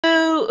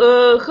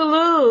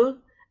Hello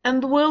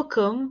and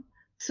welcome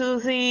to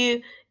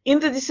the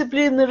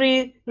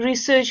Interdisciplinary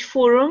Research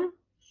Forum.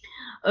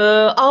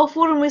 Our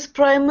forum is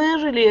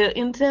primarily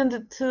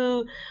intended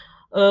to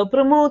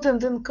promote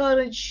and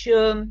encourage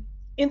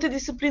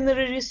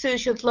interdisciplinary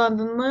research at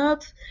London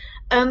Met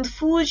and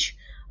forge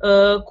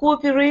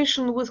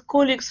cooperation with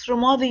colleagues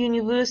from other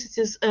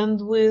universities and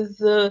with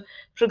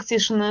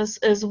practitioners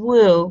as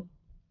well.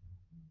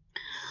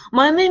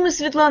 My name is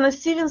Svetlana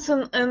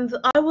Stephenson and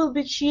I will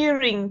be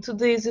chairing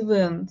today's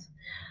event.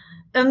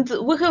 And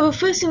we have a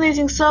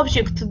fascinating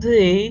subject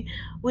today,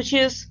 which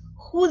is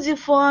who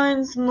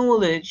defines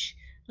knowledge,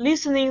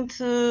 listening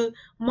to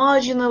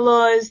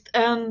marginalized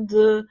and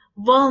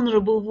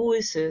vulnerable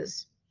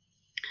voices.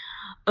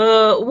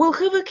 We'll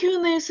have a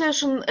Q&A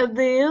session at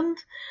the end,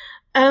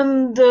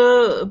 and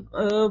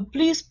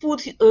please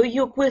put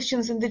your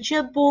questions in the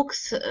chat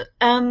box,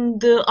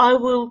 and I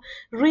will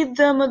read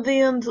them at the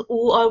end,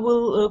 or I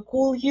will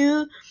call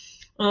you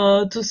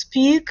to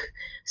speak.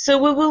 So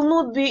we will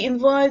not be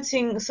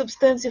inviting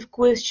substantive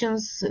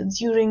questions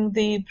during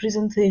the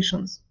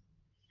presentations.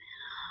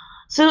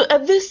 So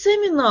at this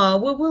seminar,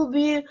 we will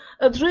be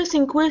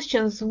addressing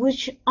questions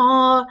which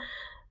are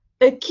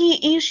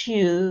key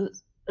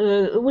issues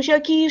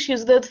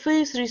that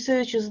face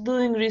researchers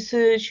doing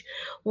research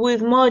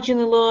with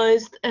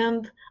marginalized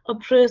and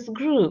oppressed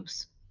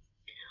groups.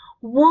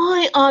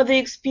 Why are the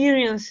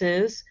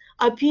experiences,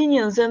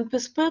 opinions, and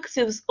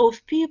perspectives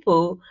of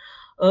people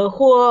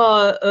who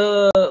are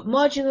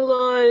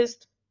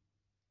marginalized,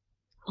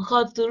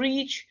 hard to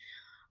reach,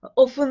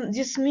 often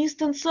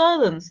dismissed and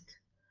silenced?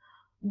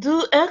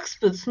 Do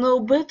experts know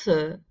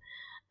better?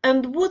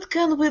 And what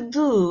can we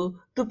do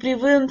to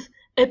prevent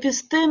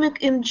epistemic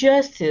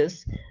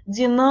injustice,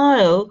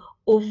 denial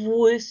of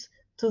voice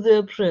to the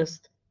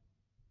oppressed?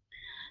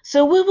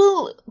 So we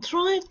will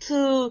try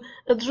to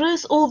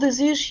address all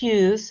these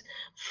issues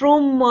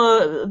from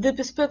the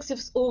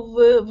perspectives of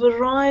a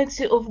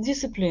variety of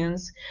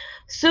disciplines: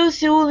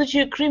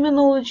 sociology,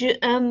 criminology,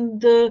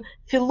 and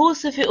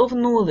philosophy of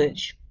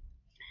knowledge.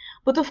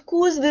 But of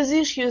course, these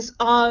issues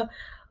are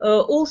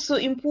also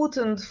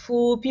important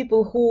for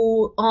people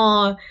who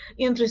are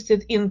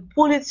interested in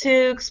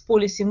politics,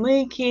 policy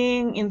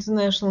making,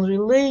 international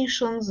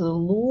relations,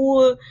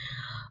 law,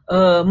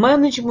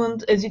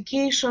 management,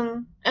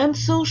 education, and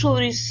social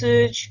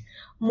research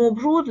more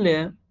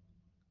broadly.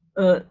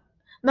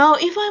 Now,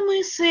 if I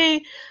may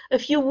say a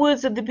few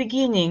words at the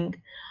beginning,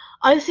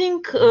 I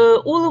think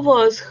all of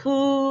us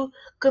who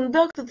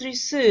conducted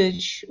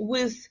research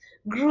with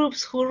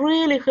groups who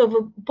really have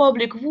a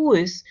public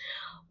voice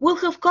will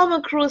have come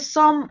across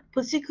some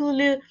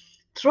particularly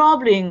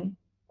troubling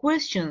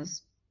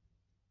questions.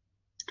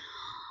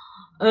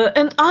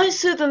 And I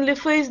certainly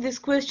faced these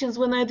questions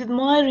when I did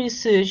my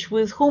research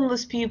with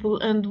homeless people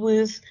and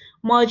with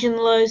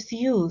marginalized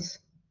youth.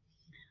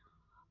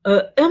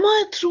 Am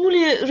I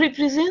truly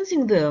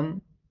representing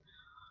them?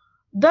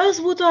 Does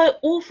what I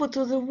offer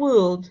to the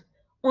world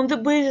on the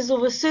basis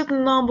of a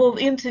certain number of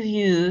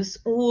interviews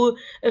or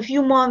a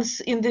few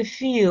months in the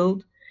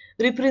field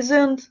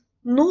represent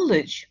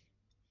knowledge?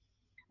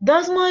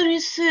 Does my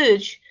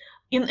research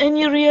in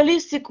any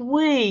realistic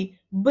way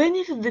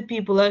benefit the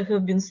people I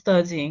have been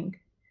studying?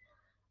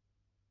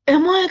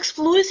 Am I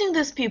exploiting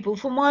these people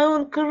for my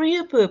own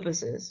career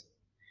purposes?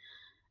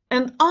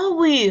 And are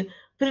we,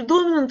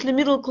 predominantly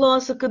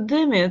middle-class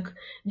academic,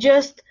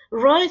 just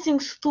writing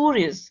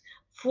stories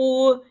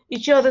for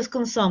each other's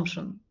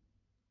consumption,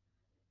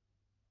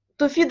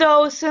 to feed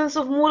our sense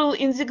of moral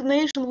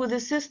indignation with the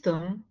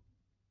system,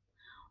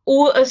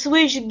 or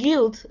assuage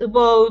guilt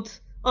about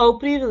our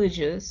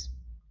privileges,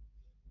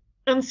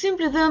 and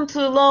simply then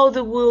to allow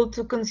the world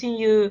to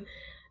continue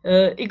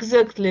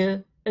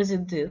exactly as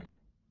it did?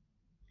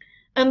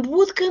 And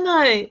what can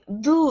I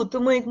do to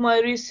make my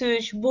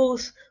research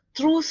both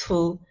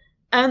truthful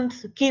and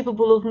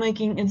capable of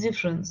making a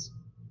difference?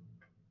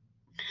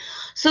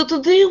 So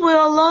today we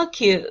are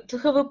lucky to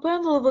have a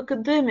panel of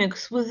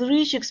academics with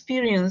rich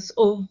experience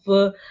of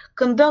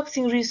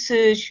conducting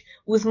research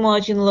with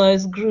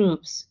marginalized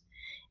groups.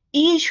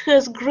 Each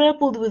has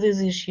grappled with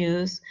these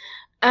issues,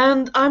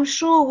 and I'm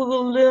sure we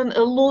will learn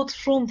a lot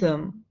from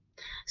them.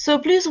 So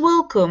please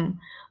welcome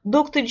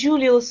Dr.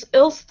 Julius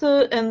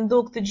Elster and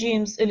Dr.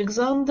 James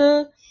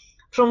Alexander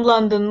from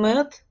London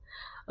Met,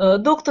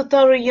 Dr.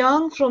 Tara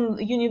Young from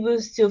the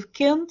University of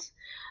Kent,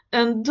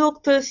 and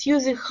Dr.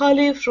 Susie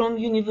Hully from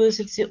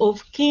University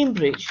of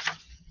Cambridge.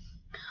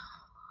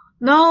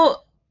 Now,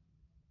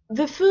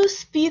 the first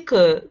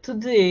speaker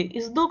today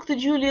is Dr.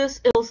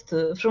 Julius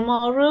Elster from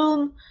our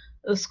own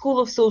School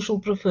of Social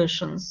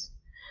Professions.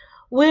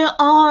 We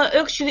are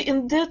actually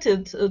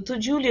indebted to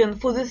Julian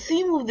for the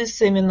theme of this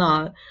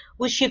seminar,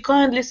 which he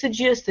kindly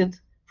suggested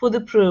for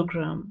the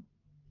program.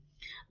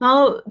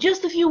 Now,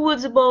 just a few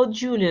words about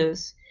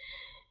Julius.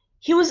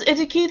 He was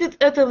educated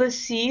at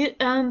LSE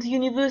and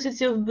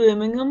University of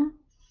Birmingham,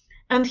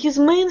 and his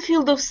main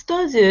field of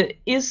study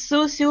is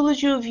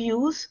sociology of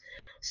youth,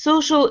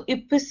 social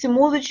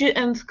epistemology,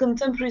 and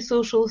contemporary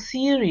social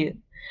theory.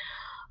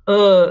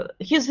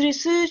 His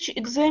research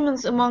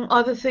examines, among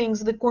other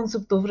things, the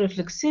concept of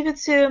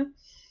reflexivity,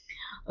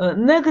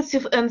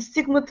 negative and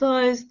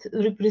stigmatized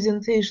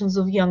representations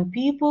of young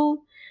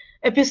people,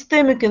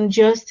 epistemic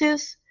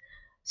injustice,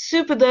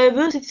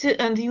 superdiversity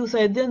and youth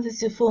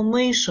identity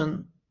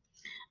formation.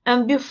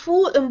 And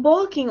before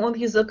embarking on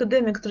his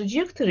academic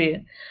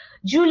trajectory,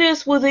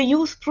 Julius was a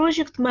youth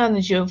project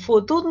manager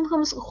for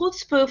Tottenham's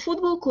Hotspur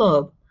Football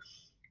Club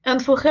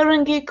and for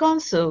Haringey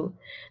Council,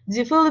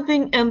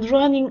 developing and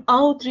running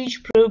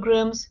outreach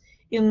programs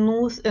in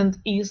North and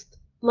East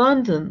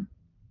London.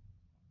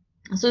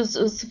 So it's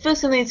a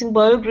fascinating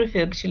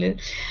biography, actually,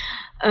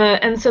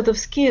 and set of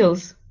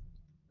skills.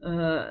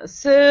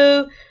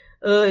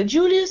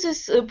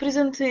 Julius's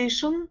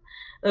presentation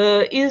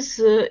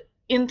is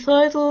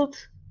entitled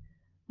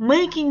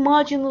taking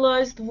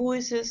marginalized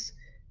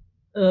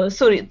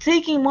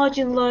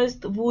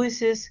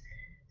voices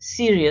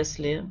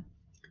seriously.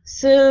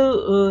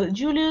 So,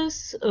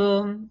 Julius,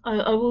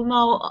 I will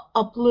now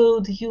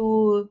upload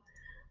your,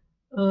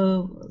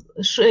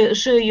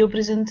 share your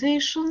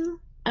presentation,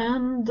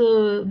 and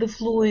the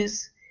floor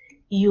is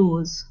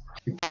yours.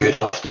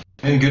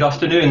 Good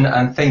afternoon,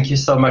 and thank you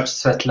so much,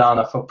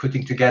 Svetlana, for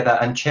putting together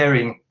and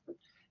chairing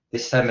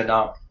this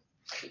seminar.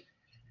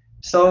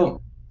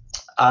 So,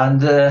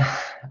 and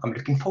I'm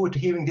looking forward to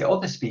hearing the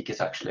other speakers,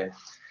 actually.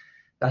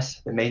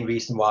 That's the main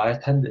reason why I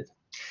attended.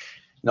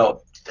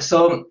 No,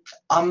 so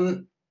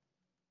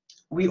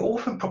we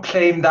often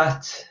proclaim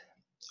that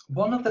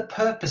one of the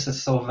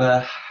purposes of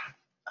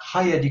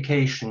higher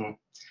education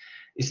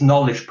is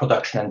knowledge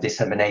production and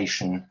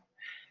dissemination.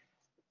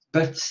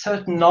 But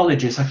certain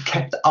knowledges are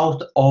kept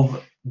out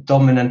of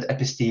dominant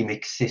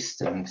epistemic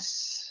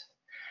systems.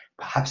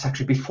 Perhaps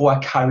actually before I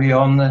carry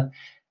on, I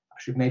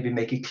should maybe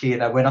make it clear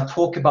that when I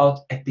talk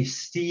about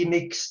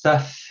epistemic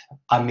stuff,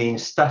 I mean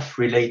stuff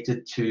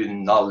related to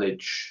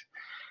knowledge.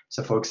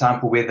 So for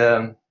example, with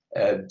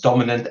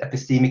dominant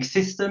epistemic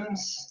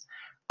systems,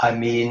 I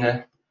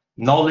mean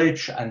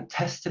knowledge and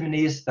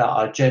testimonies that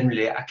are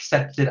generally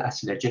accepted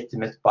as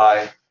legitimate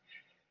by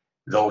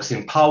those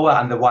in power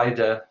and the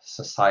wider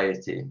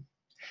society.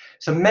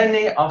 So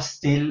many are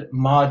still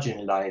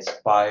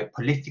marginalized by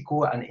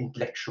political and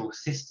intellectual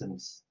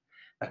systems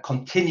that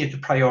continue to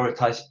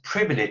prioritize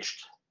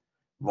privileged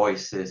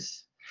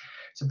voices.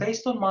 So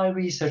based on my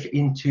research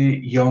into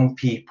young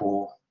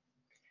people,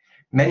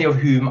 many of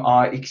whom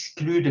are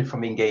excluded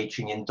from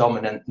engaging in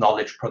dominant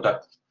knowledge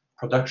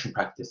production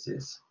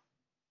practices,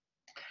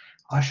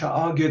 I shall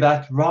argue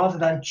that rather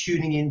than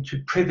tuning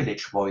into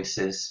privileged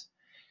voices,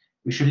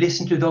 we should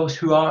listen to those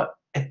who are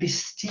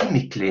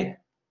epistemically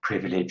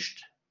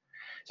privileged.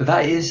 So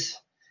that is,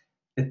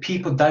 the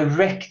people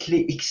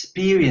directly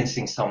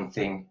experiencing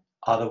something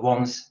are the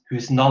ones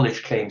whose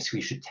knowledge claims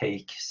we should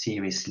take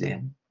seriously.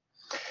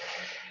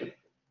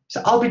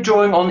 So I'll be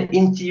drawing on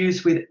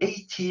interviews with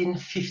 18,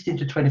 15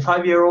 to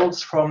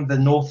 25-year-olds from the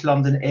North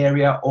London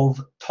area of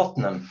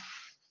Tottenham.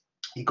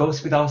 It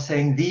goes without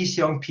saying these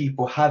young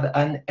people have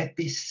an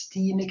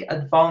epistemic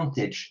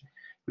advantage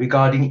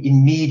regarding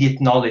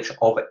immediate knowledge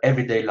of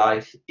everyday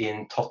life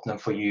in Tottenham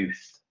for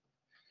youth.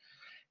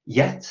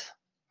 Yet,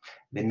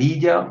 the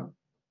media,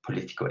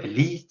 political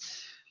elite,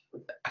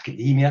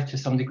 academia to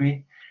some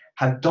degree,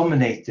 have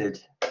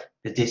dominated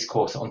the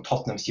discourse on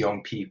Tottenham's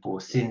young people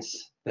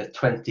since the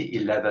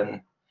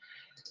 2011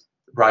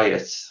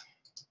 riots.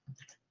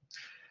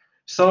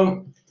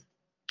 So,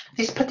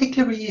 this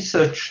particular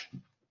research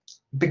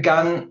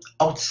began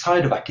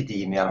outside of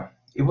academia.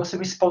 It was a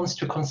response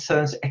to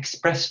concerns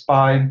expressed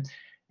by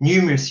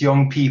numerous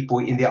young people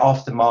in the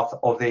aftermath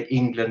of the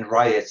England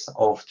riots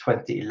of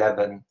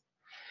 2011.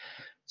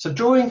 So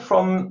drawing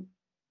from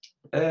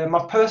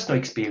my personal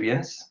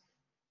experience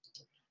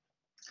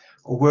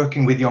of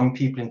working with young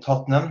people in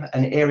Tottenham,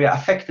 an area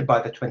affected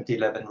by the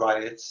 2011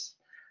 riots,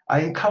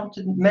 I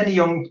encountered many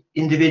young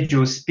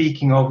individuals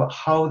speaking of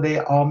how they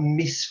are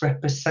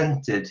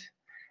misrepresented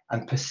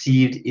and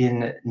perceived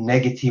in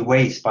negative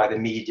ways by the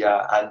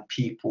media and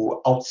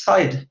people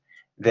outside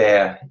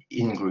their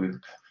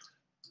in-group.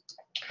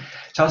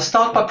 So I'll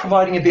start by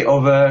providing a bit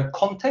of a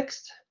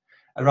context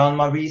around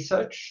my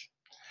research,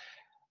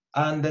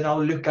 and then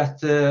I'll look at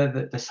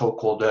the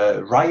so-called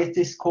riot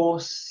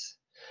discourse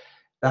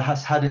that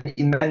has had an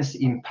immense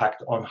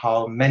impact on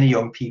how many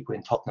young people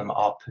in Tottenham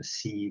are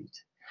perceived.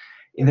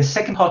 In the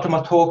second part of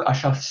my talk, I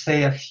shall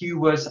say a few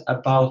words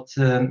about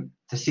the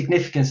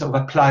significance of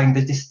applying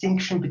the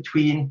distinction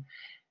between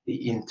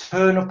the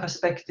internal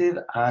perspective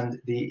and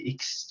the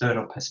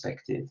external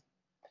perspective.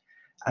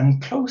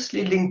 And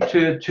closely linked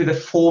to the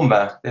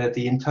former,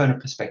 the internal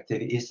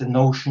perspective, is the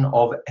notion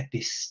of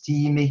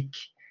epistemic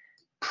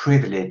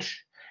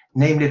privilege,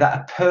 namely that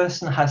a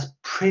person has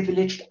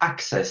privileged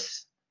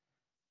access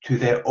to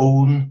their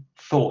own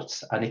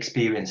thoughts and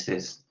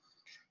experiences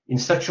in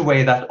such a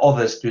way that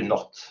others do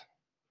not.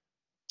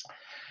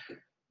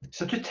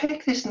 So to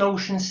take this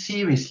notion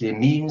seriously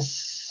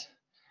means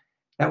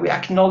that we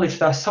acknowledge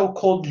that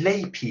so-called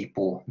lay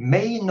people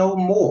may know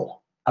more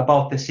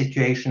about the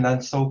situation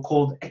than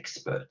so-called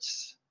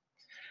experts.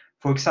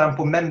 For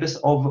example, members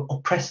of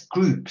oppressed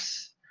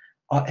groups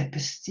are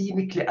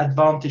epistemically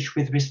advantaged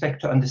with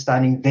respect to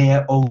understanding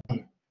their own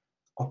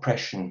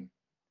oppression.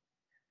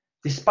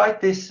 Despite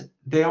this,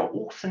 they are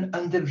often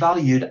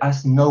undervalued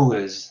as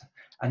knowers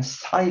and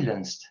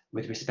silenced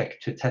with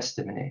respect to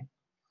testimony.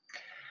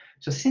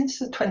 So since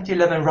the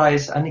 2011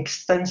 riots, an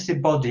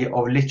extensive body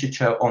of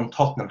literature on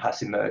Tottenham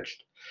has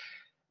emerged.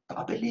 But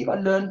I believe I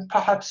learned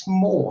perhaps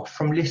more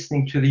from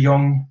listening to the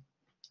young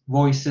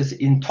voices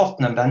in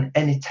Tottenham than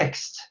any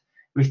text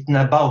written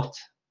about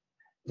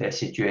their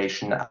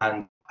situation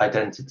and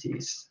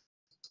identities.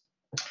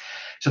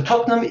 So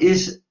Tottenham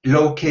is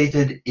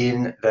located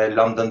in the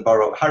London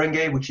borough of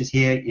Haringey, which is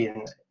here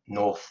in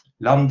North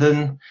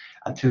London.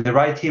 And to the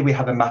right here, we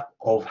have a map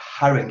of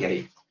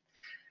Haringey.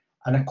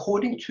 And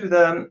according to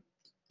the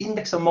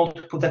Index of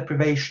Multiple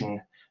Deprivation,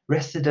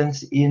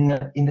 residents in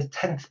the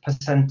 10th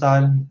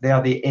percentile, they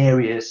are the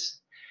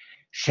areas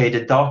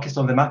shaded darkest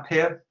on the map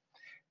here.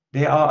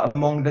 They are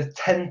among the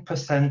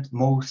 10%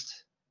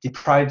 most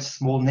deprived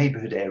small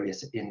neighborhood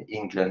areas in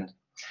England.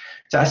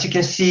 So as you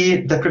can see,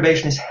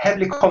 deprivation is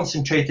heavily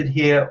concentrated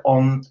here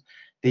on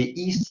the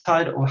east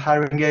side of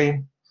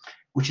Haringey,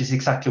 which is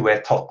exactly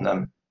where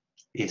Tottenham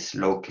is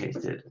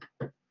located.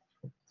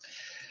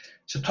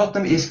 So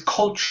Tottenham is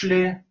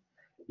culturally,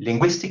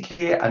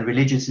 linguistically and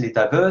religiously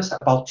diverse.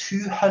 About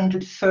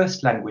 200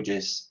 first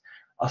languages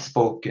are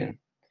spoken.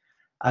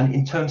 And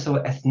in terms of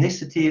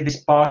ethnicity,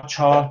 this bar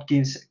chart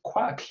gives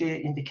quite a clear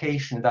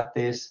indication that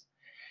there's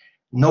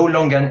no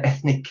longer an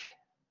ethnic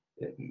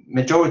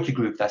majority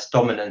group that's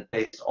dominant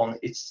based on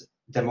its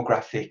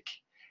demographic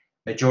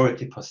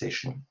majority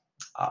position.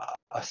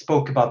 I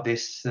spoke about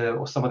this,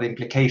 or some of the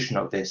implication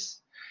of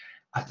this,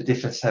 at a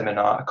different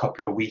seminar a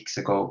couple of weeks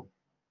ago.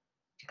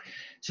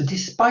 So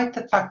despite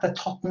the fact that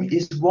Tottenham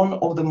is one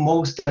of the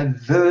most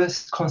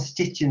diverse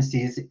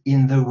constituencies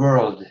in the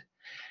world,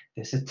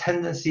 there's a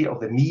tendency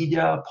of the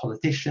media,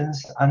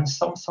 politicians, and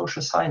some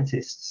social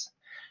scientists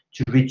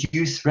to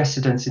reduce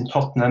residents in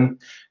Tottenham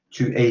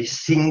to a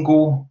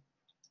single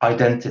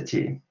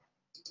identity.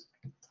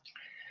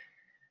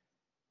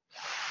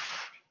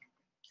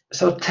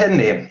 So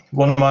Temi,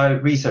 one of my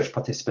research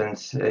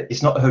participants,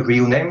 is not her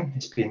real name,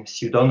 it's been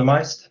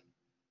pseudonymized.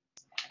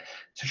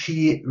 So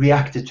she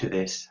reacted to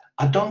this.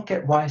 I don't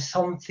get why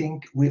some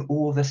think we're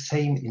all the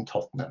same in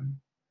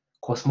Tottenham,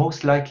 because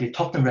most likely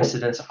Tottenham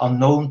residents are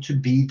known to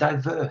be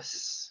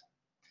diverse.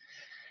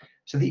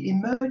 So the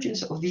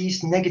emergence of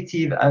these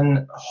negative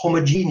and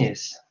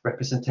homogeneous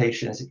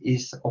representations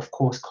is, of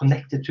course,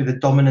 connected to the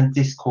dominant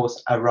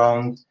discourse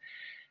around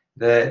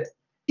the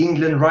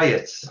England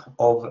riots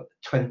of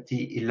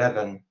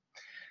 2011.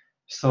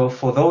 So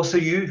for those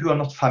of you who are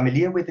not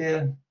familiar with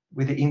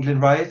the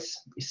England riots,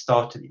 it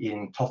started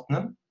in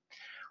Tottenham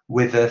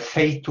with a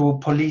fatal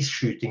police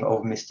shooting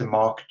of Mr.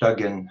 Mark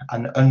Duggan,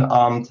 an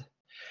unarmed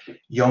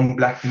young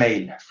black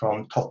male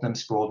from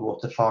Tottenham's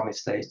Broadwater Farm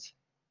Estate.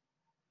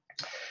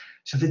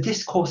 So the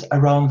discourse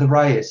around the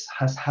riots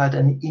has had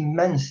an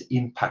immense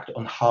impact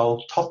on how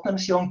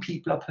Tottenham's young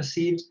people are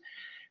perceived,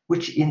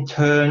 which in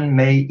turn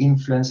may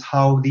influence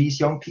how these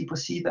young people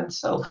see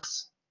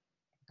themselves.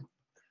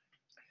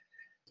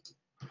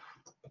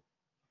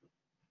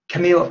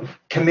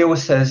 Camille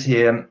says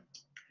here,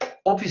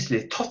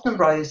 obviously Tottenham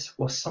riots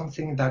was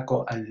something that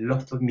got a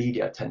lot of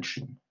media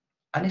attention,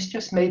 and it's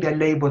just maybe a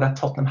label that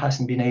Tottenham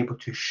hasn't been able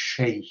to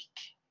shake.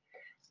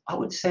 I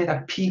would say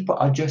that people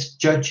are just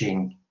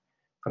judging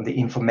from the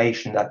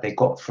information that they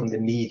got from the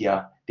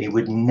media. They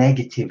would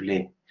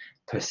negatively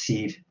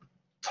perceive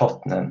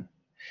Tottenham.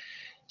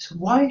 So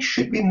why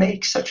should we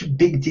make such a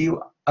big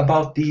deal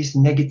about these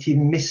negative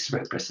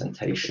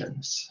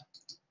misrepresentations?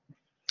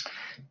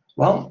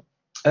 Well,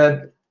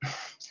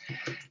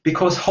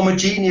 because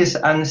homogeneous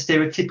and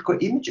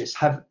stereotypical images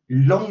have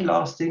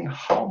long-lasting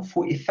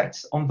harmful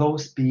effects on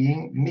those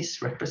being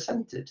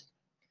misrepresented.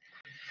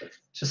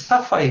 So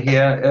Sapphire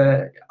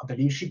here, I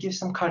believe she gives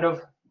some kind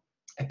of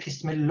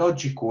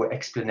epistemological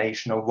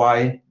explanation of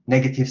why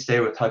negative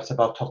stereotypes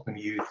about Tottenham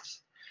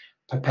youths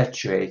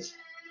perpetuate.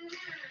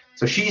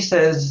 So she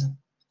says,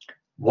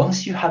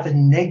 once you have a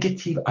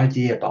negative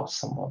idea about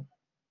someone,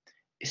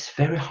 it's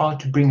very hard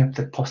to bring up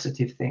the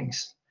positive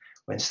things.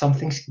 When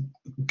something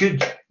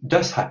good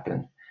does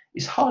happen,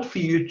 it's hard for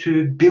you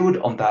to build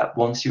on that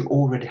once you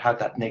already have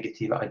that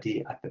negative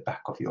idea at the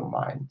back of your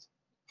mind.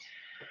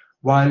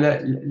 While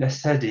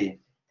Lesedi,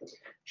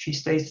 she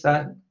states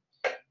that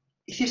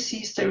if you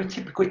see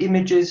stereotypical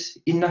images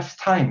enough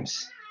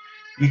times,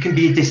 you can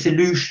be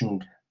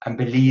disillusioned and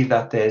believe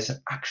that there's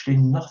actually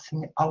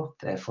nothing out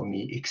there for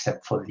me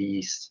except for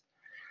these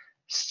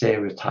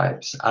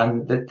stereotypes.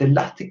 And the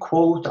latter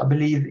quote, I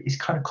believe, is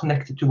kind of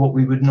connected to what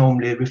we would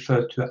normally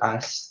refer to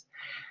as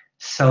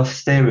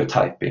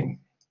self-stereotyping,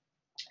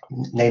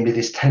 namely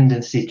this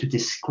tendency to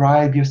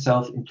describe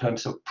yourself in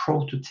terms of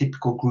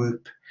prototypical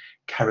group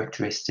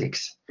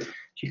characteristics.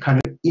 You kind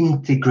of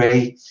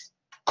integrate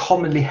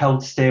commonly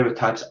held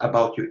stereotypes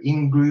about your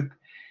in-group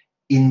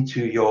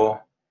into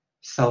your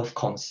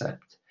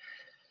self-concept.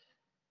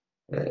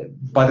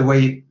 By the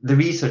way, the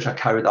research I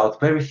carried out,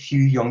 very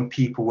few young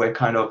people were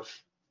kind of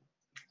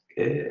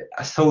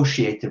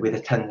associated with a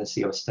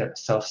tendency of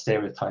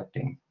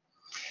self-stereotyping.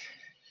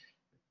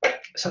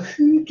 So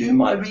who do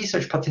my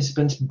research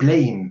participants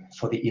blame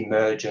for the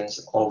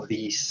emergence of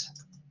these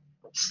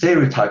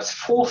stereotypes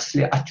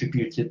falsely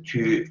attributed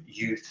to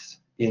youth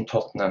in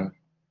Tottenham?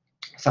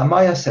 So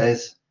Maya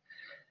says,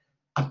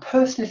 I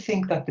personally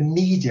think that the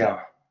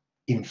media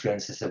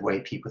influences the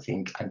way people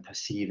think and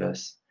perceive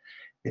us.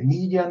 The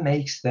media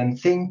makes them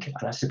think,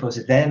 and I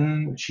suppose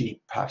them,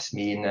 she perhaps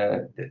mean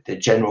the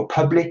general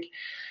public,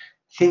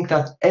 think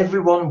that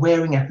everyone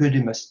wearing a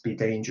hoodie must be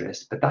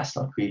dangerous, but that's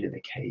not really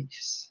the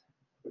case.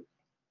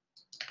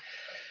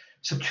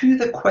 So to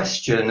the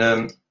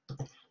question,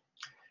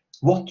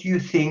 what do you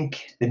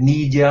think the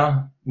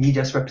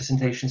media's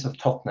representations of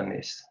Tottenham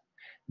is?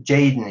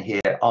 Jaden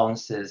here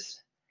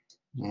answers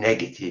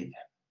negative.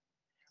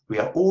 We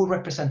are all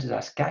represented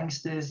as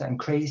gangsters and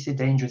crazy,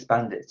 dangerous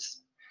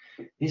bandits.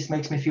 This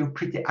makes me feel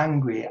pretty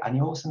angry, and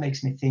it also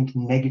makes me think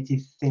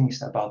negative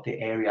things about the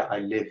area I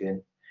live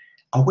in.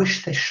 I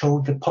wish they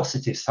showed the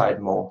positive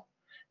side more.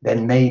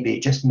 Then maybe,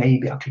 just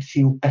maybe, I could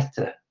feel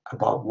better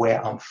about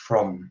where I'm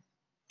from.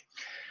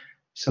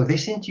 So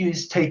this interview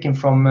is taken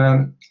from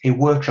a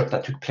workshop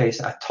that took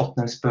place at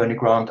Tottenham's Burnley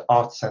Ground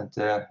Art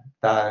Centre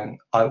that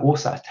I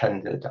also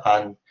attended,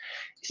 and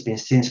it's been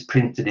since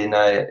printed in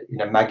a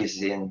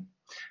magazine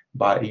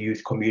by a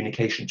youth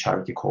communication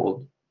charity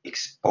called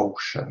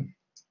Exposure.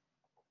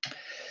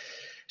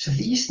 So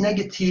these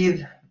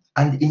negative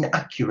and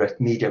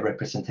inaccurate media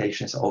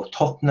representations of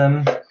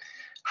Tottenham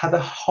have a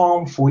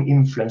harmful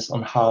influence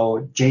on how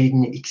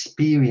Jaden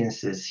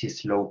experiences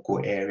his local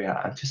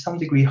area and to some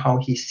degree how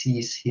he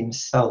sees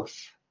himself.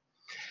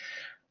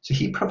 So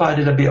he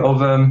provided a bit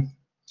of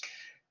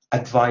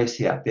advice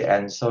here at the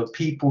end. So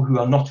people who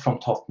are not from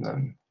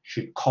Tottenham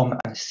should come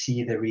and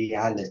see the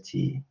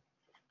reality.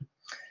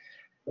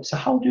 So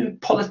how do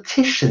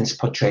politicians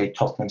portray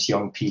Tottenham's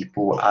young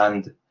people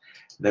and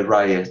the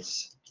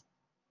riots?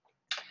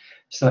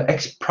 So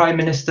ex-Prime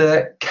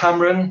Minister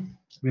Cameron,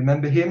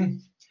 remember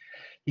him?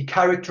 He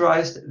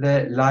characterized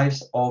the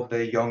lives of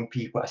the young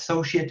people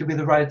associated with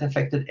the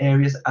riot-affected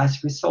areas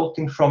as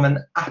resulting from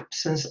an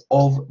absence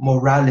of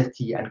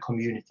morality and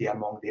community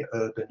among the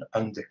urban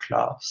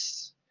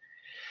underclass.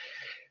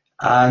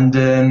 And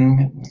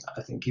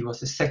I think he was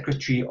the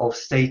Secretary of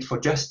State for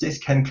Justice,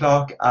 Ken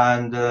Clarke,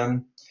 and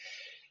the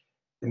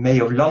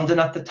Mayor of London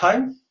at the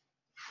time.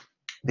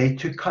 They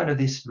took kind of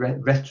this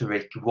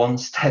rhetoric one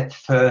step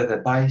further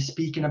by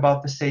speaking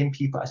about the same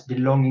people as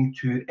belonging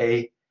to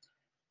a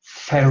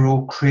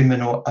feral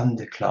criminal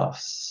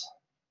underclass.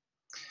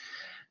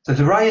 So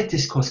the riot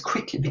discourse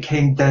quickly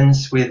became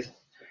dense with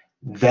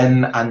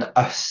them and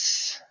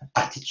us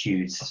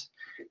attitudes.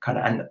 Kind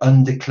of an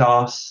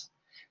underclass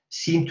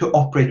seemed to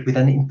operate with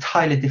an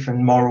entirely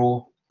different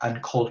moral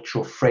and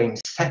cultural frame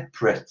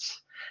separate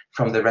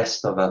from the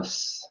rest of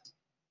us.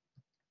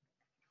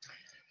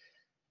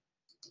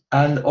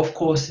 And of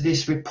course,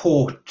 this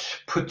report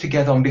put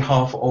together on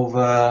behalf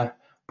of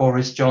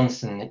Boris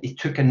Johnson, it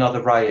took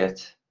another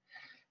riot,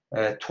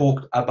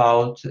 talked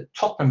about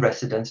Tottenham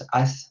residents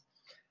as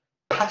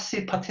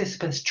passive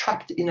participants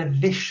trapped in a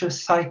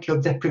vicious cycle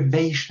of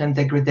deprivation and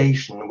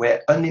degradation,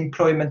 where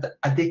unemployment,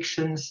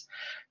 addictions,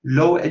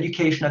 low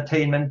education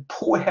attainment,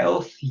 poor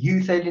health,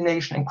 youth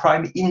alienation and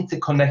crime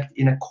interconnect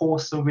in a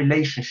causal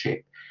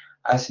relationship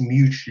as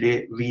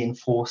mutually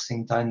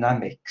reinforcing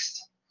dynamics.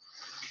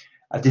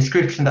 A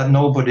description that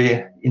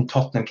nobody in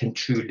Tottenham can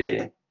truly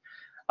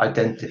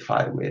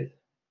identify with.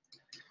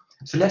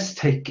 So let's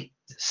take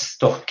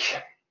stock.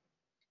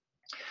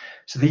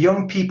 So the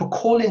young people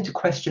call into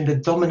question the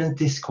dominant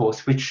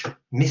discourse which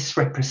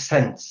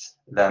misrepresents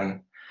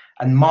them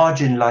and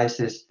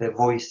marginalizes their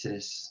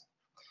voices.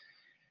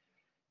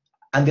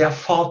 And they are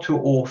far too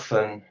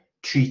often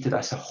treated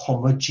as a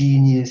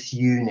homogeneous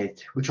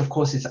unit, which of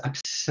course is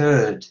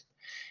absurd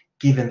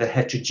given the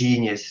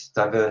heterogeneous,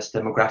 diverse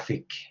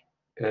demographic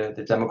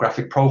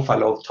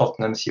profile of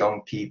Tottenham's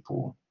young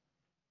people.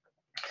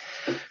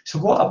 So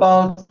what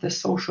about the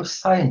social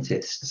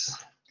scientists?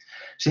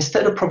 So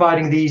instead of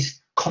providing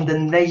these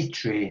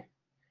condemnatory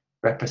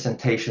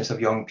representations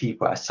of young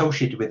people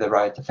associated with the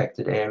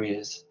riot-affected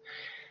areas,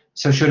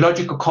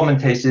 sociological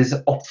commentators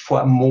opt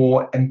for a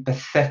more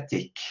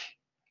empathetic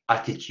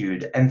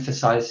attitude,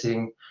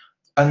 emphasizing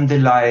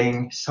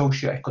underlying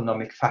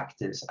socioeconomic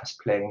factors as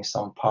playing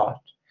some part.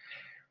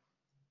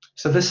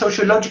 So the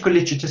sociological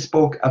literature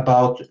spoke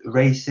about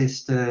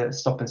racist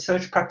stop and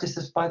search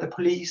practices by the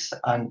police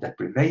and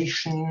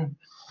deprivation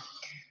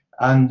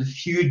and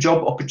few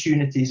job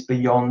opportunities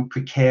beyond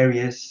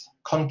precarious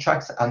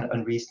contracts and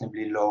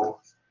unreasonably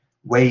low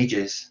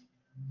wages.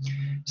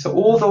 So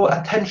although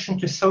attention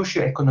to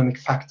socioeconomic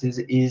factors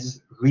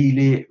is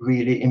really,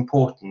 really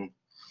important,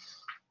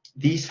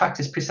 these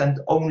factors present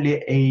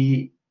only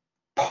a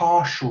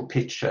partial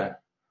picture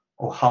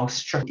of how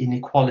structural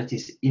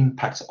inequalities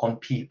impacts on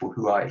people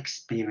who are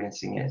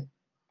experiencing it.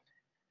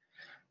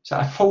 So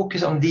I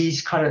focus on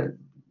these kind of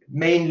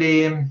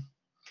mainly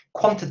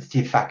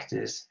quantitative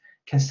factors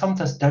can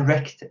sometimes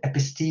direct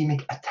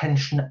epistemic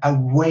attention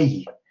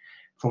away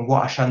from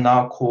what I shall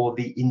now call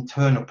the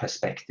internal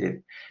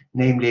perspective,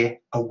 namely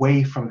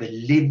away from the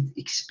lived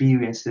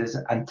experiences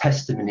and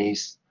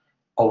testimonies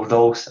of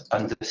those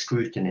under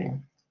scrutiny.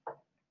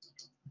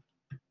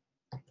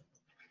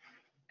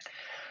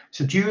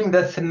 So during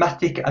the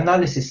thematic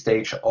analysis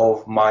stage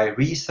of my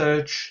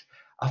research,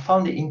 I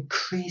found it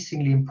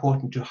increasingly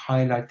important to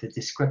highlight the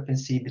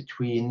discrepancy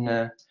between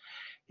the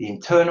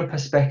internal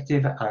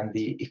perspective and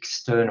the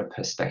external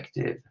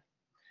perspective.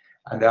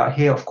 And there are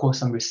here, of course,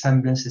 some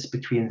resemblances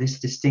between this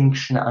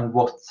distinction and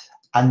what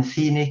Anne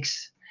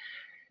Phoenix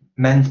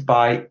meant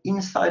by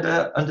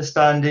insider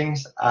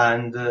understandings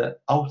and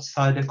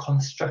outsider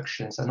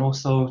constructions. And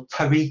also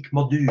Tariq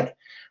Modood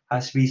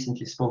has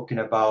recently spoken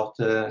about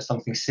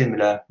something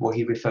similar, what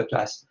he referred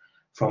to as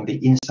from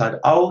the inside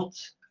out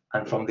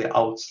and from the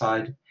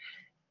outside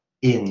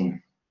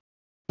in.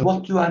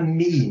 What do I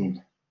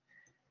mean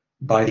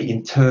by the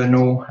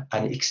internal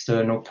and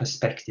external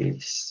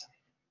perspectives?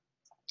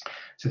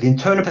 So the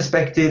internal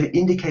perspective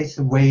indicates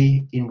the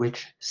way in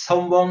which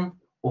someone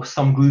or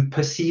some group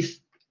perceives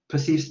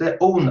their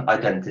own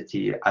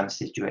identity and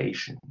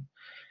situation.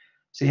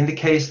 So in the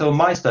case of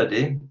my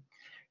study,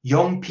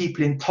 young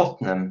people in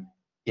Tottenham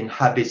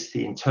inhabits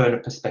the internal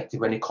perspective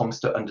when it comes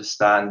to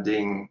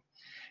understanding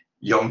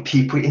young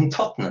people in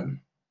Tottenham,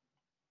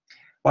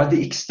 while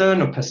the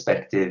external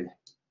perspective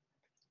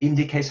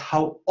indicates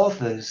how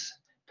others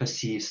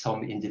perceive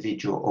some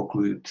individual or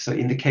group. So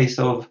in the case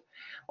of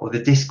the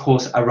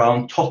discourse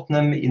around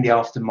Tottenham in the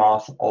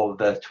aftermath of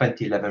the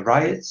 2011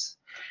 riots,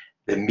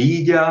 the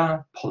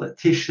media,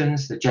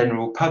 politicians, the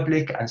general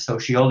public, and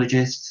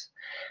sociologists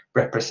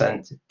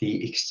represent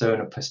the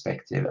external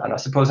perspective. And I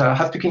suppose I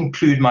have to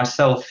include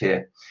myself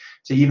here.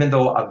 So even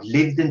though I've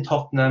lived in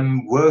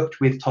Tottenham, worked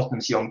with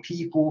Tottenham's young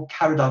people,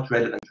 carried out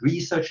relevant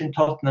research in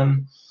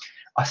Tottenham,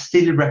 I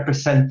still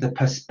represent the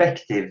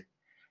perspective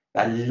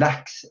that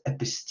lacks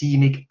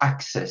epistemic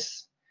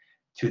access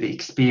to the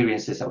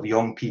experiences of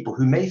young people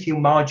who may feel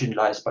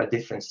marginalized by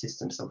different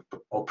systems of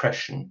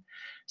oppression,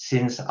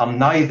 since I'm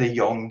neither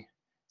young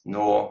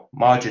nor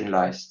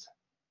marginalized.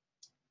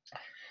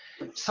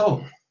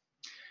 So,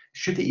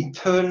 should the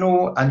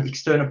internal and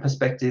external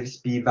perspectives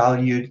be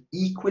valued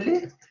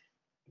equally?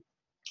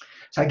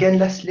 So again,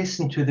 let's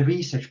listen to the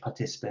research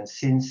participants,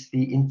 since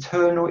the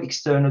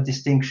internal-external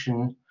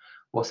distinction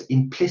was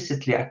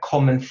implicitly a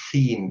common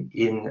theme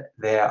in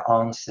their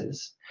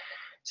answers.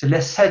 So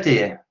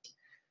Lesedi,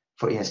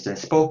 for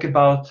instance, spoke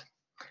about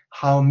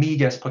how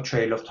media's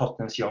portrayal of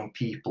Tottenham's young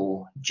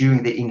people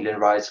during the England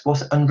riots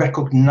was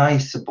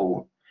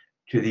unrecognizable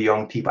to the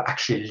young people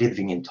actually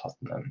living in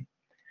Tottenham.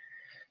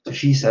 So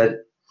she said,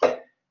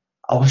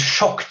 I was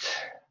shocked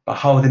by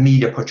how the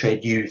media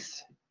portrayed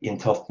youth in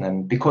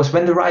Tottenham, because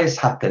when the riots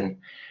happened,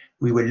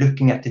 we were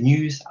looking at the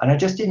news and I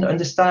just didn't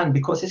understand,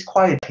 because it's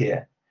quiet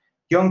here.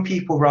 Young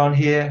people around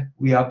here,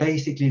 we are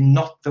basically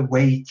not the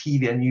way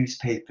TV and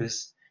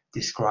newspapers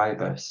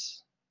describe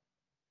us.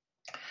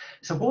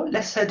 So what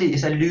Lesedi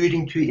is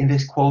alluding to in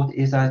this quote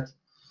is that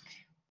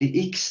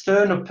the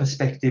external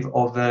perspective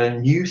of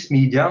news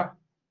media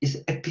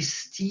is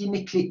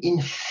epistemically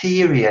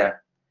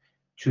inferior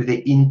to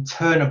the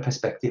internal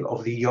perspective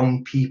of the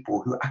young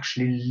people who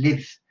actually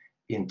live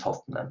in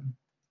Tottenham.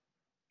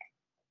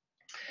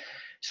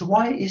 So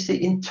why is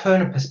the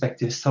internal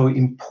perspective so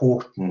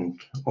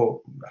important?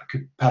 Or I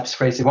could perhaps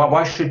phrase it,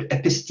 why should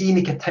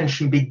epistemic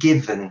attention be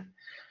given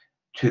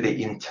to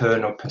the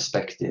internal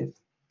perspective?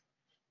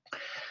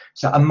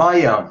 So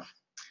Amaya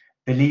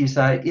believes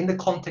that in the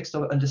context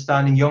of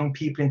understanding young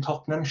people in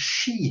Tottenham,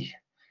 she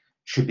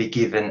should be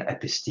given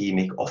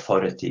epistemic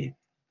authority.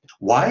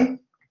 Why?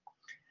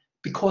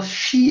 Because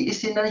she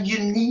is in a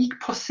unique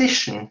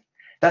position.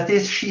 That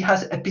is, she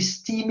has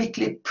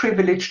epistemically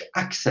privileged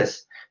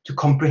access to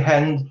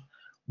comprehend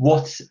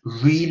what's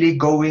really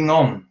going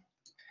on.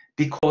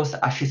 Because,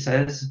 as she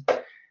says,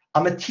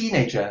 I'm a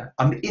teenager,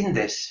 I'm in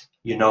this,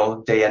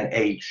 day and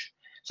age.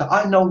 So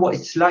I know what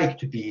it's like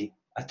to be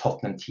a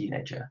Tottenham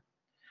teenager.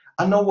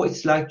 I know what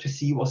it's like to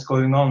see what's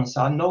going on.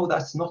 So I know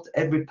that's not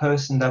every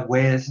person that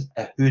wears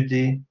a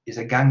hoodie is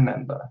a gang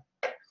member.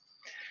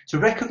 So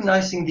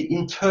recognizing the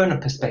internal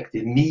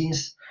perspective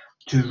means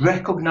to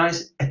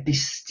recognize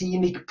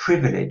epistemic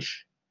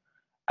privilege.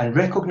 And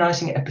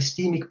recognizing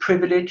epistemic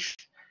privilege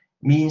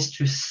means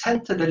to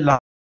center the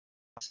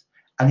lives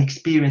and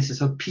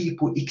experiences of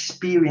people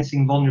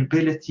experiencing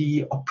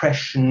vulnerability,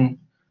 oppression,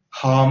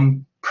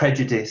 harm,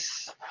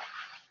 prejudice,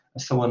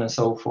 and so on and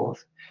so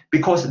forth.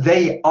 Because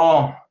they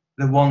are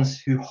the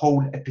ones who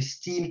hold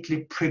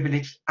epistemically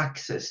privileged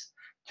access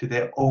to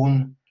their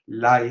own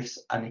lives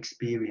and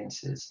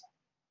experiences.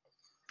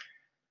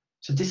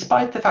 So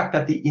despite the fact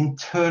that the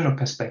internal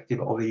perspective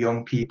of the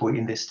young people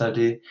in this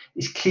study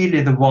is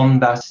clearly the one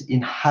that's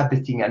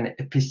inhabiting an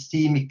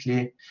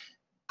epistemically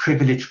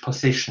privileged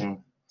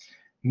position,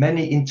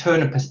 many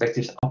internal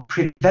perspectives are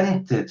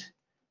prevented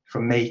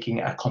from making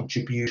a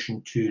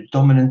contribution to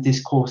dominant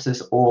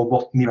discourses, or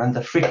what Miranda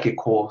Fricke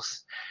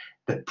calls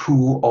the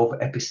pool of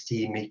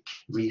epistemic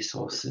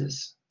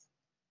resources.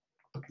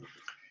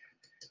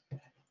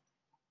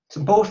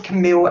 So both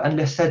Camille and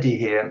Lesedi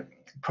here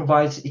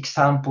provides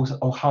examples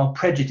of how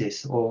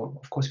prejudice, or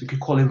of course we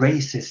could call it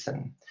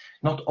racism,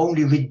 not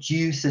only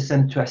reduces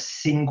them to a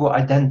single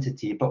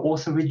identity, but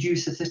also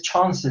reduces the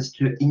chances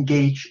to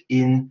engage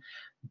in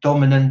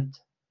dominant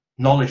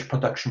knowledge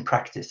production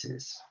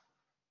practices.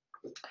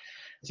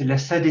 So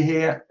Lesedi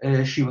here,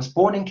 she was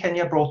born in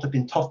Kenya, brought up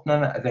in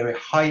Tottenham, a very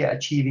high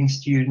achieving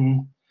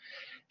student.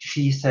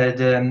 She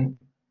said,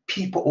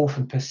 people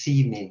often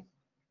perceive me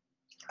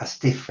as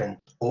different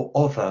or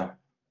other,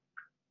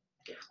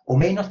 or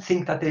may not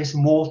think that there's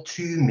more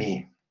to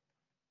me.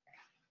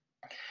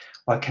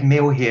 While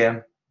Camille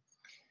here,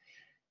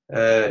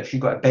 she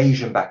got a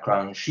Bayesian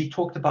background. She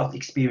talked about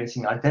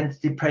experiencing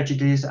identity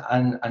prejudice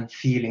and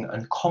feeling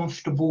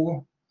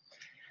uncomfortable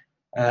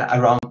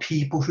around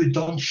people who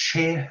don't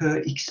share her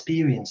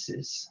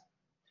experiences.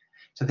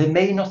 So they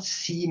may not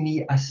see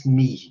me as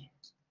me,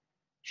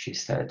 she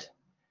said.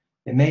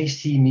 They may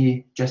see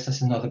me just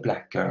as another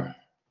black girl.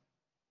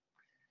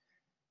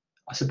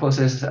 I suppose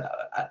there's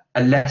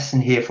a lesson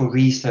here for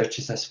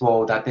researchers as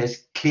well, that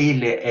there's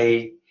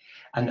clearly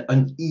an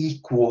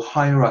unequal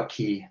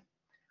hierarchy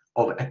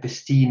of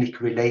epistemic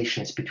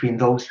relations between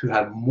those who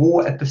have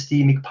more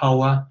epistemic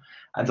power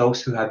and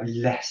those who have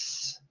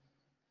less.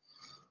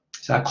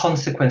 So a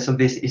consequence of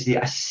this is the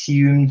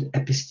assumed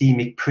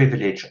epistemic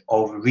privilege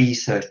of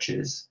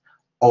researchers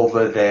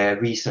over their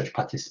research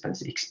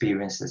participants'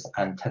 experiences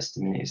and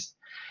testimonies,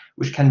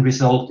 which can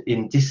result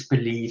in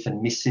disbelief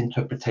and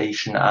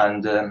misinterpretation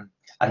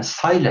and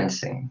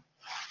silencing.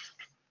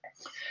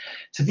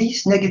 So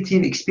these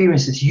negative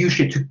experiences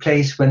usually took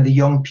place when the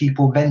young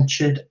people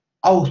ventured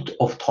out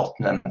of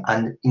Tottenham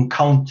and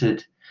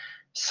encountered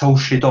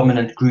socially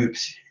dominant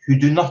groups who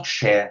do not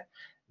share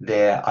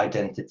their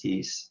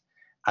identities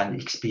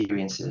and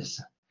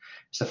experiences.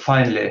 So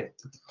finally,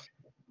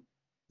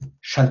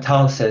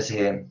 Chantal says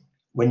here,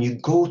 when you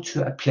go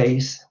to a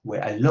place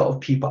where a lot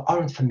of people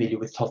aren't familiar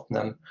with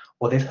Tottenham,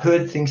 or they've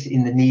heard things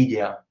in the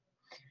media,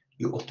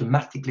 you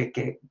automatically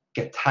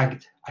get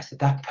tagged as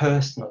that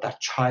person or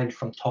that child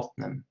from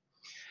Tottenham.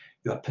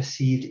 You are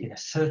perceived in a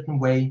certain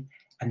way,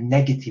 a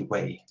negative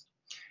way.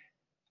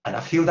 And I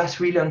feel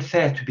that's really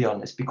unfair, to be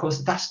honest,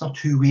 because that's not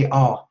who we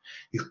are.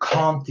 You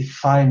can't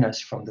define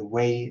us from the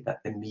way that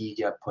the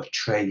media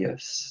portray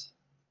us.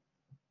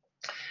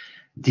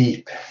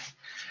 Deep.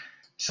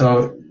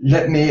 So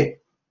let me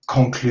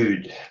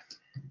conclude.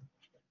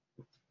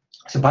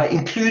 So by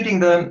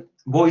including the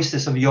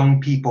voices of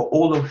young people,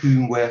 all of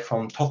whom were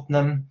from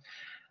Tottenham,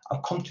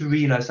 I've come to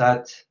realize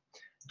that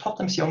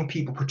Tottenham's young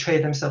people portray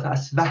themselves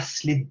as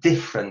vastly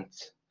different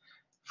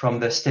from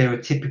the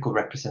stereotypical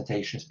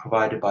representations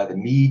provided by the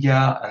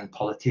media and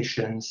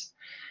politicians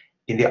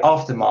in the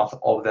aftermath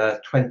of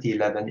the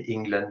 2011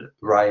 England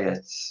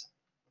riots.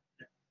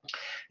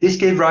 This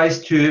gave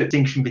rise to a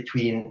distinction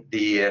between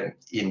the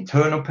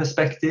internal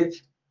perspective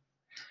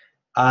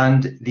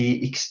and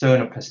the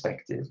external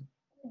perspective.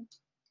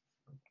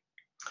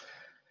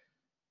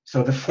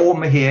 So the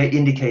former here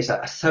indicates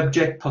that a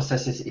subject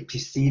possesses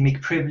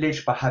epistemic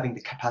privilege by having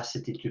the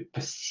capacity to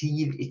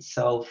perceive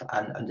itself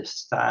and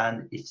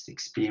understand its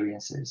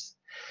experiences.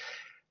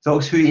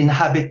 Those who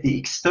inhabit the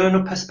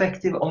external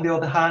perspective, on the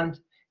other hand,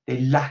 they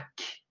lack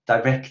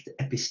direct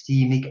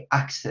epistemic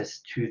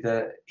access to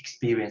the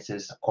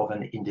experiences of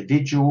an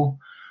individual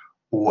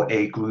or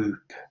a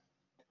group.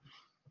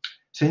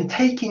 So in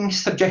taking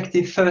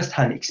subjective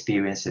first-hand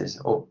experiences,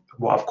 or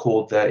what I've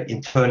called the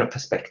internal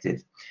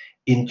perspective,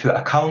 into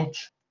account,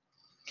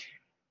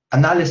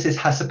 analysis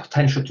has the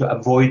potential to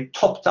avoid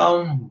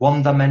top-down,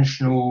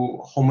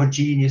 one-dimensional,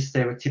 homogeneous,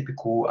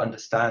 stereotypical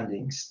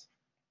understandings.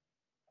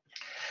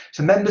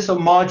 So members of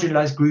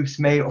marginalized groups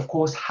may, of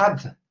course,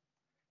 have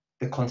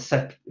the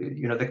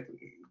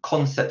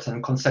concepts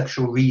and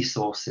conceptual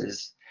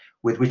resources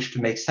with which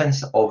to make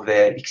sense of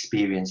their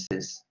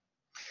experiences.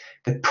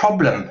 The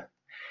problem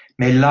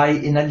may lie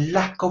in a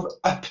lack of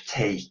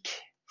uptake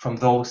from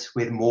those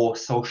with more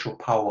social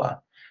power.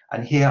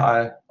 And here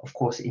I, of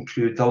course,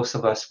 include those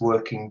of us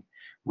working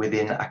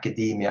within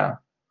academia.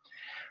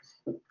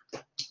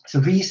 So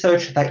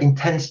research that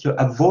intends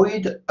to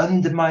avoid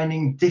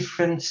undermining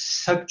different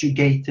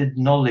subjugated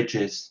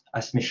knowledges,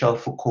 as Michel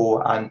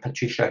Foucault and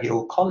Patricia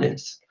Hill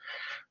Collins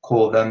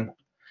call them,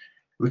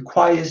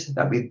 requires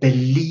that we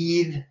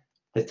believe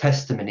the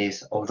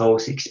testimonies of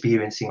those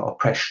experiencing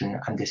oppression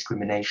and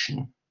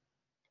discrimination.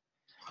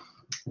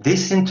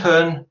 This in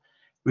turn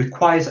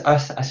requires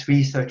us as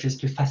researchers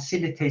to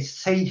facilitate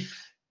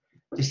safe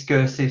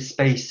discursive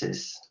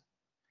spaces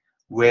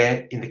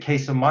where, in the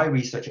case of my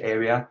research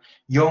area,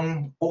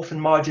 young, often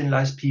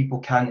marginalized people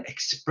can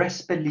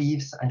express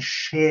beliefs and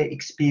share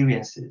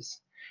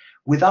experiences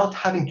without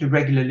having to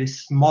regularly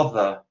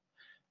smother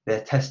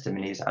their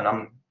testimonies. And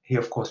I'm here,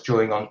 of course,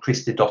 drawing on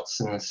Christy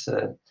Dodson's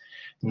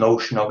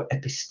notion of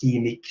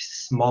epistemic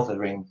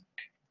smothering.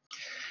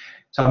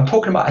 So I'm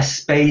talking about a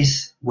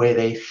space where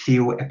they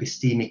feel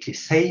epistemically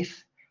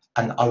safe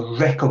and are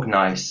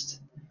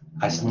recognized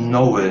as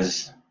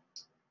knowers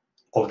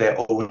of their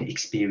own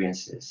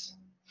experiences.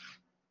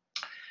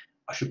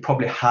 I should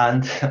probably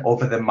hand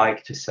over the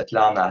mic to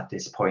Svetlana at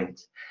this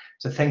point.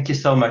 So thank you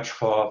so much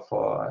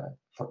for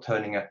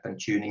turning up and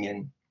tuning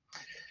in.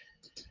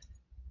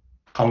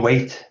 Can't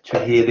wait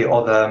to hear the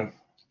other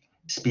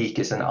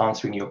speakers and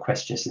answering your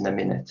questions in a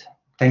minute.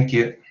 Thank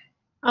you.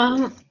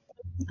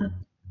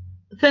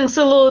 Thanks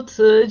a lot,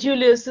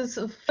 Julius. It's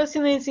a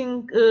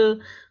fascinating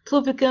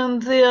topic,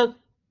 and there are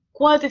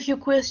quite a few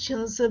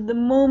questions at the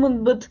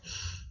moment, but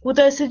what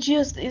I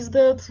suggest is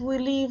that we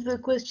leave the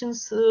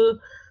questions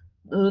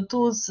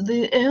towards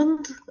the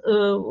end,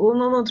 or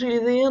no, not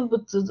really the end,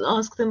 but to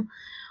ask them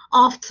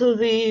after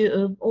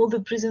the all the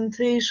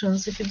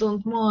presentations, if you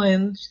don't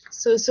mind.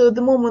 So at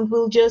the moment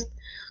we'll just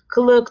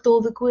collect all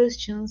the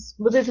questions.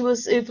 But it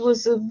was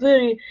a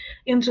very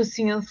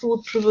interesting and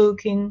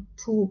thought-provoking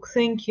talk.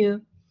 Thank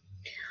you.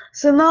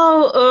 So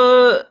now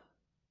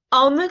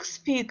our next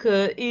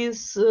speaker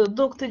is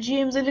Dr.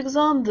 James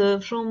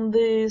Alexander from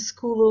the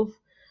School of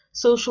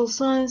Social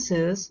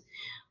Sciences.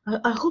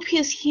 I hope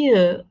he's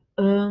here.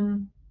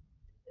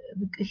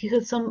 He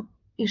had some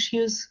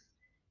issues.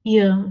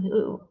 Yeah,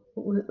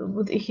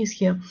 he's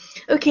here.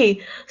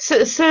 Okay,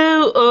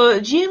 so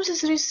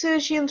James's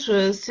research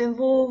interests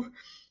involve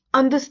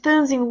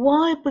understanding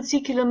why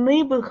particular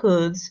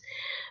neighborhoods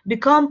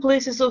become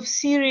places of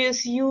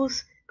serious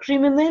youth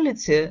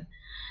criminality.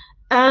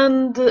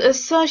 And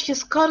as such,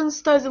 his current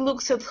study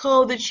looks at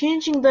how the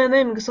changing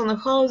dynamics on a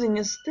housing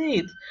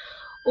estate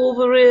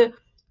over a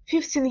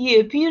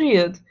 15-year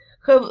period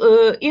have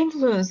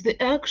influenced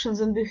the actions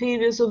and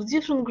behaviors of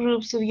different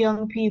groups of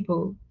young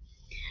people.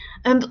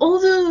 And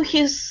although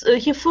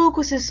he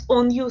focuses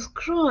on youth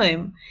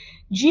crime,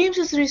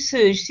 James's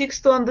research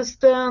seeks to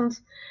understand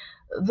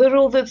the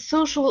role that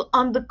social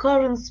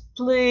undercurrents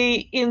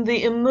play in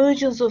the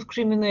emergence of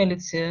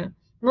criminality,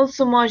 not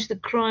so much the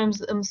crimes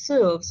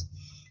themselves.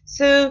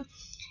 So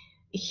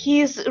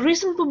his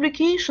recent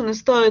publication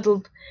is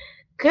titled,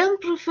 "Can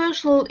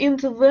Professional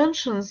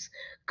Interventions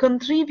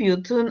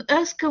Contribute to an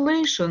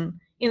Escalation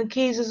in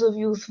Cases of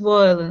Youth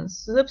Violence?"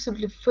 It's an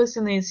absolutely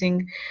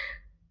fascinating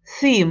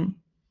theme.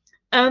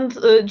 And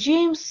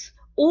James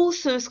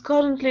also is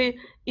currently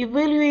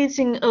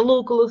evaluating a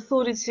local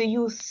authority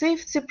youth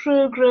safety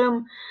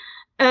program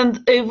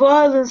and a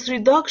violence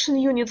reduction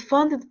unit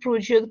funded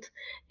project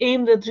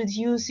aimed at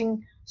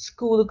reducing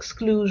school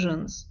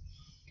exclusions.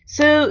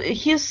 So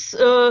his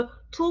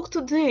talk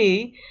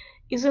today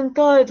is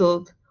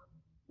entitled,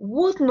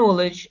 "What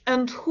knowledge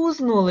and whose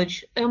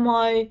knowledge am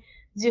I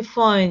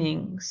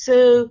defining?"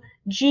 So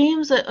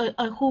James,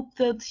 I hope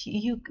that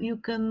you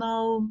can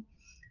now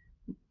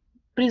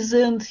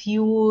present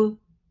your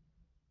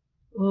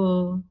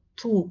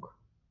talk.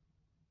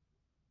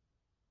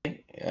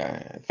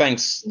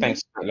 Thanks,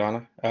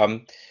 Svetlana.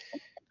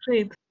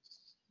 Great.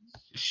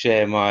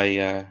 Share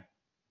my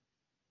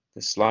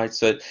the slides.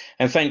 So,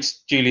 and thanks,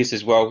 Julius,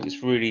 as well.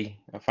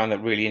 I found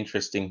that really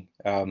interesting.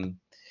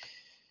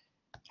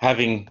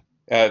 Having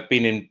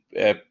been in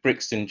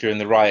Brixton during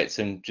the riots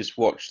and just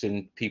watched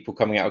and people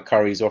coming out of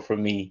Curry's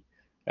offering me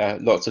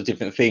lots of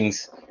different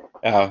things.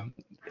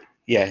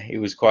 Yeah, it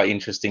was quite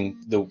interesting,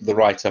 the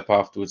write-up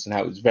afterwards, and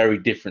how it was very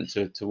different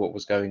to what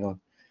was going on.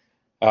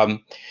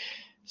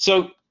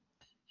 So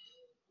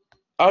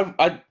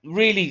I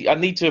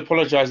need to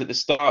apologize at the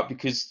start,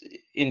 because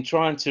in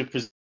trying to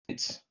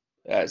present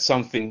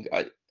something,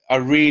 I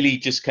really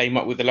just came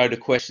up with a load of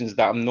questions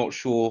that I'm not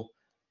sure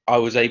I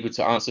was able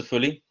to answer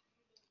fully.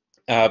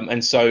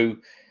 And so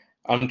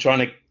I'm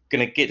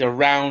gonna get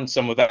around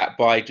some of that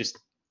by just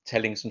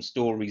telling some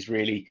stories,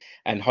 really,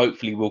 and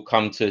hopefully we'll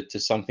come to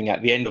something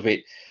at the end of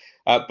it.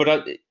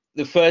 But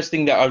the first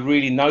thing that I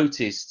really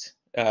noticed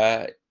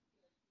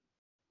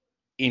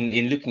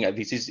in looking at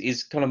this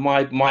is kind of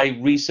my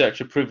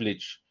researcher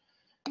privilege,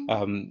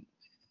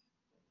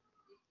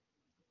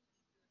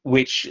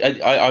 which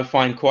I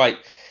find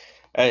quite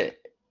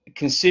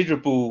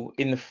considerable,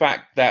 in the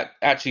fact that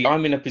actually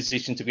I'm in a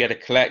position to be able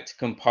to collect,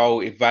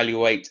 compile,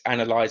 evaluate,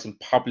 analyze, and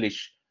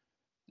publish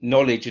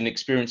knowledge and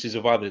experiences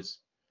of others.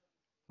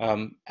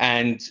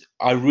 And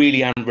I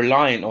really am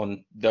reliant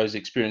on those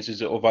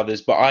experiences of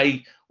others, but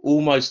I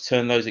almost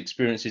turn those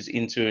experiences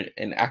into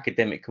an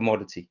academic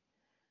commodity.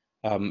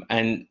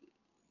 And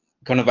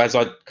kind of as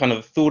I kind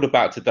of thought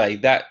about today,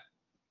 that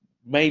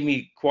made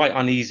me quite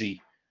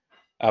uneasy.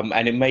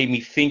 And it made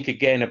me think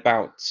again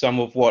about some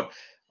of what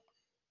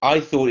I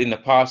thought in the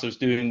past I was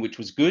doing, which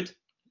was good,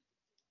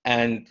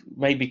 and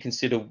maybe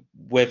consider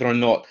whether or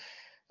not,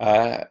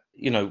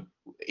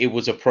 it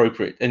was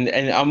appropriate. And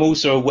I'm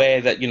also aware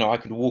that, I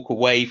could walk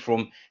away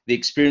from the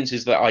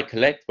experiences that I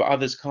collect, but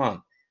others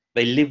can't.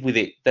 They live with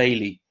it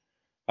daily.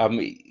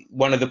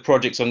 One of the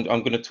projects I'm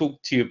going to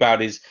talk to you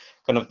about is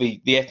kind of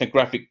the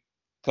ethnographic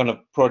kind of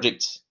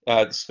project.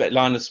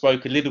 Svetlana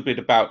spoke a little bit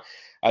about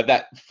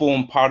that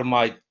formed part of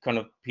my kind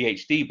of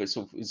PhD, but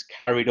sort of is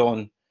carried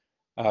on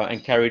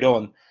and carried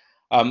on.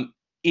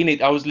 In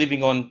it, I was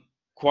living on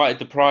quite a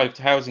deprived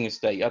housing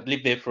estate. I'd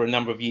lived there for a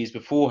number of years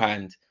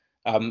beforehand.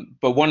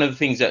 But one of the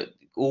things that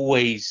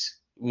always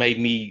made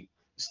me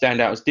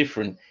stand out as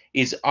different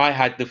is I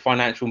had the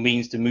financial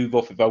means to move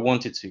off if I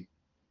wanted to.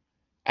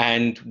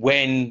 And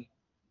when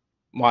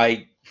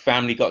my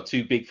family got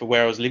too big for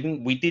where I was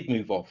living, we did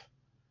move off.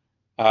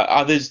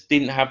 Others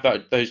didn't have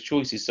those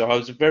choices. So I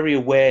was very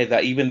aware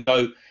that even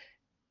though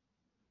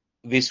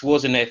this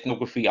was an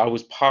ethnography, I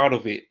was part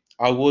of it,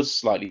 I was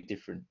slightly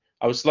different.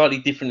 I was slightly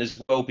different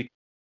as well because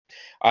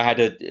I had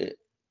a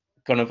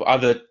kind of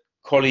other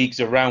colleagues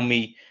around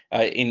me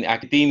in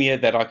academia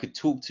that I could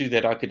talk to,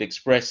 that I could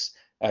express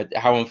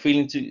how I'm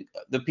feeling to.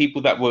 The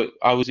people that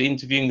I was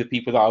interviewing, the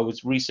people that I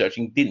was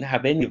researching didn't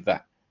have any of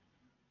that.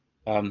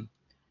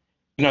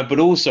 You know, but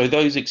also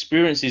those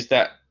experiences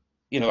that,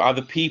 you know,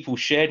 other people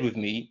shared with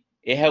me,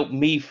 it helped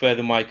me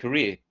further my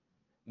career.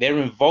 Their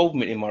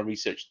involvement in my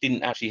research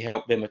didn't actually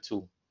help them at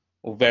all,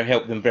 or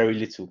help them very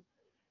little.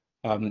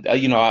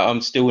 You know,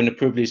 I'm still in a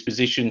privileged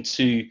position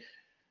to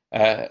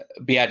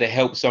be able to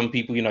help some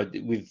people, you know,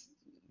 with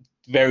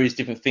various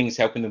different things,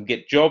 helping them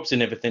get jobs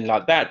and everything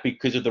like that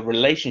because of the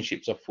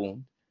relationships I've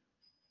formed.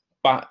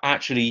 But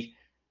actually,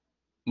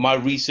 my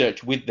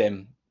research with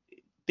them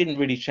didn't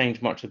really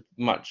change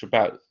much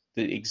about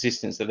the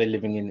existence that they're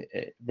living in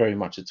very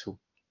much at all.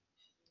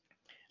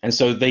 And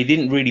so they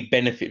didn't really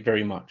benefit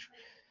very much.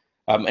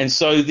 And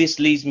so this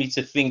leads me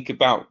to think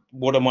about,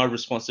 what are my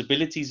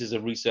responsibilities as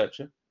a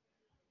researcher?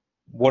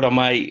 What am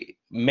I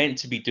meant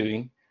to be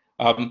doing?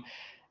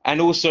 And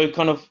also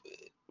kind of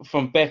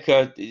from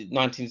Becker,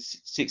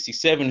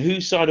 1967,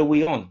 whose side are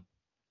we on?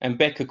 And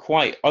Becker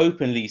quite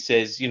openly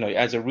says, you know,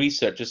 as a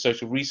researcher,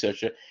 social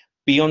researcher,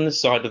 be on the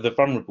side of the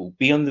vulnerable,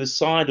 be on the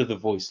side of the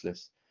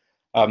voiceless.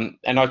 And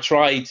I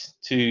tried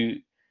to,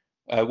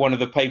 one of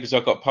the papers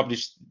I got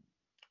published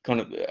kind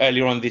of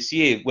earlier on this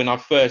year, when I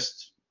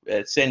first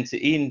sent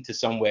it in to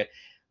somewhere,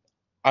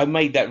 I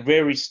made that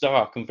very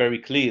stark and very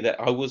clear that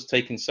I was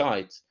taking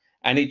sides,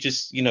 and it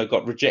just, you know,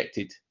 got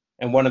rejected.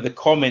 And one of the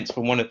comments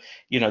from one of,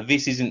 you know,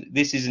 this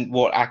isn't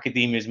what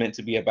academia is meant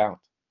to be about.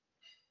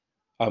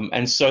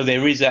 And so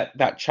there is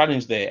that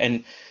challenge there.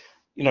 And,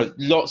 you know,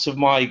 lots of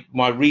my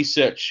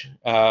research,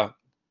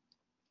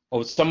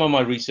 or some of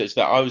my research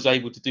that I was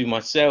able to do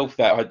myself,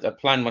 that I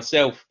planned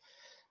myself,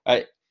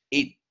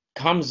 it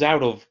comes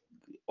out of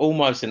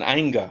almost an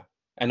anger.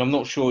 And I'm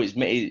not sure it's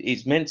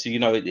meant to, you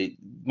know,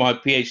 my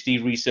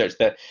PhD research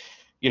that,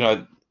 you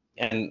know,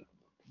 and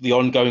the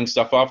ongoing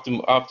stuff after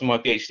my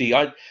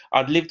PhD,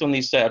 I'd lived on the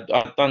estate,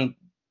 I'd done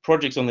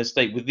projects on the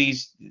estate with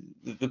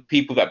the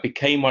people that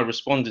became my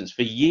respondents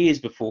for years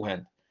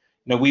beforehand.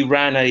 You know, we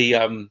ran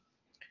an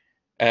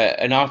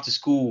after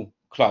school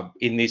club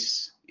in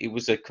this, it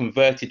was a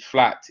converted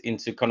flat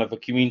into kind of a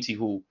community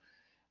hall,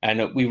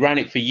 and we ran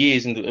it for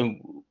years.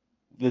 And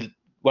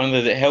one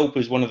of the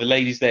helpers, one of the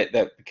ladies that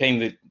became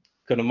the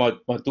kind of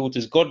my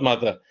daughter's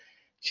godmother,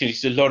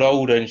 she's a lot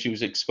older, and she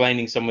was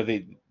explaining some of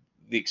the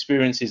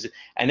experiences.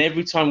 And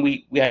every time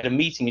we had a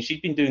meeting, and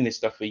she'd been doing this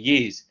stuff for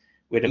years,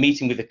 we had a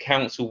meeting with the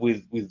council,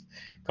 with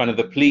kind of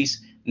the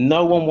police.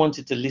 No one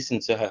wanted to listen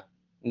to her.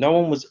 No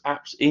one was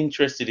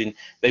interested in.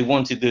 They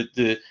wanted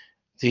to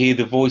hear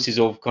the voices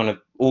of kind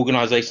of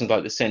organisations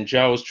like the St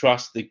Giles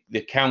Trust,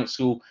 the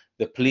council,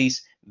 the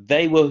police.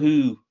 They were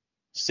who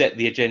set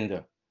the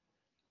agenda.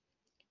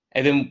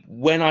 And then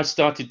when I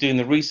started doing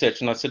the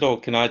research, and I said, "Oh,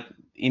 can I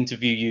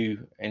interview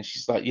you?" And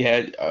she's like,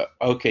 "Yeah,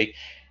 okay."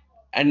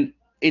 And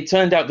it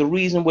turned out the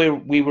reason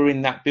we were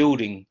in that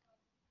building,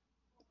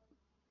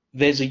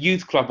 there's a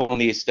youth club on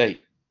the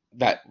estate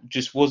that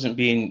just wasn't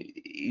being,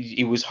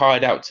 it was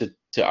hired out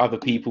to other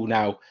people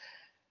now.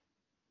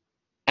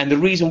 And the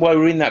reason why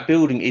we're in that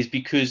building is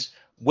because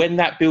when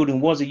that building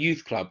was a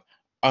youth club,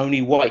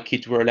 only white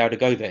kids were allowed to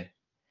go there.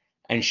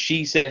 And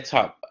she set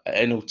up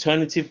an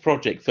alternative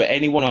project for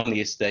anyone on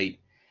the estate.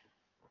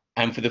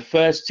 And for the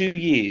first 2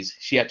 years,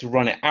 she had to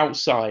run it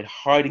outside,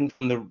 hiding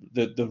from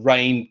the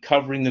rain,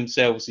 covering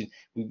themselves,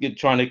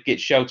 trying to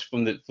get shelter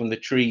from the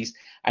trees.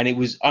 And it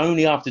was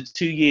only after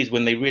 2 years,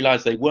 when they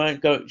realized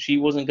she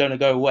wasn't going to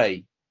go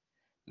away,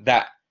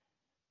 that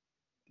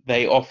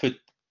they offered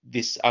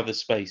this other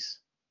space.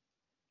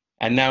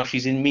 And now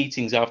she's in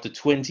meetings after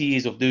 20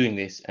 years of doing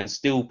this, and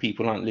still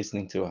people aren't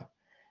listening to her.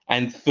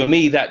 And for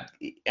me,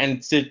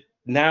 and to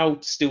now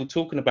still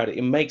talking about it,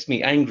 it makes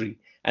me angry.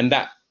 And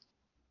that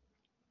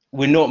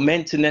we're not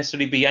meant to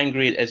necessarily be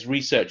angry as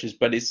researchers,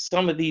 but it's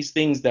some of these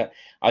things that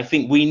I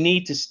think we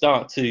need to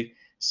start to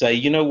say,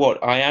 you know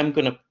what, I am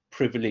going to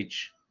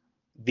privilege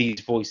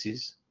these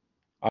voices.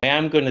 I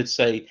am going to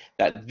say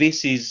that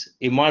this is,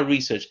 in my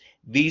research,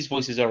 these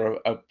voices are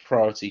a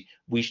priority.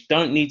 We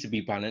don't need to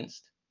be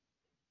balanced.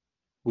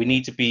 We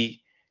need to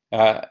be,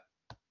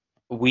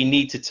 we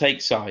need to take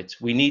sides.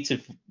 We need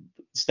to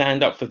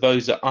stand up for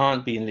those that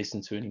aren't being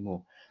listened to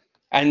anymore.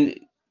 And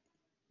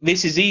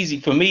this is easy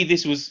for me.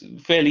 This was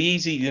fairly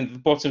easy in the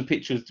bottom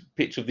picture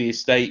of the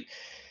estate.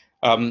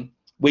 When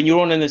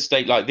you're on an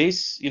estate like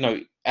this, you know,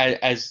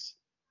 as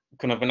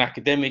kind of an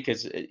academic,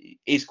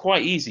 it's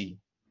quite easy,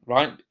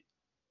 right?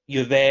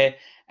 You're there,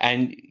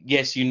 and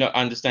yes, you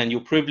understand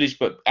you're privileged,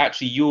 but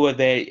actually you are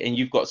there, and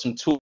you've got some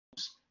tools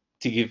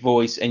to give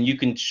voice, and you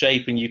can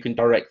shape and you can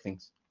direct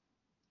things.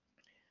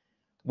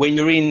 When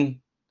you're in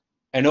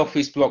an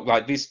office block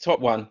like this top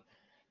one,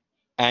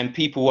 and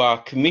people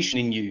are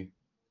commissioning you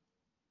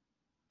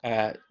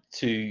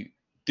to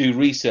do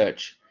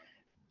research,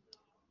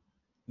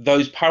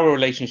 those power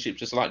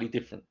relationships are slightly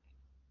different.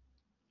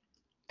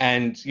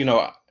 And you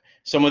know,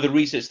 some of the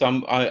research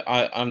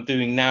that I'm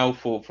doing now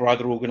for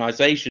other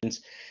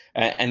organizations,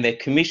 and they're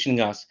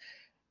commissioning us,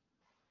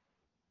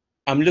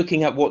 I'm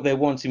looking at what they're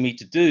wanting me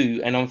to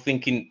do, and I'm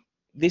thinking,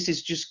 this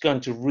is just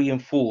going to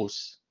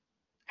reinforce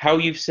how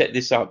you've set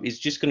this up. Is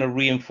just going to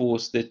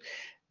reinforce the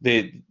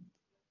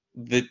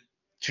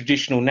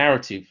traditional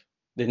narrative,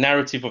 the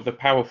narrative of the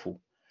powerful.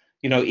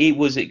 You know, it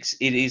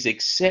is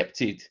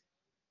accepted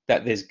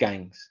that there's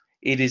gangs.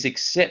 It is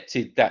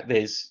accepted that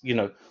there's, you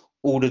know,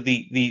 all of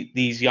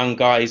these young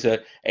guys are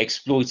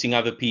exploiting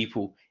other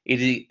people.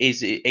 It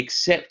is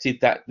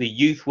accepted that the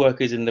youth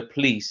workers and the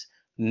police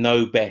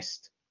know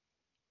best.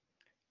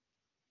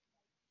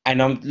 And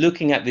I'm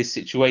looking at this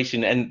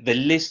situation and the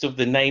list of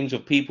the names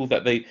of people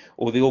that they,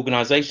 or the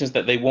organizations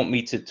that they want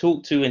me to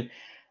talk to, and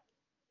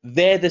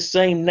they're the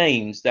same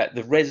names that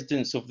the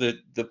residents of the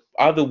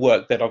other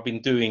work that I've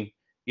been doing,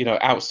 you know,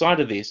 outside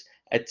of this,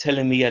 are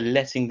telling me are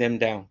letting them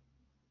down.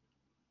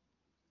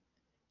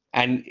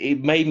 And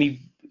it made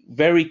me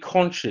very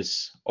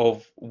conscious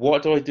of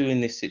what do I do in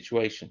this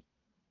situation?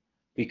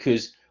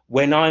 Because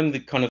when I'm the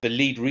kind of the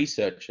lead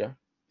researcher,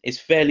 it's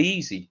fairly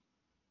easy.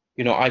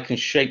 You know, I can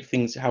shape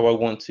things how I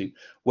want to.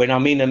 When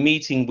I'm in a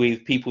meeting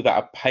with people that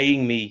are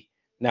paying me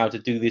now to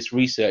do this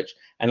research,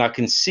 and I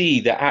can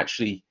see that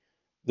actually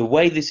the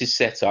way this is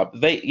set up,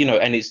 they, you know,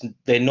 and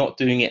they're not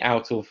doing it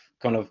out of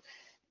kind of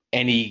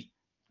any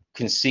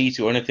conceit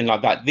or anything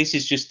like that. This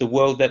is just the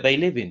world that they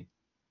live in.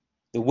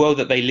 The world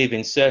that they live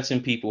in,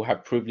 certain people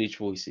have privileged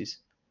voices.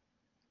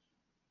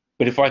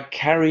 But if I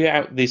carry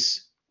out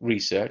this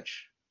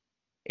research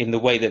in the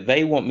way that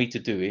they want me to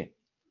do it,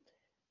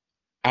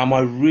 am I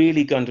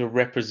really going to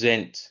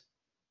represent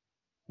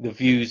the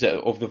views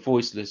of the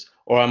voiceless,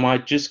 or am I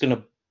just going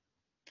to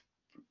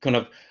kind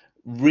of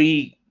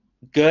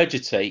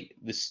regurgitate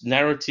the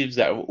narratives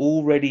that are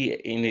already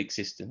in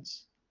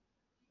existence?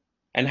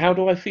 And how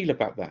do I feel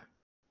about that?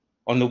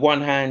 On the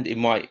one hand, it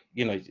might,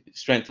 you know,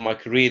 strengthen my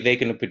career. They're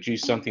going to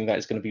produce something that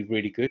is going to be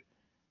really good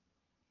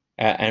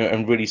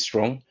and really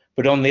strong.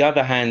 But on the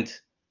other hand,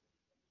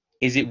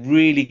 is it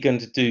really going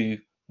to do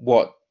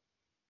what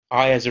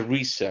I, as a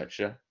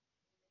researcher,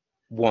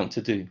 want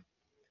to do?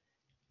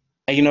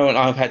 And, you know, and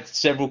I've had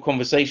several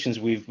conversations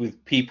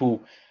with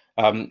people.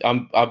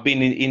 I've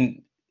been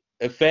in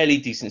a fairly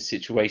decent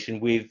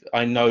situation with,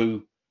 I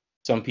know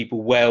some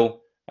people well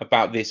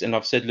about this, and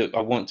I've said, look, I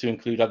want to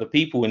include other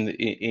people in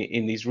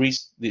this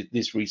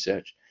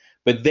research.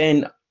 But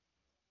then,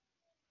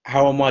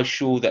 how am I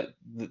sure that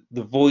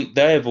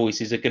their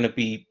voices are going to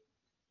be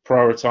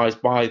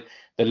prioritized by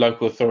the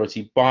local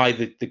authority, by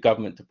the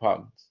government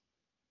departments?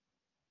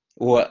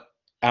 Or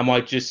am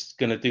I just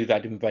going to do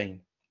that in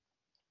vain?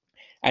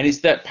 And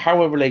it's that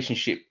power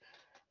relationship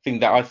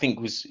thing that I think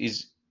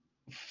is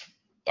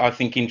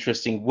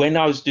interesting. When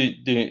I was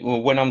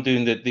when I'm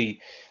doing the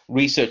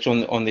research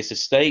on this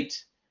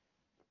estate,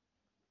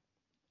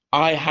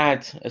 I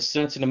had a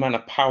certain amount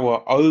of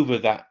power over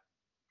that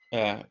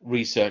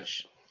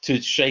research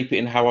to shape it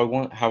in how I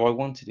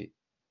wanted it.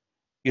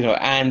 You know,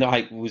 and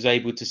I was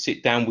able to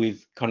sit down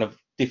with kind of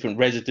different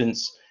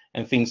residents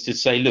and things to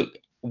say, look,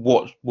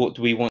 what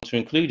do we want to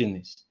include in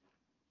this?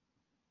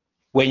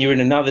 When you're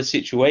in another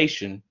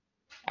situation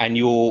and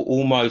you're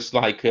almost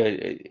like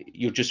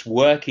you're just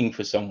working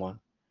for someone,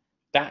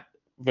 that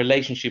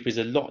relationship is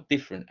a lot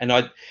different. And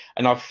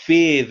I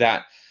fear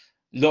that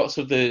lots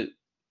of the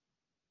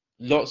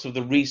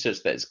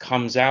research that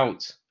comes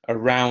out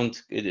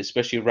around,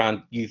 especially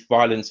around youth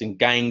violence and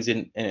gangs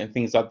and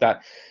things like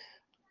that,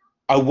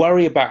 I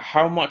worry about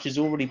how much has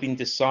already been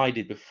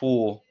decided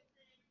before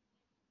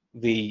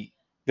the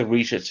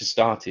research has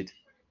started,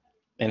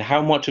 and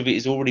how much of it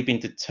has already been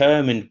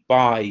determined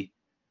by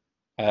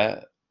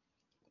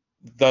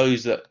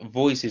those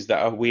voices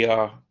that we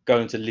are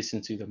going to listen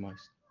to the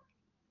most.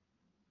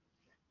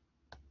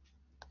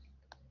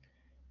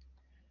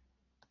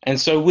 And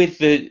so with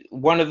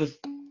one of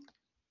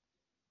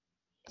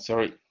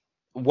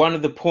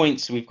the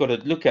points we've got to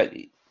look at,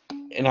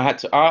 and I had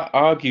to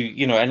argue,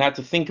 you know, and I had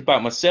to think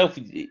about myself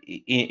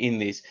in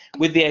this,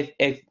 with the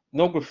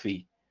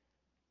ethnography,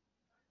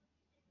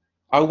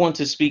 I want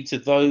to speak to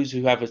those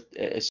who have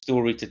a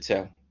story to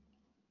tell.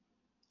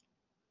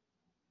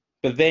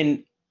 But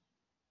then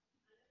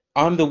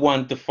I'm the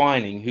one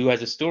defining who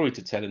has a story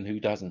to tell and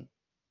who doesn't.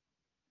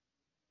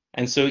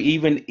 And so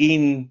even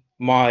in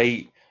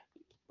my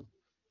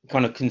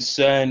kind of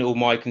concern, or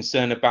my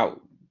concern about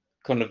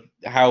kind of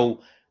how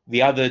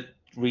the other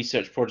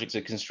research projects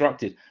are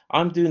constructed,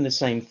 I'm doing the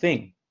same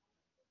thing.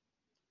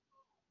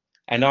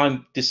 And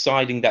I'm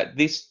deciding that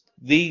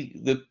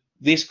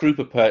this group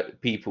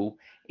of people,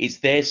 it's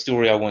their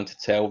story I want to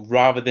tell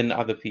rather than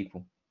other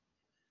people.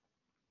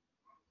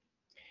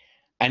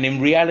 And in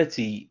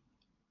reality,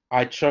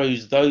 I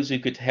chose those who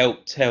could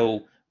help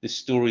tell the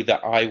story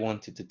that I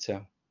wanted to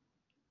tell.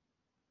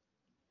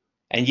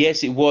 And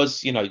yes, it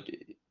was, you know,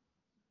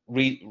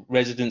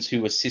 residents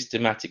who were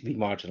systematically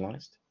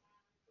marginalized.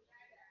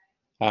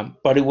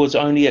 But it was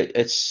only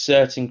a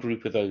certain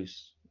group of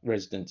those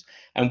residents.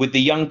 And with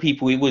the young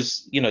people, it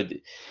was, you know,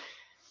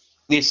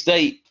 the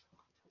estate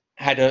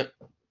had a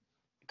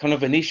kind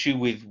of an issue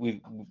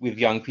with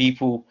young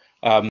people,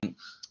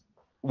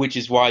 which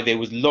is why there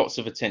was lots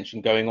of attention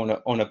going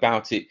on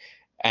about it.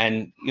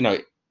 And, you know,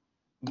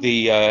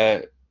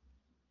 the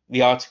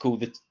article,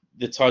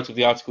 the title of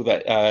the article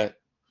that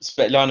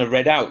Svetlana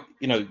read out,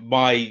 you know,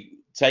 my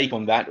take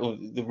on that, or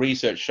the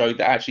research showed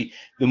that actually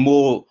the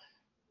more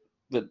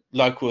the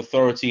local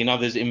authority and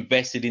others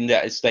invested in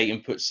that estate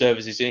and put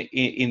services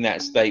in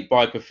that estate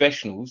by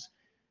professionals,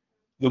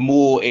 the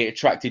more it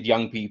attracted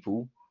young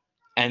people,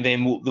 and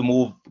then the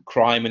more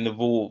crime and the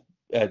more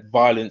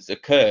violence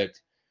occurred.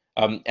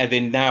 And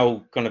then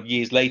now, kind of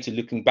years later,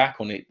 looking back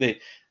on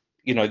it,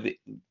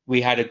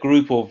 we had a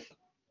group of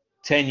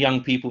 10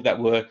 young people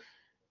that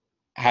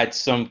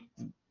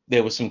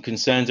there were some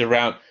concerns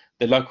around.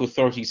 The local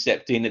authority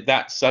stepped in.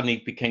 That suddenly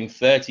became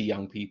 30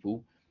 young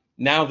people.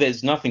 Now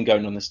there's nothing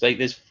going on in the state.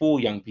 There's 4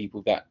 young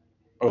people that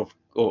are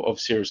of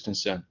serious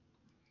concern.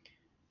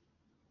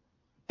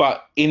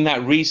 But in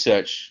that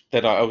research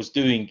that I was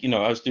doing, you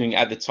know, I was doing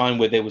at the time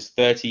where there was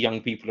 30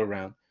 young people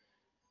around,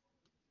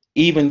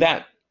 even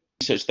that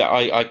research that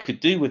I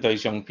could do with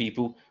those young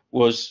people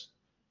was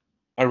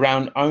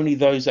around only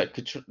those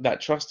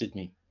that trusted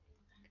me.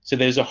 So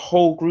there's a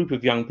whole group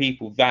of young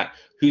people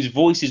whose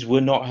voices were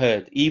not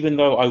heard, even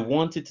though I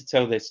wanted to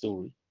tell their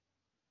story.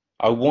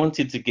 I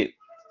wanted to get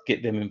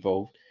them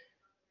involved.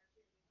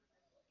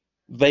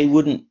 They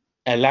wouldn't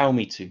allow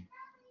me to.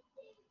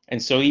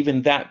 And so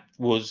even that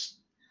was,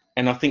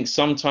 and I think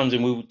sometimes,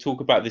 and we will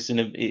talk about this in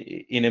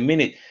a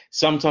minute,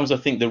 sometimes I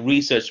think the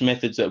research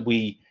methods that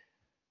we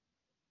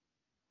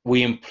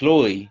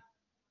employ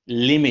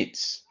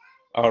limits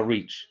our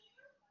reach.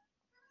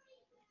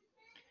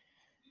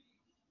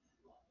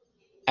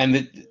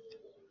 And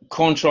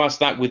contrast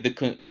that with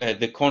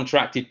the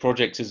contracted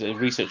projects, as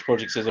research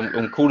projects, as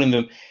I'm calling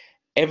them.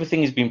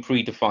 Everything has been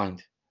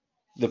predefined.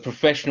 The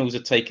professionals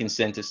are taking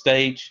center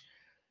stage,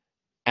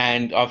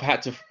 and I've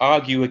had to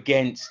argue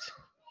against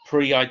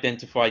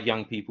pre-identified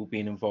young people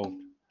being involved.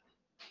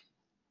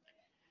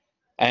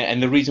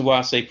 And the reason why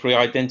I say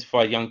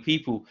pre-identified young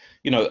people,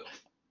 you know,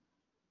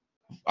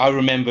 I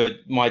remember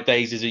my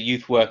days as a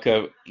youth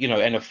worker, you know,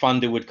 and a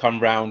funder would come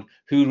round.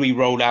 Who do we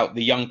roll out?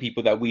 The young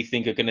people that we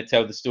think are going to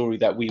tell the story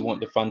that we want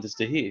the funders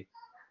to hear.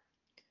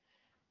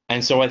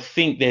 And so I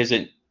think there's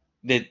an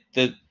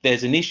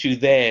issue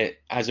there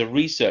as a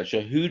researcher.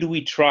 Who do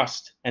we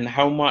trust, and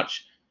how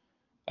much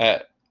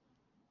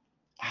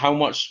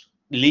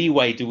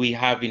leeway do we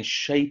have in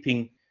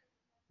shaping,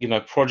 you know,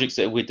 projects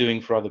that we're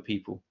doing for other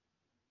people,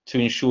 to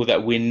ensure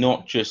that we're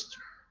not just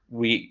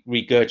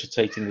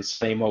regurgitating the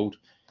same old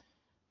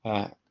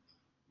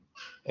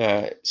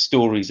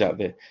stories out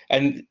there.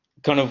 And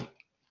kind of,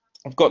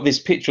 I've got this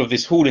picture of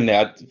this hall in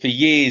there. For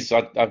years,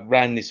 I've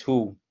ran this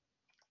hall,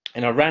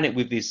 and I ran it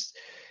with this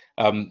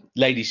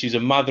lady. She's a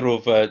mother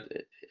of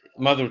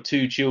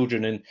 2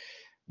 children, and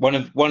one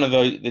of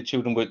the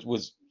children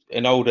was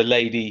an older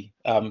lady,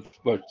 kind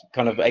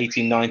of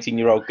 18,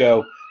 19-year-old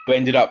girl, who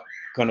ended up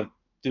kind of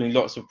doing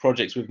lots of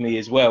projects with me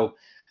as well.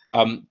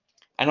 And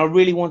I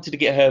really wanted to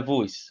get her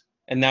voice.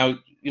 And now,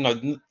 you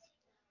know,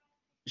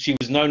 she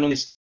was known on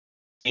this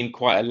in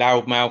quite a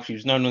loud mouth. She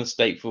was known on the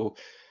state for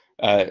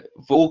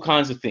all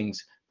kinds of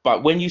things.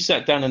 But when you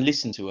sat down and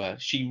listened to her,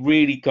 she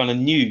really kind of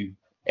knew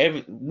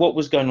what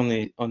was going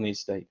on the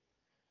estate.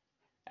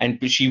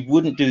 But she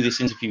wouldn't do this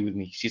interview with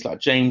me. She's like,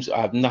 James, I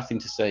have nothing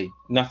to say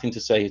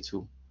at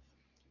all.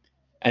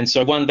 And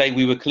so one day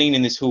we were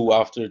cleaning this hall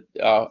after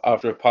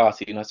a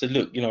party, and I said,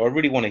 look, you know, I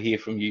really want to hear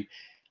from you.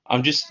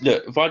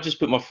 Look, if I just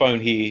put my phone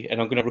here and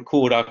I'm going to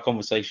record our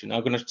conversation,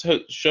 I'm going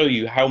to show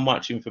you how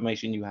much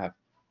information you have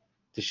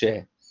to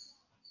share.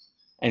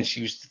 And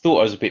she thought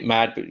I was a bit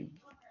mad, but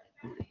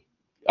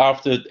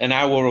after an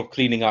hour of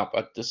cleaning up,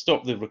 I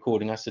stopped the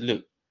recording. I said,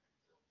 look,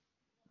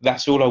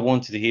 that's all I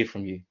wanted to hear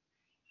from you.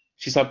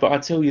 She's like, but I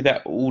tell you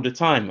that all the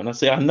time. And I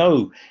say, I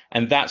know.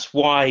 And that's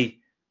why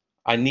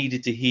I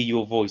needed to hear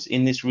your voice.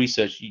 In this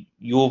research,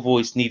 your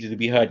voice needed to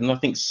be heard. And I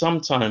think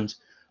sometimes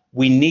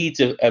we need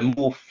a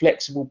more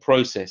flexible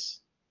process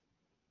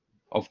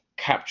of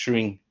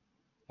capturing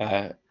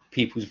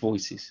people's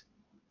voices.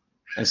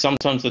 And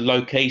sometimes the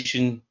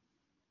location,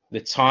 the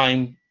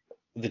time,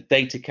 the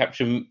data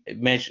capture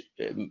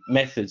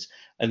methods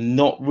are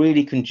not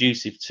really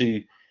conducive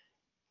to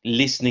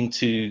listening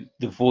to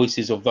the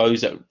voices of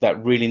those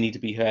that really need to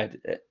be heard.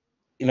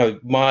 You know,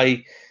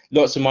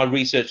 lots of my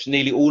research,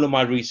 nearly all of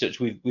my research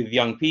with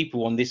young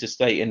people on this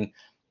estate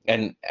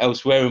and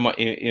elsewhere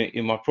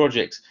in my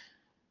projects,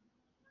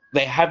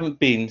 they haven't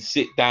been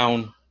sit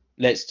down,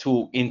 let's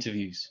talk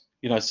interviews.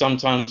 You know,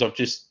 sometimes I've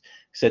just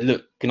said,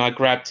 look, can I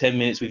grab 10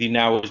 minutes with you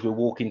now as we're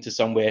walking to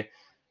somewhere?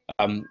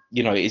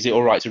 You know, is it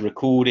all right to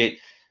record it?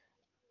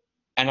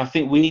 And I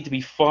think we need to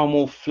be far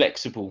more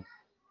flexible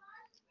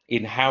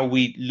in how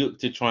we look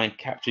to try and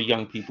capture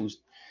young people's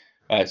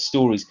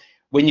stories.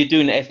 When you're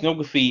doing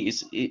ethnography,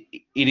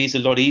 it is a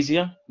lot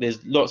easier.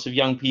 There's lots of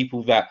young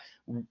people that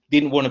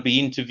didn't want to be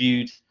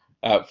interviewed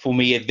for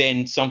me, and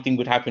then something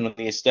would happen on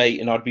the estate,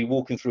 and I'd be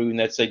walking through, and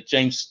they'd say,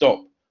 "James,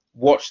 stop,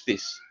 watch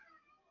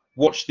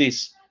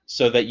this,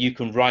 so that you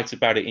can write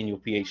about it in your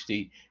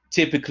PhD."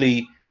 Typically,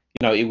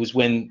 you know, it was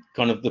when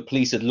kind of the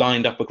police had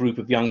lined up a group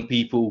of young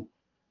people,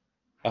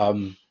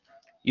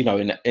 you know,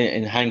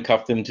 and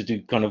handcuffed them to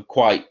do kind of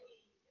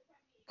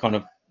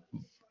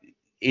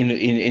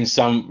in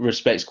some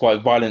respects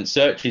quite violent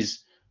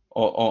searches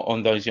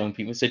on those young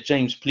people. I said,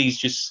 "James, please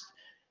just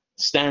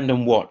stand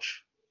and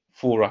watch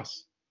for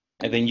us,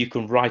 and then you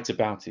can write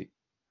about it."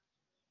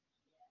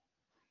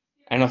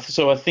 And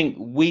so I think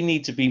we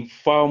need to be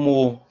far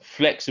more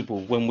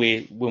flexible when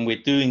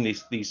we're doing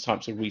these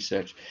types of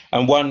research.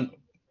 And one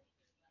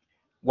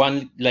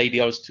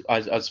lady I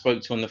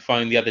spoke to on the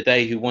phone the other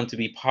day who wanted to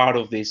be part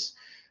of this,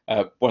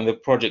 one of the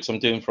projects I'm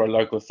doing for a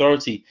local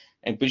authority,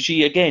 but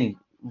she, again,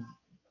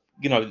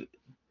 you know,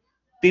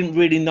 didn't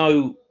really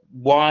know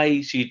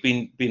why she'd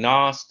been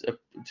asked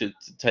to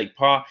take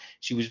part.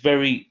 She was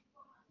very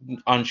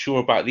unsure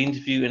about the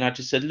interview, and I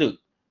just said, "Look,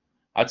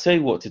 I'll tell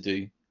you what to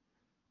do.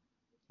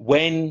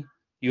 When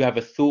you have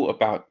a thought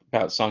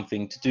about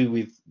something to do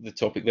with the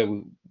topic that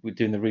we're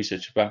doing the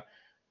research about,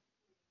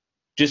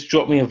 just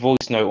drop me a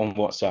voice note on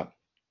WhatsApp,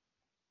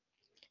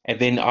 and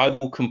then I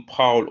will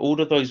compile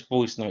all of those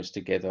voice notes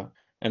together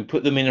and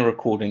put them in a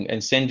recording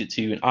and send it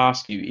to you and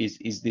ask you,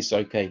 is this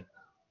okay?"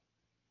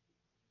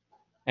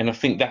 And I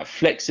think that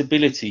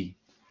flexibility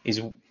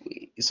is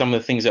some of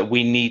the things that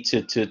we need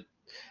to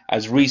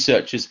as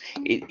researchers.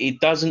 It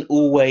doesn't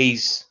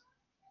always,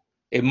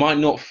 it might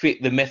not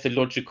fit the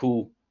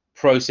methodological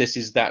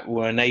processes that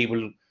will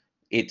enable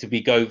it to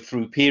go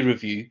through peer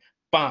review,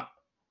 but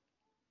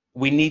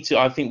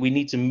I think we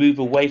need to move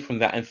away from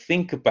that and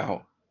think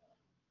about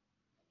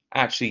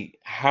actually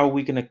how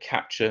we're going to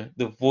capture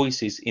the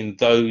voices in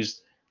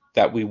those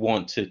that we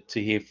want to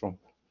hear from.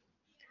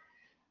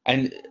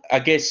 And I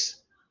guess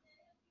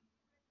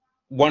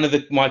one of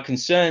my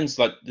concerns,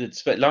 like that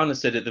Svetlana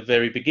said at the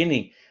very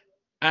beginning,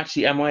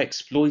 actually, am I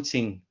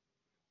exploiting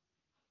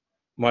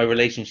my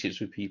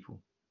relationships with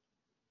people?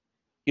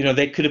 You know,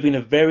 there could have been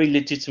a very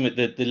legitimate,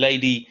 the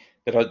lady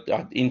that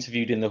I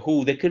interviewed in the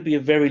hall, there could be a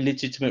very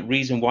legitimate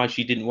reason why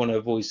she didn't want her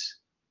voice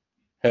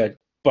heard,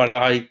 but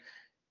I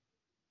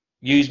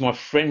used my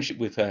friendship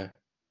with her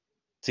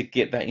to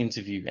get that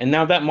interview. And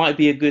now that might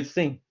be a good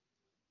thing.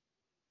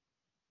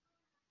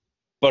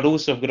 But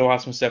also I've got to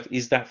ask myself,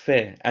 is that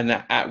fair? And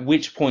at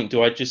which point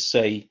do I just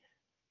say,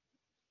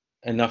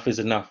 enough is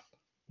enough?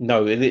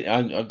 No,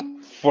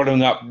 I'm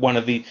following up one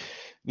of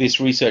this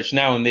research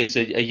now, and there's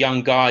a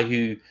young guy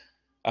who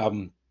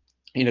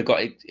you know,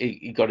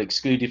 he got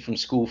excluded from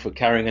school for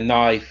carrying a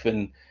knife,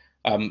 and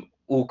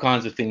all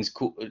kinds of things,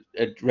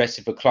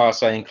 arrested for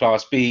Class A and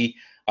Class B.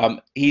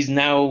 He's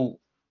now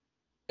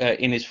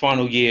in his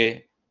final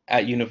year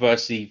at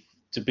university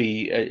to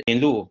be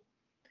in law.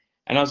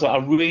 And I was like,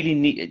 I really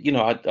need, you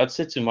know, I'd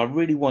said to him, I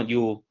really want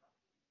your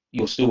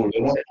story.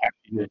 I said,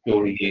 actually, your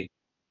story here.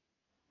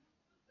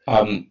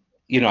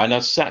 You know, and I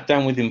sat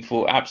down with him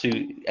for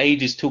absolute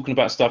ages talking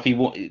about stuff. I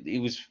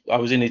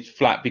was in his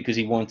flat because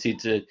he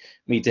wanted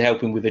me to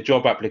help him with a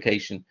job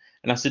application.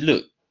 And I said,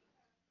 look,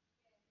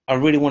 I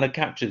really want to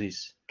capture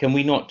this. Can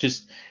we not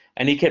just,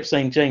 and he kept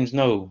saying, James,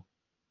 no,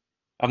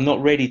 I'm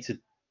not ready to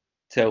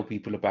tell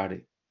people about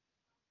it.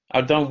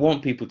 I don't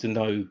want people to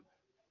know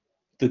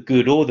the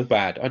good or the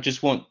bad. I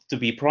just want to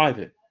be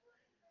private.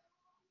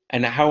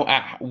 And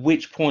at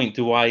which point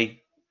do I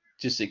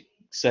just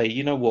say,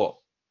 you know what,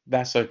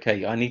 that's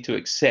okay. I need to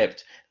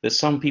accept that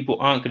some people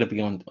aren't going to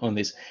be on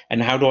this.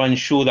 And how do I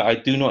ensure that I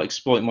do not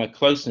exploit my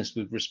closeness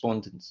with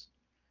respondents?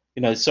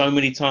 You know, so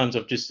many times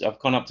I've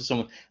gone up to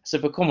someone, I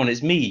said, but come on,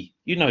 it's me.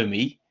 You know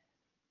me.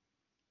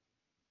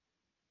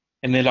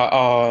 And they're like,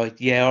 oh,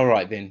 yeah, all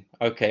right then.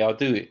 Okay, I'll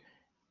do it.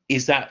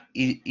 Is that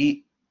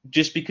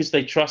just because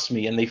they trust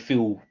me and they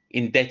feel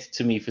indebted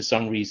to me for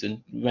some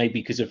reason, maybe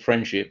because of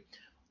friendship,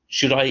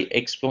 should I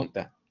exploit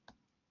that?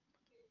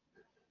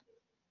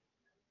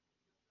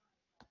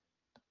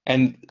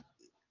 And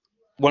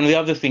one of the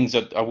other things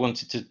that I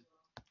wanted to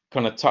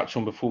kind of touch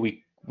on before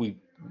we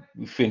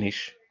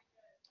finish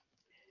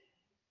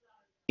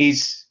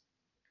is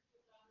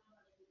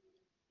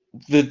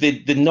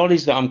the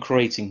knowledge that I'm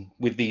creating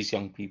with these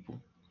young people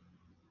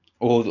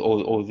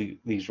or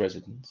these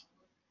residents.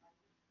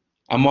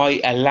 Am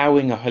I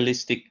allowing a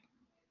holistic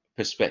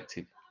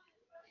perspective?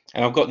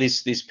 And I've got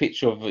this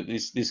picture of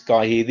this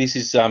guy here. This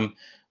is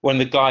one of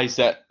the guys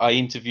that I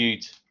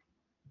interviewed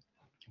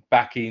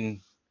back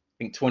in,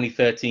 I think,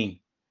 2013.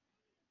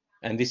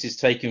 And this is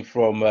taken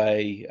from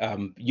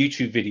a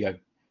YouTube video.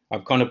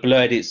 I've kind of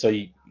blurred it so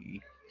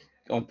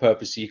on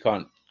purpose so you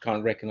can't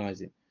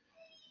recognize it.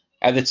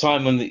 At the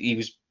time when he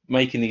was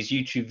making these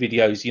YouTube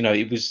videos, you know,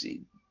 it was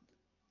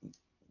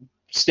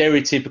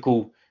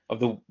stereotypical of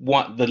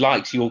the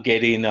likes you'll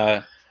get in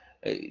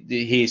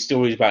hear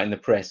stories about in the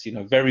press, you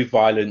know, very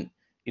violent,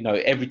 you know,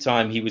 every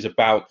time he was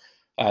about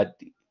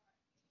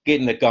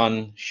getting a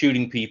gun,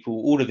 shooting people,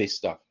 all of this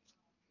stuff.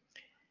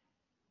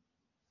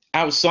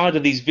 Outside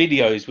of these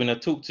videos, when I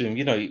talk to him,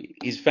 you know,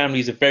 his family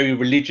is a very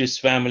religious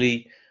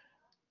family.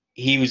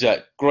 He was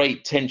at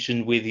great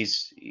tension with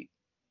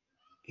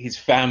his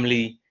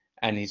family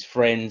and his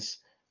friends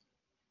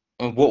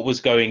and what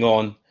was going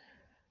on.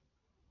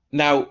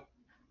 Now,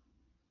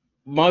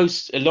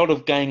 a lot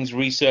of gangs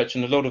research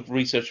and a lot of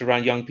research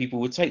around young people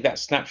would take that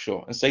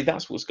snapshot and say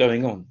that's what's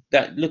going on.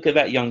 Look at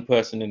that young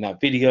person in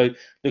that video.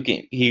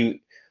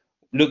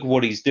 Look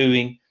what he's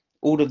doing.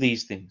 All of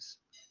these things.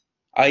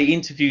 I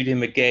interviewed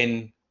him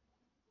again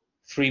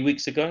 3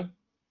 weeks ago.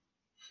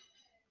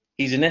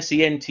 He's an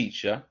SEN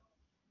teacher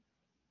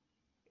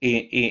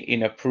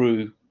in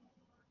Peru,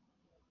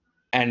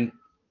 and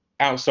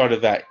outside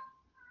of that,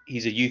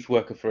 he's a youth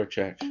worker for a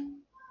church.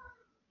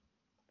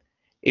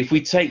 If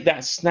we take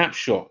that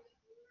snapshot,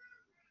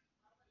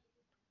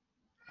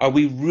 are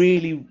we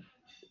really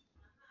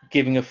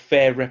giving a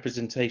fair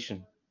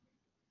representation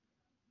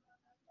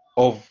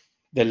of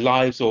the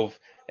lives of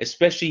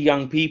especially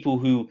young people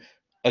who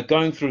are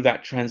going through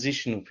that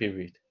transitional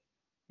period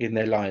in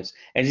their lives?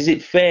 And is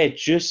it fair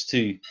just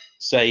to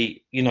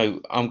say, you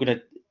know, I'm going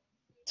to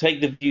take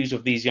the views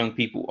of these young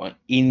people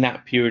in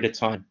that period of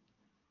time,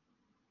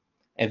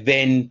 and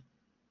then,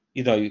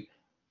 you know,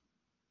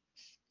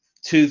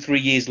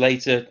 2-3 years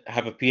later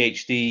have a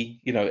PhD,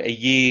 you know, a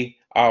year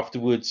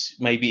afterwards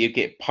maybe it'll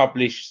get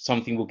published,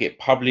 something will get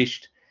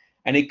published,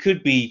 and it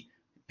could be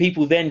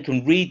people then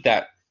can read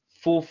that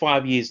 4 or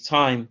 5 years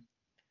time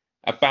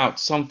about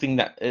something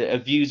that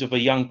views of a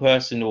young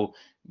person or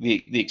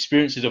the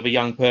experiences of a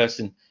young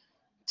person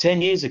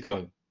 10 years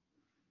ago,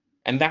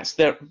 and that's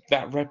that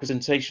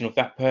representation of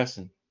that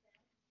person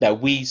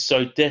that we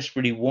so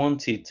desperately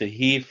wanted to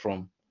hear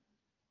from.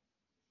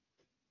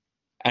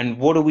 And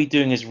what are we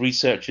doing as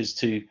researchers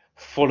to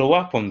follow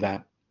up on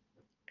that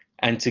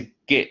and to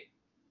get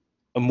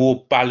a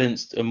more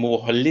balanced, a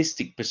more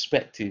holistic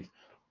perspective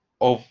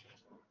of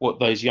what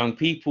those young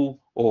people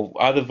or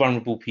other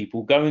vulnerable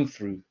people going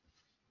through?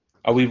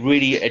 Are we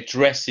really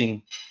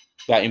addressing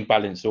that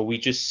imbalance, or are we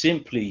just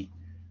simply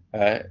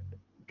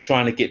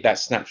trying to get that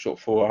snapshot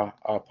for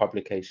our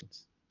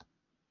publications?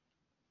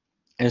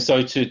 And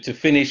so to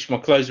finish, my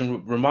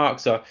closing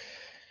remarks are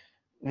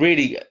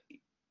really,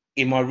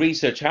 in my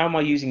research, how am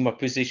I using my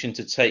position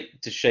to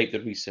shape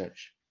the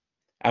research?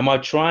 Am I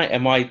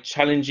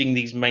challenging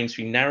these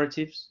mainstream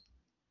narratives?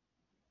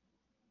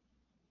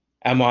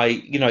 Am I,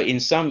 you know, in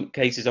some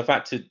cases I've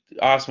had to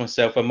ask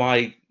myself, am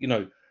I, you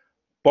know,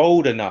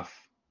 bold enough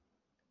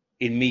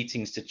in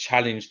meetings to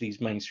challenge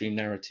these mainstream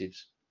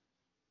narratives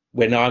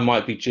when I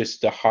might be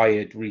just a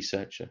hired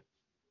researcher?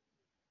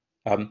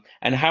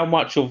 And how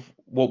much of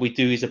what we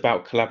do is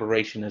about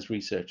collaboration as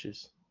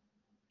researchers?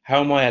 How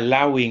am I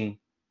allowing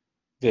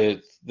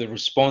the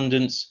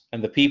respondents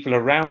and the people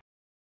around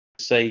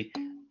to say,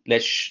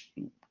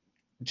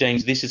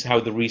 James, this is how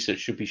the research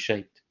should be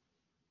shaped?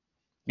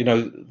 You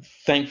know,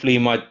 thankfully,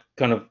 in my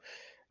kind of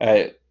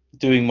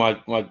doing my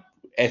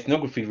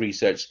ethnography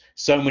research,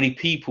 so many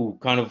people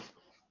kind of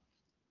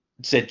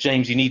said,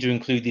 James, you need to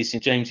include this,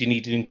 and James, you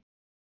need to,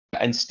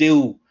 and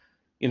still,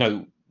 you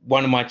know,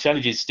 one of my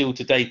challenges still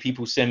today,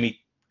 people send me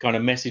kind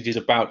of messages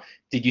about,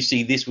 did you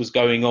see this was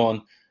going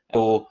on,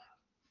 or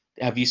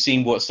have you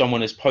seen what someone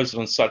has posted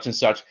on such and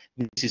such?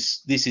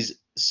 This is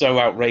so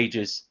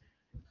outrageous.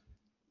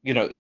 You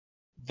know,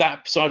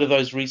 that side of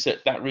that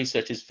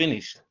research is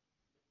finished.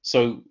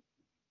 So,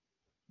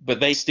 but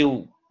they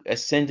still are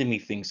sending me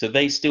things, so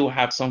they still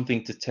have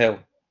something to tell.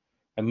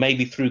 And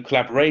maybe through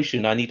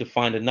collaboration, I need to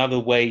find another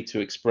way to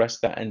express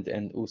that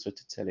and also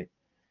to tell it.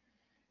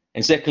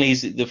 And secondly,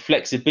 is the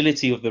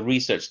flexibility of the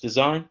research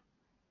design.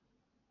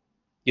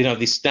 You know,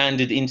 the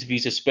standard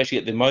interviews, especially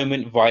at the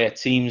moment, via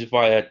Teams,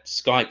 via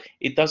Skype,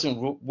 it doesn't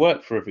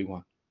work for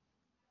everyone.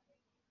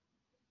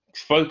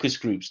 Focus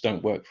groups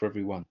don't work for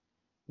everyone.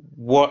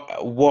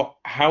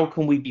 How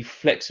can we be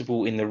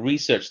flexible in the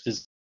research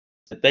design,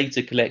 the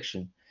data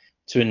collection,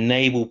 to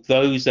enable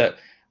those that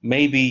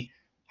maybe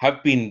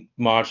have been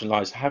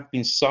marginalized, have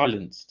been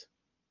silenced,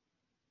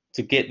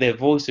 to get their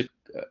voice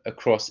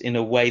across in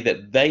a way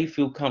that they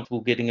feel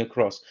comfortable getting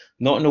across,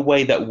 not in a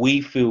way that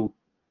we feel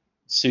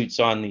suits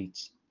our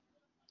needs?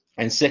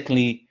 And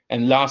secondly,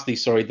 and lastly,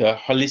 the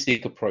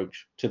holistic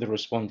approach to the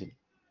respondent.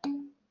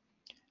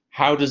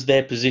 How does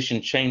their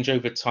position change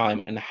over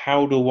time, and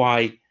how do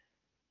I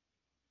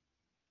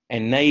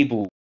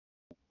enable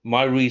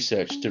my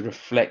research to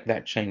reflect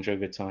that change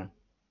over time?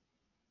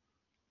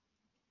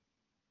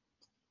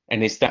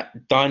 And it's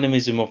that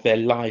dynamism of their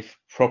life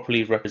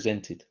properly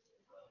represented.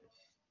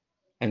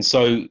 And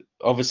so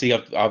obviously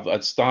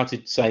I've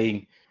started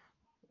saying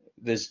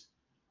there's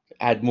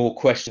had more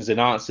questions than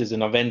answers,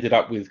 and I've ended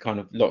up with kind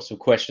of lots of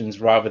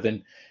questions rather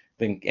than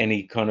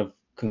any kind of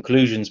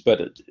conclusions.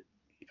 But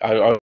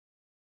I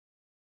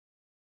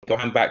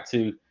going back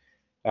to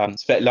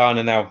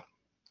Svetlana now,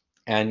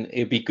 and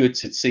it'd be good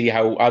to see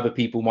how other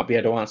people might be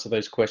able to answer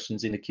those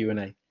questions in the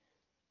Q&A.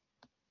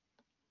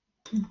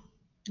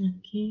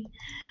 Okay.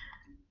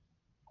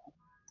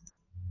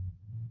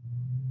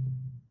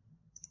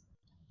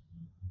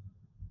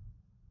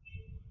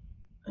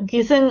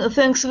 Okay,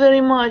 thanks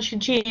very much,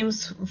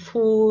 James,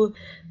 for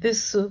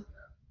this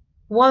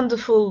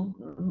wonderful,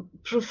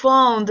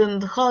 profound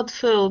and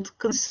heartfelt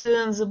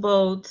concerns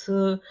about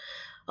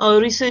our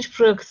research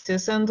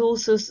practice, and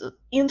also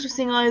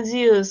interesting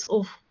ideas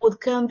of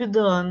what can be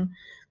done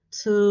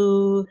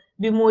to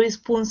be more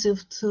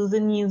responsive to the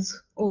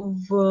needs of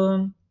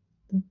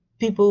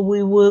people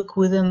we work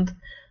with and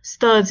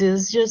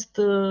studies. Just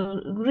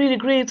really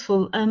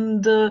grateful,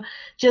 and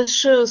just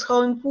shows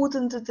how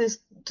important it is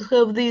to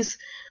have these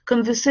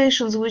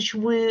conversations, which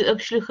we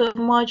actually have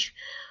much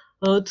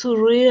too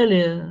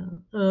rarely.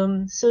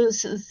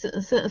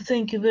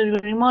 Thank you very,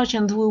 very much,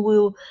 and we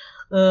will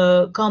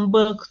come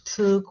back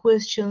to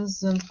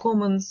questions and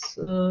comments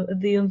at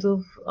the end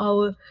of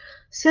our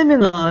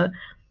seminar.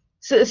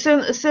 So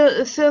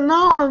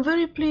now I'm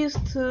very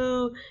pleased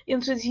to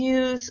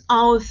introduce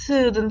our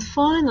third and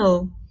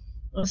final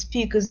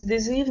speakers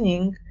this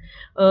evening,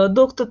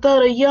 Dr.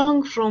 Tara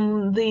Young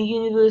from the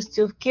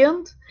University of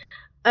Kent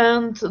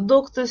and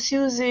Dr.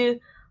 Susie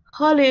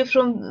Hully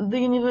from the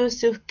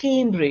University of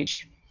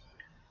Cambridge.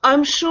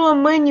 I'm sure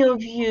many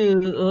of you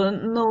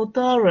know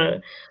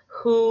Tara,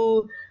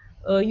 who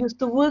used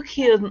to work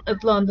here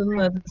at London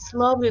Med. It's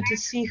lovely to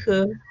see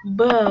her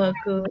back,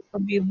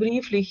 albeit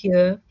briefly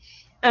here.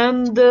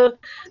 And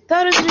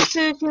Tara's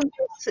research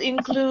interests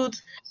include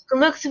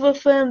collective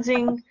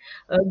offending,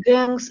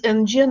 gangs,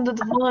 and gendered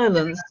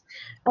violence.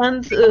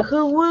 And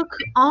her work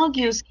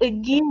argues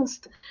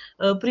against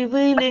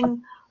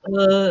prevailing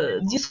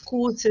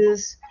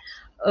discourses,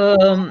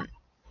 um,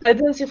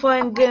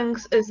 identifying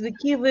gangs as the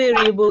key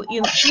variable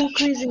in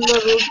increasing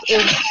levels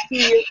of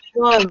serious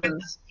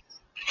violence.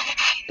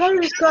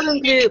 Tara is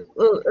currently a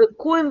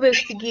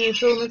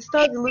co-investigator on a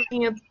study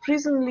looking at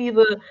prison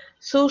labor,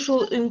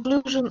 social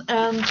inclusion,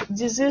 and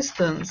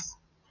desistance.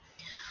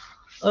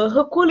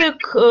 Her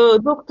colleague,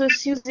 Dr.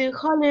 Susie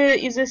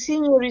Hully, is a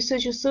senior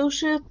research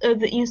associate at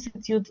the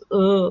Institute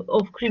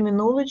of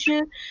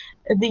Criminology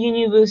at the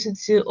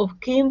University of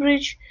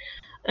Cambridge,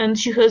 and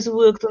she has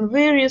worked on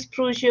various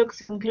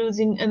projects,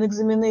 including an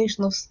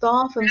examination of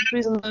staff and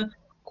prisoner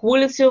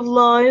quality of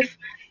life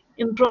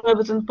in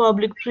private and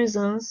public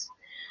prisons.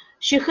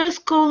 She has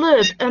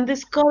co-led and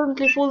is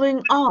currently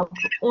following up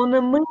on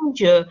a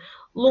major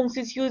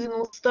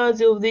longitudinal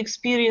study of the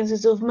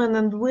experiences of men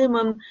and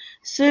women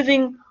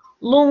serving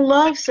long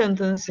life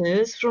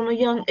sentences from a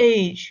young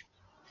age,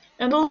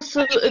 and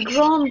also a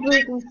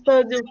groundbreaking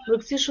study of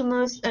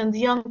practitioners and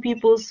young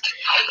people's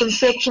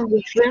conceptions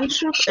of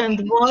friendship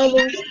and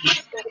violence in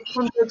the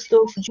context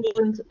of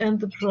joint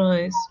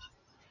enterprise.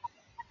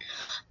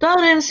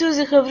 Tara and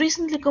Susie have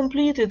recently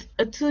completed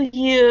a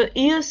 2-year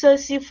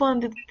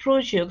ESRC-funded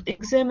project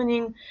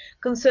examining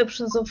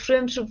conceptions of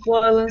friendship,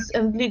 violence,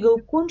 and legal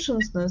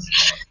consciousness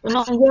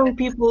among young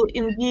people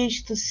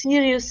engaged in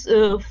serious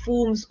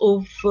forms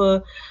of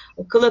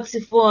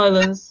collective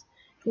violence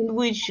in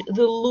which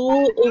the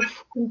law of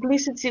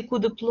complicity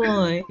could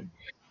apply.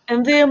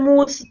 And their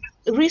most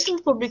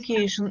recent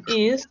publication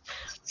is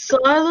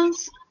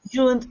Silence,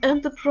 Joint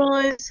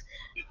Enterprise,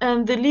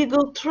 and the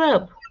Legal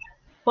Trap,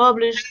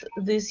 published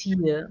this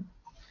year.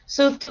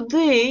 So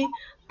today,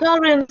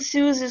 Tara and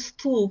Susie's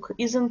talk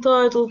is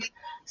entitled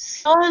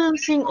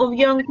Silencing of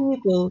Young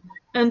People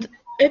and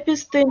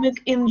Epistemic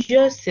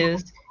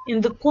Injustice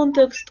in the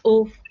Context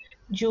of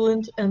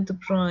Joint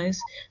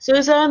Enterprise. So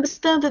as I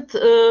understand it,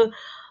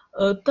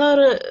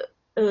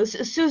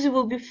 Susie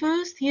will be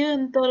first here,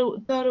 and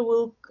Tara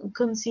will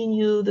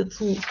continue the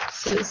talk.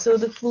 So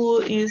the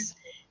floor is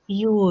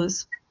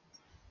yours.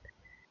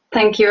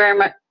 Thank you very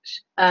much,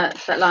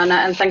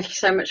 Svetlana, and thank you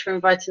so much for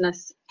inviting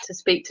us to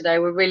speak today.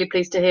 We're really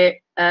pleased to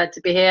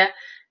be here.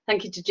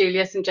 Thank you to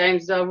Julius and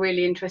James as well.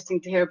 Really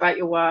interesting to hear about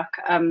your work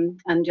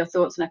and your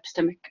thoughts on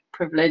epistemic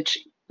privilege.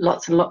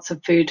 Lots and lots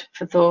of food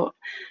for thought.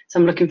 So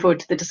I'm looking forward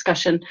to the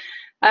discussion.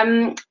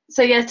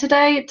 So yeah,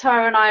 today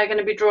Tara and I are going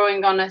to be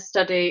drawing on a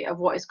study of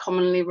what is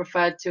commonly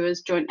referred to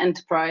as joint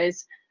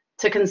enterprise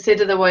to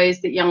consider the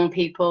ways that young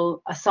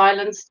people are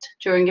silenced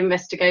during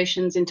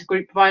investigations into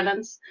group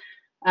violence,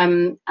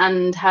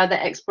 and how their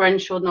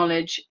experiential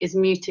knowledge is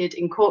muted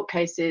in court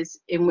cases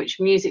in which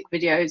music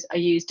videos are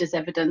used as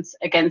evidence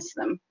against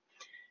them.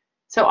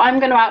 So I'm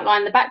going to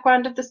outline the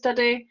background of the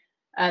study,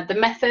 the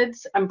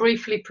methods, and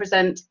briefly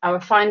present our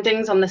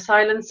findings on the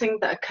silencing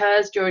that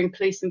occurs during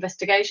police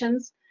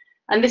investigations.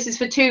 And this is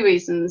for two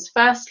reasons.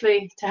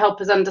 Firstly, to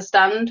help us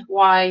understand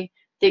why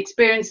the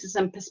experiences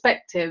and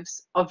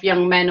perspectives of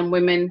young men and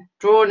women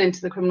drawn into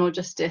the criminal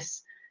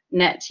justice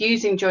net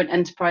using joint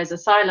enterprise are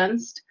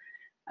silenced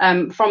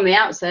from the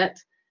outset,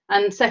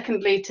 and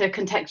secondly, to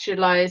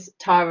contextualize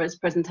Tara's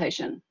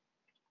presentation.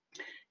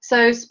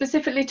 So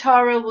specifically,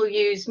 Tara will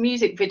use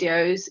music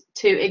videos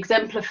to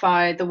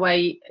exemplify the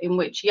way in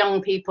which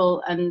young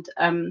people and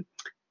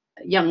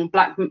young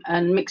Black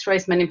and mixed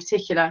race men in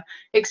particular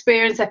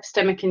experience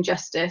epistemic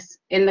injustice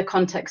in the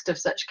context of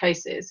such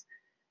cases.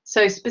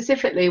 So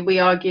specifically, we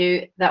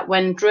argue that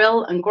when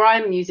drill and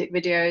grime music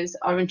videos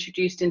are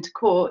introduced into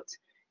court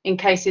in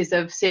cases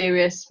of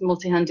serious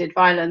multi-handed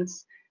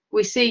violence,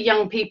 we see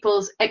young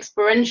people's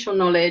experiential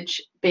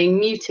knowledge being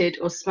muted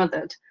or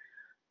smothered,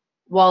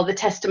 while the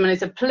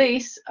testimonies of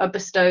police are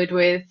bestowed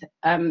with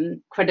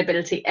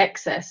credibility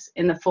excess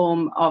in the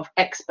form of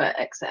expert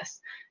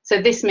excess.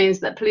 So this means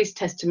that police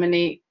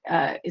testimony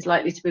is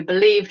likely to be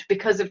believed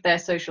because of their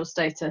social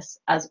status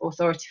as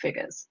authority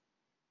figures.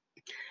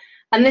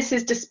 And this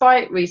is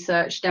despite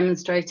research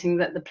demonstrating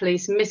that the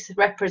police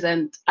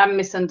misrepresent and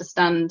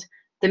misunderstand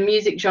the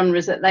music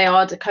genres that they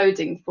are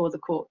decoding for the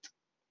court.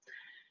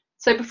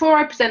 So before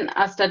I present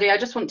our study, I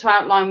just want to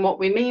outline what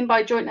we mean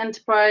by joint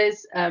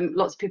enterprise.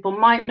 Lots of people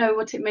might know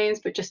what it means,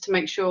 but just to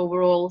make sure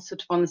we're all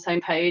sort of on the same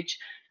page,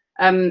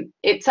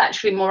 it's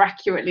actually more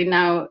accurately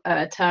now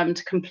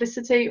termed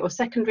complicity or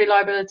secondary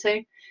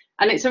liability.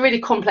 And it's a really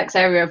complex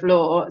area of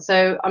law.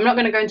 So I'm not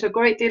going to go into a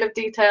great deal of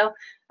detail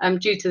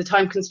due to the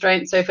time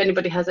constraint. So if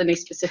anybody has any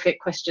specific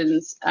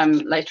questions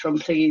later on,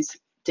 please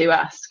do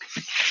ask.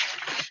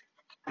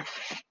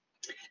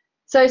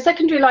 So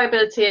secondary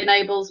liability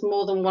enables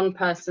more than one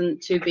person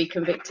to be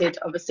convicted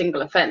of a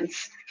single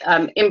offence.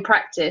 In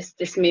practice,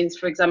 this means,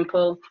 for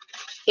example,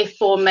 if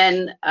 4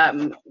 men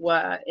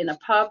were in a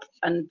pub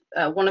and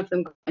one of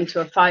them got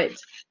into a fight,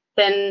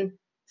 then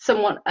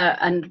someone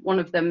and one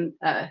of them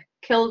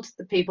killed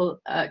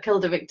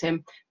the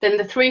victim, then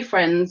the 3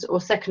 friends or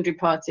secondary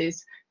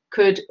parties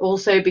could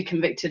also be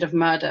convicted of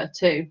murder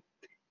too,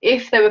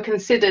 if they were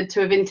considered to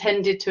have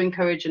intended to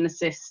encourage and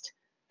assist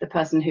the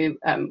person who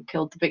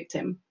killed the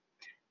victim.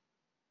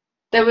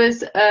 There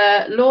was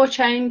a law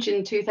change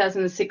in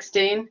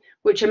 2016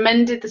 which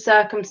amended the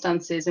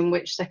circumstances in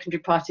which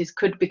secondary parties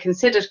could be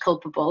considered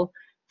culpable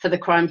for the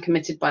crime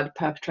committed by the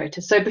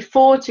perpetrator. So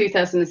before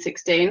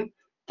 2016,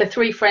 the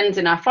 3 friends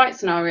in our fight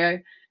scenario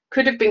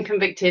could have been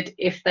convicted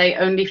if they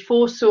only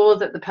foresaw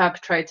that the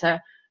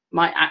perpetrator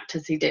might act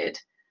as he did.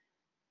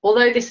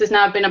 Although this has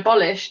now been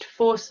abolished,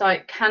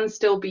 foresight can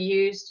still be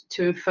used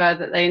to infer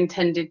that they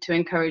intended to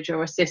encourage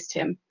or assist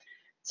him.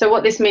 So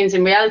what this means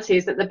in reality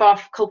is that the bar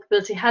for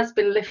culpability has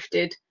been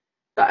lifted,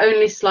 but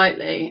only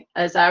slightly,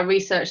 as our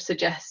research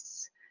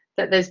suggests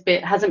that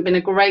hasn't been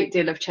a great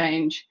deal of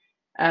change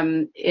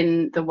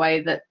in the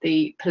way that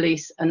the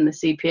police and the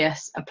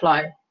CPS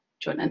apply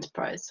joint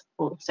enterprise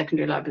or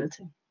secondary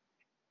liability.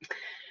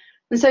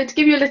 And so to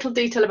give you a little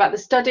detail about the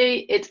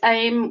study, its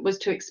aim was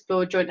to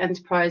explore joint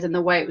enterprise and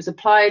the way it was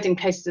applied in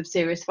cases of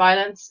serious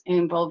violence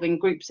involving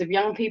groups of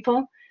young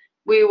people.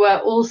 We were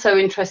also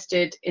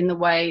interested in the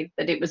way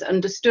that it was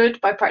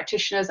understood by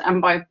practitioners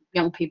and by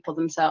young people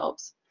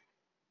themselves.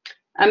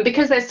 And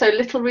because there's so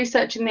little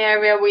research in the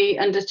area, we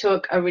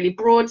undertook a really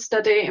broad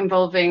study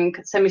involving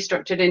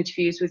semi-structured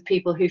interviews with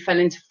people who fell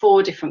into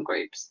 4 different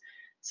groups.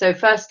 So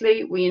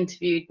firstly, we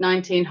interviewed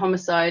 19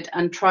 homicide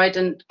and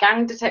trident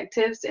gang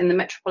detectives in the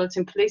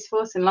Metropolitan Police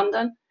Force in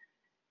London.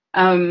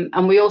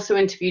 And we also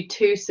interviewed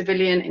 2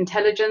 civilian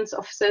intelligence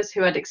officers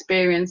who had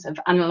experience of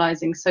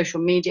analysing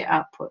social media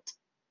output.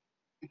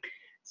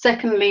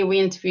 Secondly, we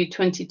interviewed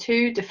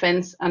 22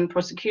 defence and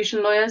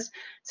prosecution lawyers.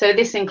 So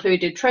this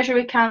included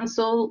Treasury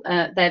Counsel,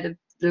 they're the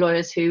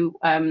lawyers who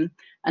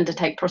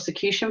undertake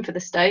prosecution for the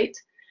state,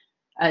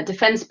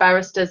 defence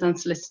barristers and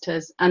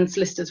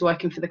solicitors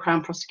working for the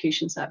Crown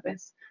Prosecution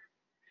Service.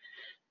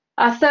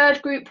 Our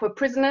third group were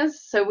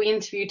prisoners. So we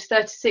interviewed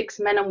 36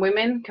 men and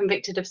women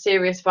convicted of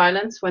serious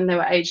violence when they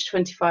were aged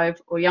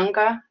 25 or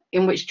younger,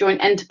 in which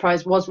joint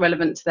enterprise was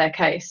relevant to their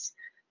case.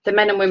 The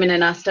men and women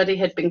in our study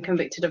had been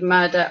convicted of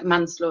murder,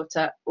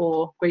 manslaughter,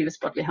 or grievous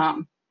bodily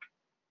harm.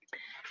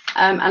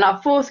 And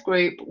our fourth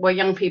group were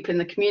young people in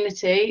the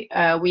community.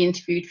 We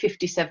interviewed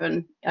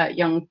 57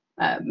 young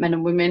men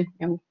and women,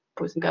 young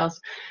boys and girls,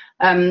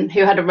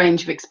 who had a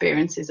range of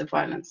experiences of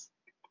violence.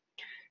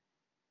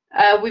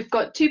 We've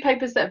got 2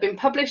 papers that have been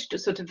published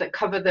that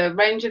cover the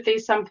range of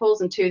these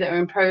samples and 2 that are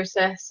in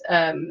progress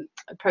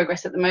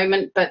at the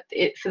moment. But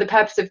for the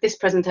purpose of this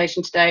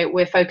presentation today,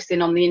 we're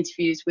focusing on the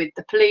interviews with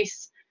the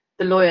police,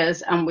 the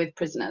lawyers, and with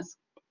prisoners.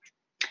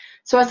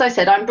 So as I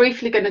said, I'm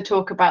briefly going to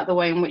talk about the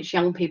way in which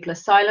young people are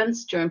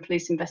silenced during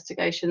police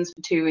investigations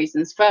for 2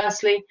 reasons.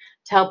 Firstly,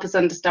 to help us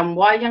understand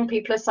why young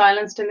people are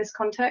silenced in this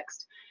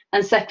context,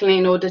 and secondly,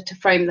 in order to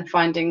frame the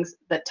findings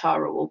that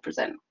Tara will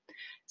present.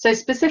 So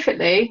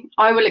specifically,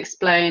 I will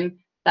explain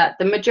that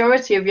the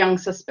majority of young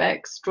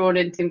suspects drawn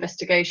into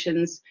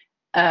investigations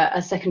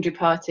as secondary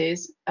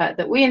parties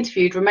that we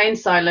interviewed remain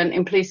silent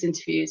in police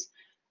interviews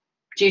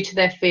due to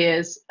their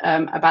fears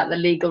about the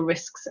legal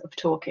risks of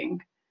talking.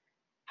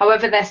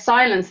 However, their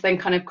silence then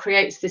kind of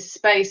creates this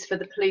space for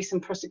the police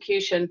and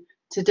prosecution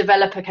to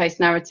develop a case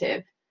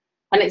narrative.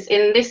 And it's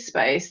in this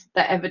space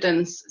that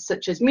evidence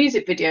such as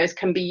music videos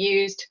can be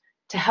used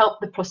to help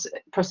the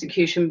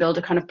prosecution build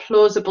a kind of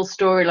plausible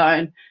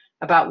storyline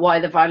about why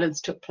the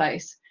violence took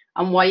place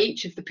and why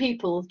each of the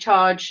people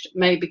charged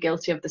may be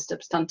guilty of the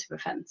substantive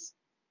offence.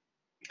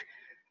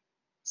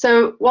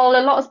 So while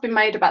a lot has been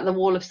made about the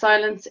wall of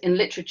silence in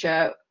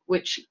literature,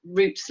 which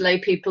roots lay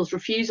people's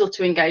refusal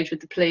to engage with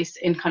the police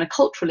in kind of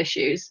cultural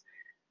issues.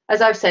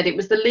 As I've said, it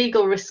was the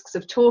legal risks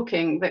of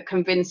talking that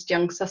convinced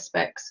young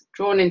suspects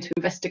drawn into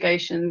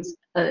investigations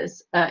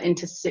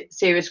into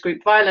serious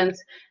group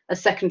violence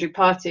as secondary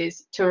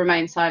parties to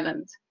remain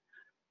silent.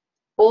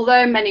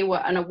 Although many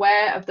were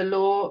unaware of the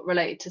law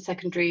related to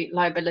secondary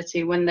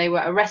liability when they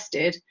were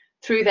arrested,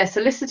 through their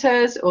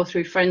solicitors or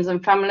through friends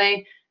and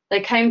family,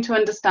 they came to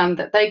understand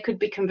that they could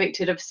be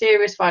convicted of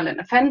serious violent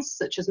offence,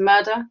 such as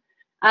murder,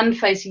 and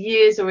face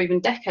years or even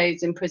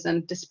decades in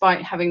prison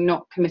despite having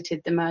not committed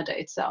the murder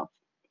itself.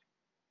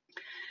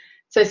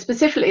 So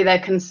specifically, their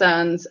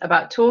concerns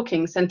about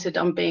talking centred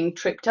on being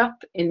tripped up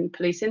in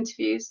police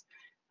interviews.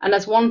 And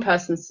as one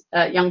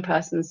young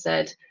person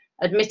said,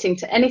 admitting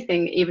to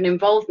anything, even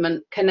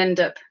involvement, can end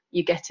up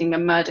you getting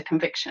a murder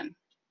conviction.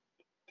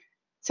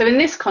 So in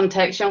this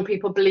context, young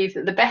people believed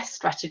that the best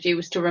strategy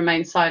was to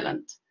remain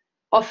silent,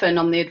 often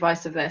on the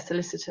advice of their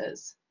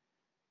solicitors.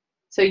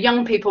 So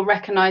young people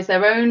recognised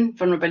their own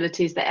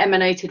vulnerabilities that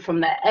emanated from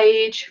their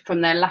age,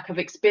 from their lack of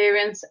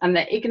experience and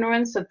their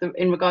ignorance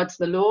in regard to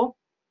the law.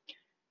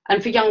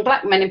 And for young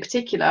black men in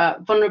particular,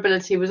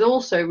 vulnerability was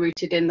also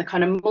rooted in the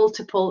kind of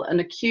multiple and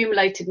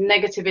accumulated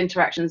negative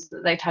interactions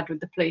that they'd had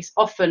with the police,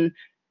 often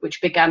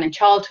which began in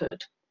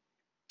childhood,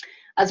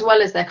 as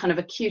well as their kind of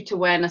acute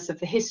awareness of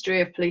the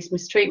history of police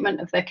mistreatment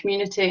of their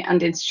community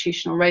and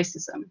institutional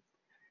racism.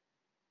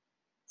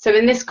 So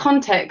in this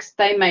context,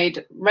 they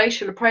made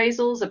racial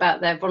appraisals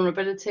about their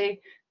vulnerability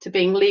to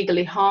being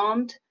legally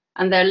harmed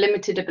and their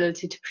limited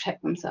ability to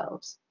protect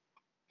themselves.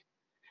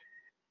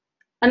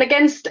 And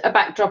against a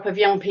backdrop of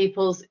young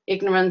people's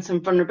ignorance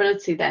and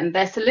vulnerability then,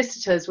 their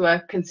solicitors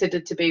were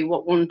considered to be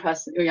what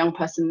a young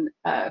person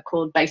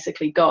called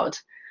basically God.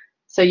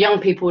 So young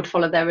people would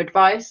follow their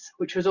advice,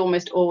 which was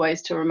almost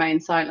always to remain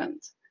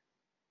silent.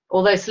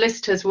 Although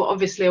solicitors were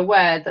obviously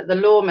aware that the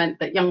law meant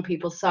that young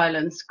people's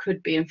silence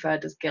could be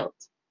inferred as guilt.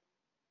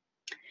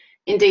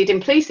 Indeed, in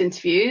police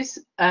interviews,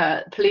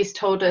 police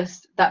told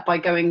us that by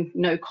going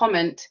no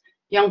comment,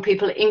 young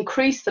people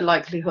increased the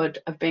likelihood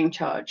of being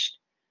charged.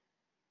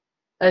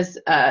 As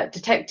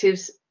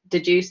detectives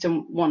deduced,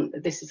 and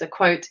this is a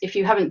quote, "If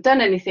you haven't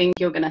done anything,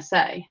 you're going to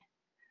say."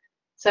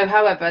 So,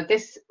 however,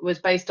 this was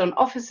based on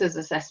officers'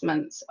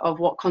 assessments of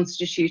what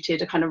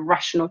constituted a kind of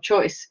rational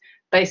choice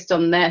based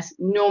on their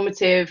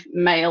normative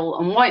male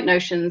and white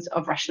notions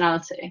of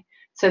rationality.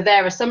 So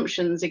their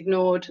assumptions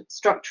ignored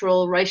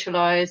structural,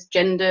 racialized,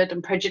 gendered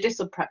and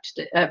prejudicial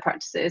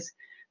practices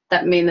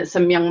that mean that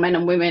some young men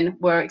and women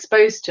were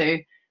exposed to,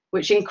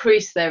 which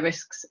increased their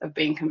risks of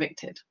being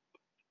convicted.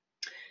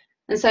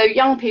 And so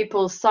young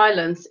people's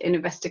silence in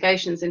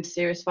investigations into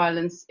serious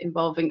violence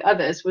involving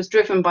others was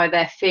driven by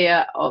their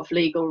fear of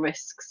legal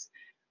risks,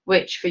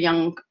 which for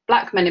young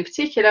black men in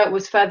particular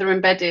was further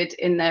embedded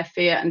in their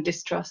fear and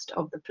distrust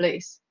of the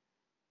police.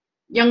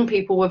 Young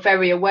people were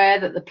very aware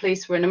that the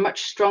police were in a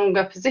much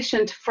stronger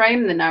position to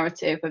frame the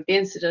narrative of the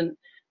incident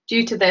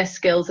due to their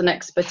skills and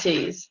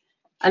expertise,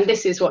 and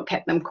this is what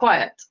kept them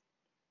quiet.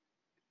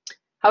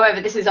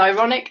 However, this is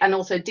ironic and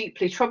also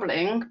deeply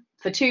troubling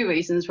for two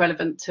reasons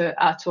relevant to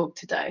our talk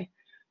today.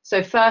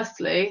 So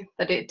firstly,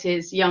 that it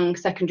is young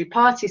secondary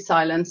party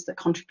silence that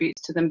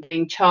contributes to them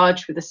being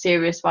charged with a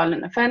serious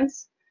violent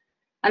offence.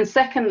 And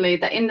secondly,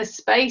 that in the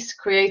space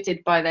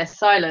created by their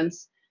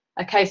silence,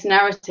 a case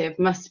narrative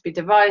must be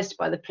devised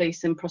by the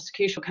police and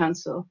prosecution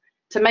counsel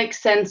to make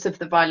sense of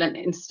the violent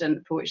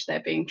incident for which they're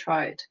being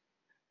tried.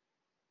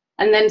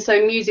 And then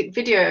so music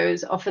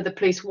videos offer the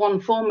police one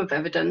form of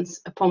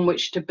evidence upon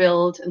which to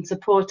build and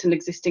support an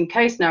existing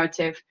case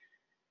narrative.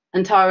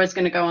 And Tara is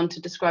going to go on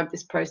to describe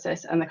this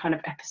process and the kind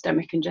of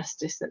epistemic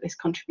injustice that this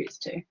contributes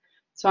to.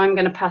 So I'm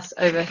going to pass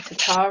over to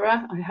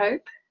Tara, I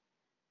hope.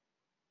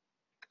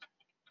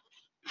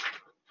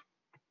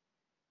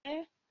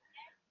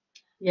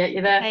 Yeah,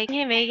 you're there. Hey, can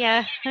you hear me?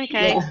 Yeah,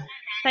 okay. Yeah.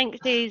 Thanks,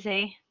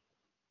 Susie.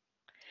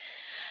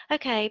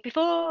 Okay,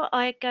 before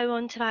I go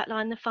on to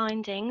outline the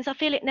findings, I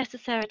feel it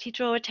necessary to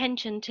draw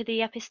attention to the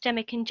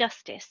epistemic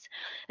injustice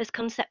as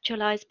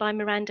conceptualised by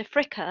Miranda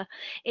Fricker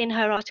in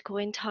her article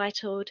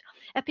entitled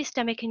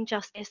Epistemic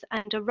Injustice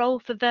and a Role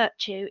for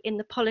Virtue in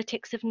the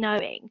Politics of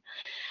Knowing,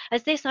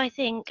 as this, I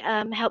think,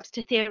 helps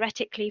to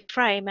theoretically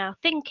frame our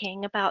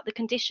thinking about the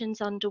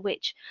conditions under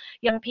which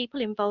young people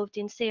involved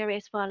in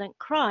serious violent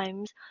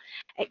crimes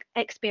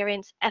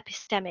experience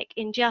epistemic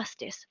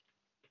injustice.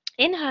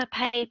 In her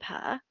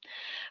paper,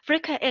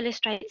 Fricker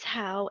illustrates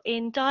how,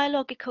 in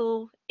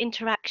dialogical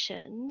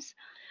interactions,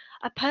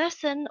 a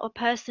person or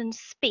persons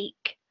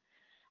speak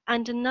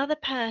and another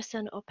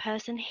person or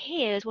person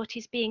hears what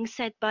is being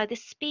said by the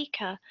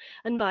speaker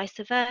and vice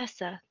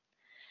versa.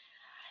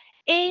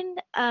 In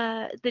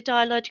the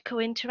dialogical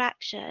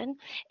interaction,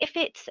 if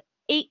it's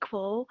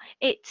equal,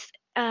 it's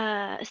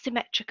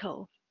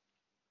symmetrical.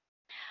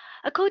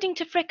 According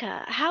to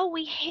Fricker, how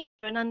we hear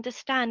and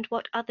understand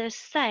what others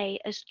say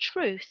as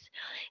truth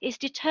is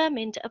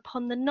determined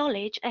upon the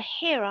knowledge a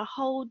hearer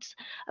holds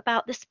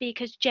about the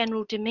speaker's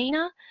general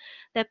demeanour,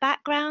 their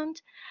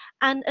background,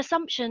 and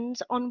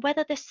assumptions on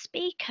whether the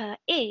speaker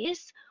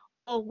is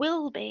or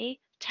will be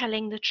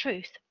telling the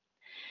truth.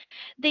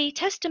 The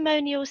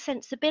testimonial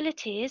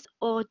sensibilities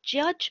or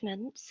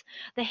judgments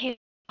the hearer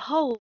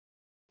holds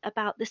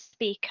about the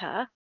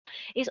speaker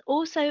is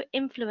also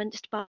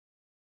influenced by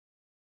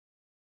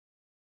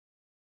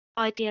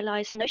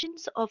idealized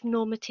notions of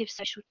normative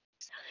social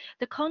truths,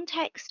 the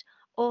context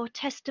or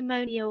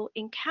testimonial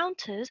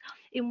encounters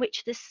in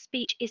which the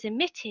speech is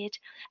emitted,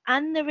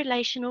 and the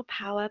relational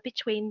power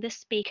between the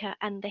speaker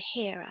and the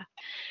hearer.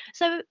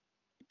 So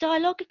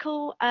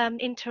dialogical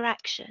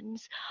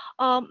interactions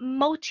are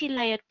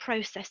multi-layered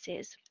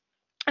processes.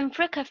 And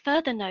Fricker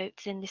further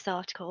notes in this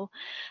article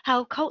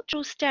how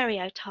cultural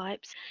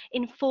stereotypes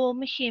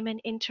inform human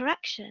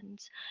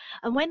interactions,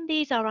 and when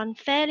these are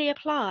unfairly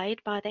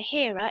applied by the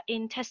hearer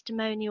in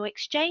testimonial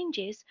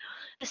exchanges,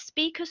 the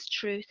speaker's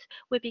truth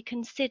would be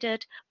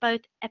considered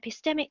both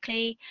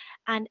epistemically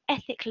and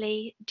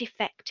ethically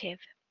defective.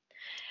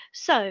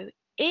 So,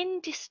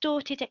 in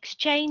distorted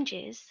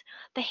exchanges,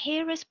 the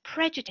hearer's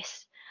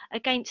prejudice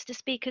against the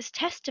speaker's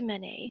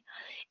testimony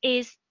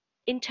is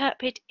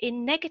interpreted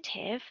in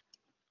negative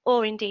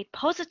or indeed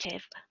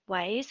positive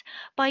ways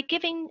by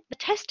giving the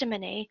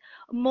testimony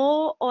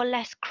more or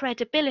less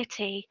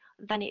credibility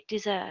than it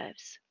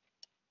deserves.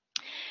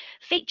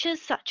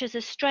 Features such as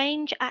a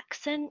strange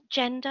accent,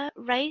 gender,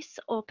 race,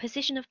 or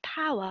position of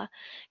power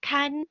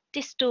can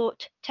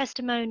distort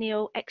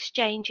testimonial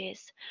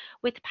exchanges,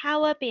 with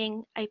power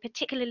being a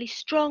particularly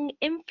strong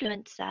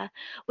influencer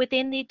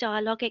within the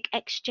dialogic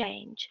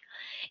exchange.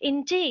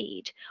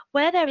 Indeed,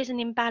 where there is an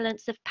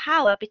imbalance of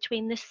power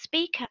between the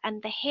speaker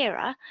and the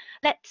hearer,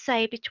 let's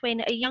say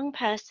between a young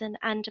person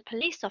and a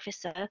police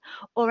officer,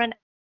 or an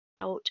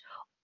adult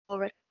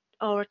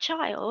or a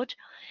child,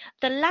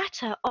 the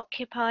latter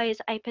occupies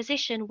a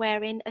position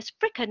wherein, as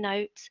Fricker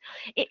notes,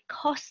 it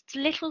costs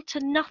little to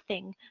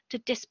nothing to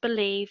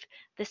disbelieve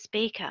the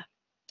speaker.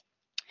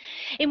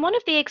 In one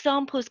of the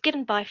examples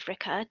given by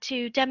Fricker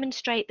to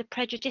demonstrate the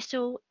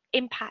prejudicial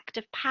impact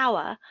of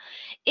power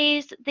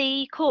is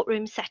the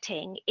courtroom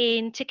setting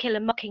in To Kill a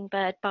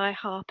Mockingbird by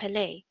Harper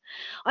Lee.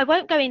 I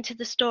won't go into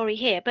the story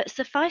here, but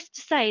suffice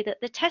to say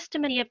that the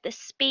testimony of the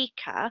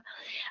speaker,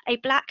 a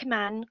black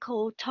man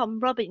called Tom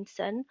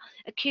Robinson,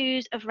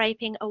 accused of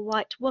raping a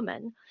white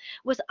woman,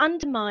 was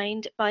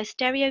undermined by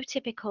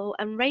stereotypical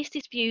and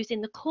racist views in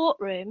the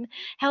courtroom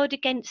held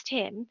against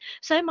him,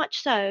 so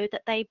much so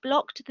that they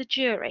blocked the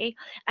jury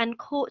and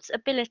court's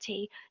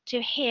ability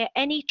to hear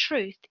any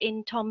truth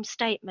in Tom's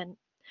statement.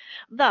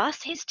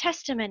 Thus, his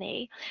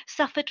testimony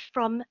suffered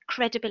from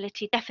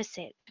credibility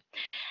deficit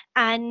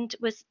and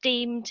was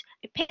deemed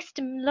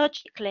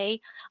epistemologically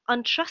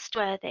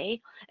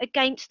untrustworthy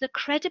against the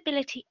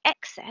credibility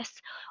excess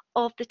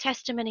of the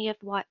testimony of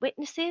white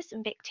witnesses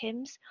and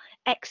victims,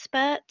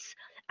 experts,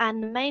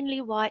 and the mainly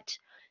white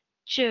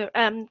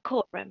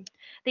courtroom.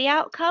 The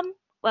outcome?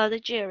 Well, the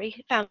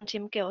jury found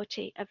him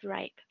guilty of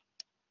rape.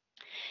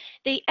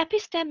 The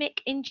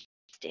epistemic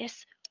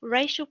injustice,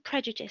 racial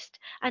prejudice,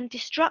 and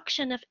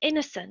destruction of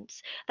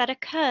innocence that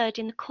occurred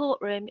in the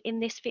courtroom in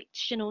this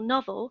fictional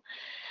novel,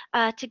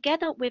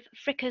 together with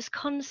Fricker's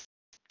concepts,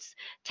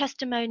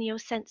 testimonial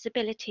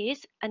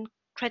sensibilities, and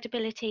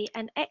credibility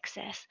and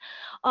excess,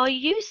 are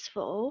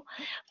useful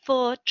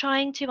for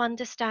trying to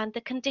understand the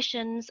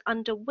conditions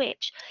under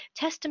which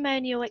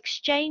testimonial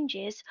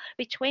exchanges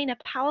between a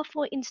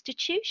powerful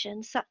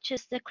institution such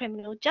as the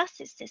criminal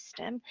justice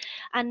system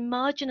and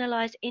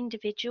marginalised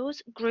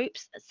individuals,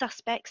 groups,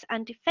 suspects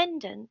and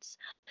defendants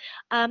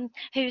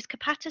whose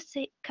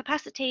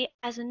capacity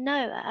as a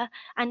knower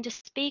and a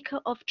speaker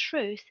of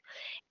truth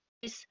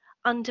is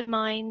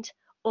undermined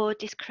or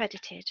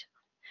discredited.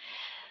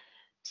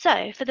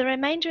 So, for the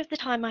remainder of the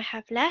time I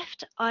have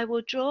left, I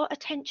will draw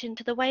attention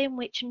to the way in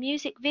which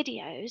music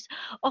videos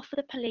offer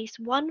the police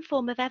one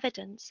form of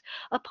evidence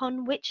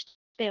upon which to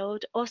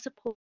build or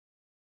support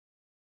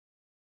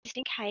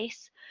existing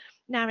case,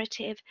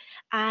 narrative,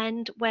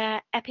 and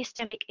where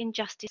epistemic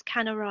injustice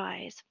can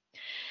arise.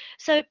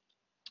 So,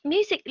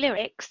 music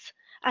lyrics,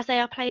 as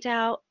they are played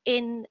out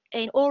in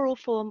oral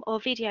form or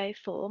video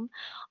form,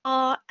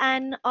 are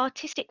an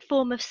artistic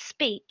form of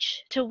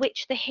speech to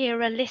which the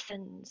hearer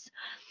listens.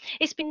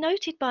 It's been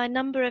noted by a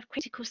number of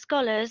critical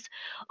scholars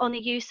on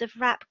the use of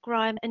rap,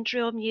 grime and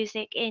drill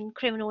music in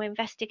criminal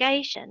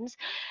investigations,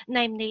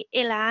 namely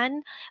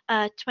Ilan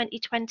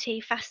 2020,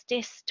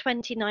 Fastis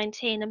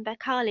 2019 and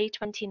Bekali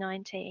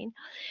 2019,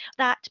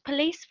 that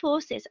police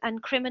forces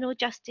and criminal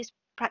justice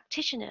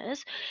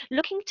practitioners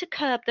looking to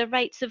curb the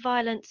rates of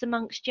violence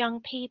amongst young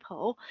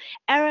people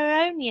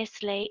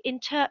erroneously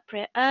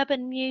interpret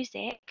urban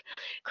music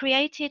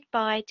created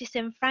by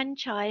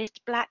disenfranchised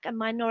Black and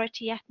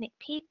minority ethnic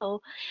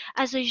people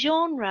as a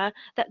genre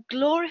that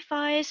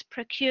glorifies,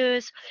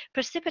 procures,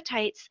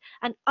 precipitates,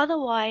 and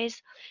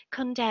otherwise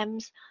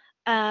commends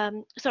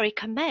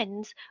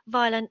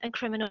violent and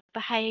criminal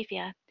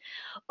behaviour.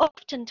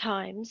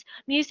 Oftentimes,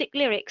 music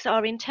lyrics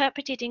are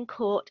interpreted in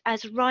court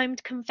as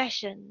rhymed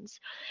confessions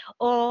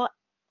or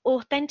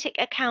authentic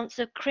accounts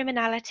of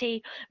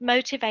criminality,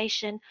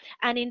 motivation,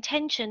 and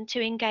intention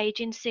to engage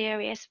in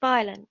serious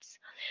violence.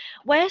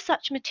 Where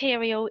such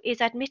material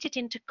is admitted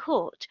into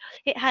court,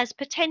 it has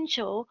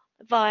potential,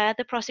 via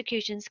the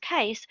prosecution's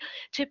case,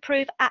 to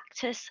prove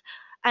actus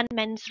and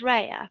mens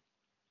rea,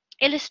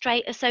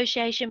 illustrate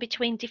association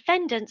between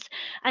defendants,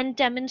 and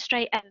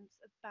demonstrate evidence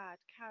of bad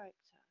character.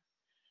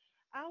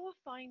 Our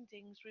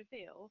findings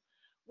reveal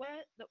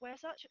that where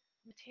such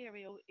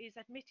material is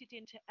admitted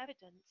into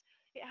evidence,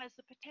 it has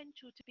the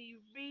potential to be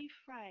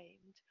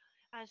reframed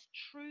as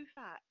true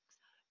facts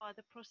by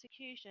the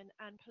prosecution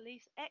and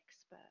police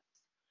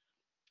experts.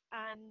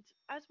 And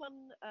as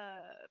one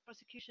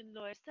prosecution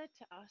lawyer said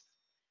to us,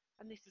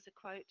 and this is a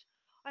quote,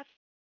 "I've had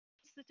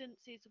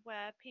incidences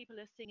where people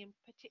are singing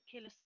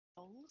particular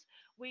songs.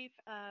 We've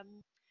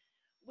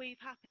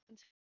happened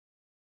to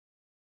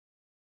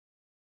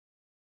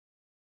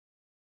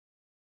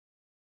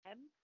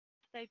them.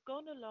 They've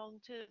gone along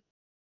to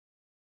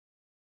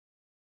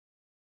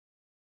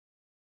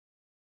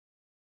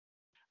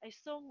a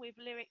song with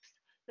lyrics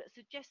that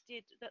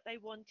suggested that they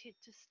wanted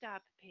to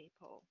stab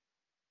people."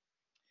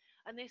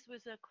 And this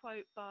was a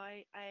quote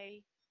by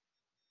a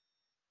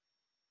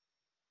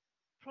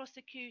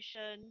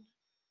prosecution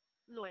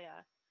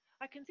lawyer.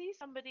 I can see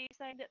somebody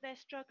saying that they're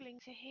struggling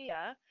to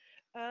hear.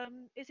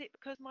 Is it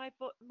because my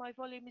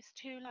volume is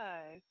too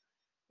low?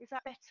 Is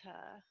that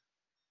better?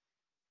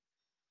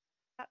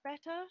 Is that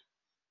better?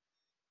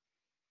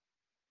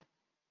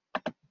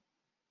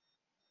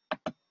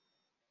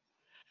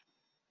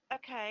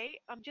 Okay,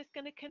 I'm just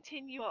going to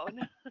continue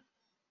on.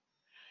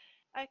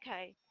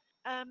 Okay.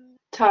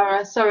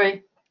 Tara,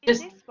 sorry. In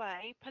this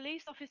way,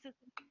 police officers.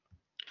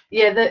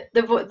 Yeah,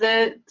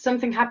 the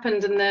something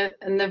happened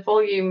and the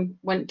volume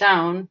went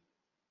down,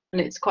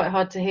 and it's quite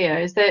hard to hear.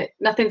 Is there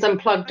nothing's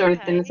unplugged or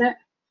anything? Is it?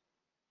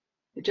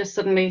 It just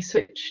suddenly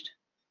switched.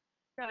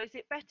 No, is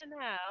it better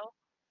now?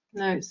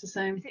 No, it's the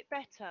same. Is it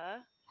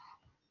better?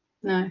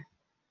 No.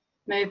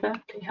 Neighbour,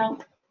 can you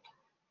help?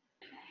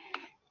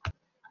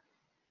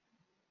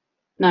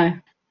 No.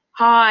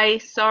 Hi,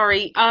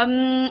 sorry.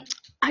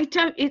 I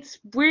don't, it's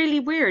really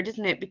weird,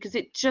 isn't it? Because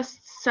it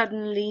just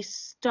suddenly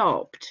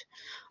stopped.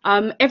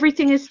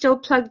 Everything is still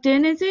plugged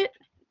in, is it?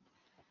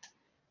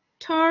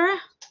 Tara?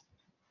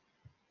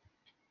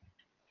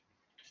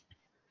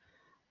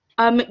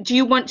 Do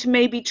you want to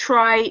maybe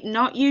try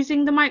not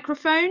using the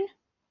microphone?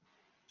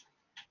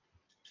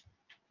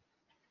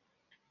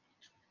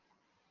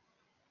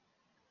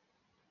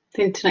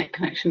 The internet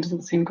connection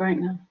doesn't seem great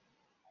now.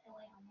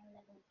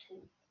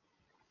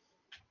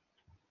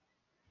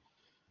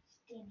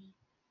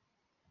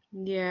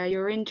 Yeah,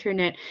 your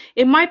internet.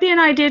 It might be an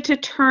idea to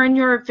turn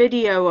your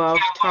video off,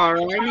 Tara.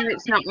 I know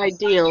it's not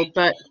ideal,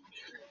 but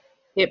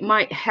it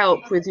might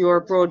help with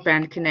your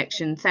broadband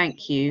connection.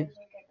 Thank you.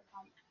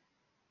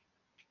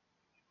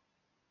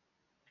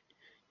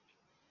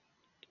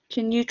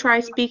 Can you try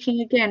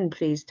speaking again,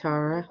 please,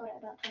 Tara?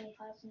 About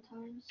 20,000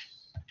 times.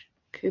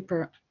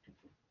 Cooper.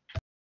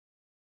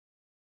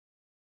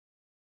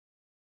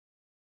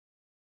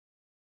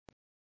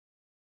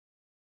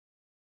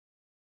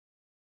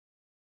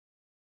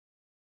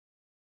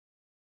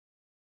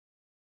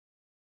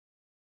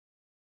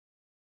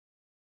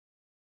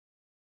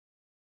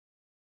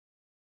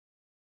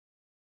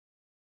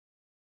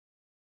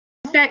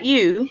 Is that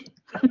you?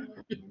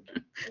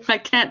 I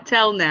can't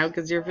tell now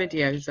because your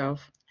video's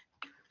off.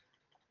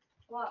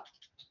 What?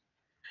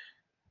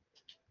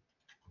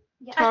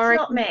 Yeah, that's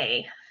not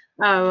me.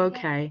 Oh,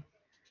 okay.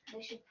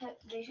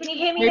 Can you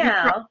hear me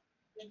now?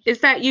 Is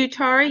that you,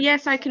 Tara?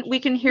 Yes, I can.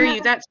 We can hear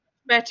you. That's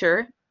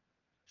better.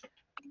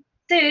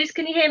 Suze,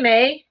 can you hear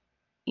me?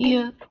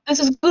 Yeah, this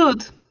is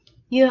good.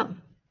 Yeah.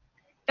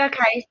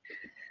 Okay.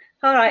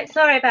 All right.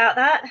 Sorry about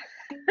that.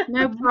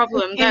 No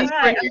problem. That's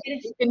right,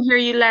 brilliant. We can hear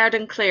you loud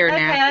and clear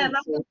now.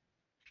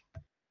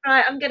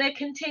 Right, I'm going to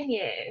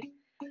continue.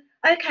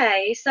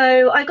 Okay,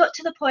 so I got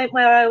to the point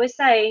where I was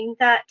saying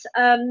that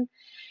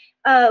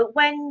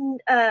when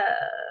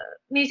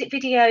music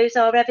videos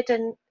are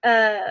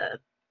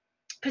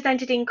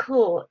presented in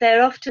court,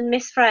 they're often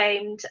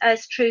misframed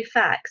as true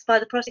facts by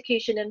the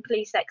prosecution and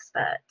police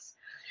experts.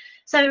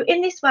 So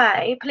in this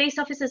way, police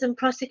officers and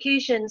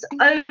prosecutions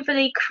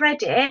overly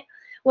credit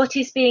what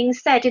is being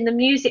said in the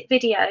music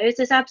videos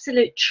as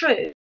absolute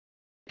truth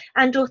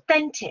and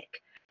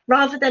authentic,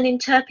 rather than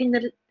interpreting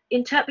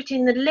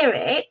the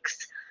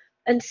lyrics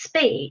and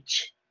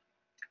speech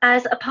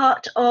as a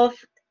part of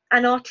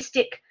an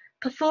artistic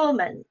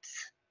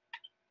performance.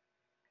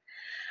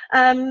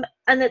 And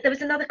that there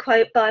was another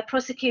quote by a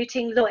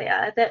prosecuting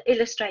lawyer that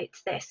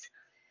illustrates this.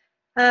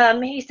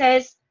 He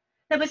says,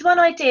 "There was one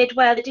I did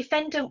where the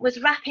defendant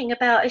was rapping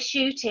about a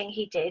shooting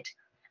he did,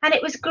 and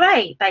it was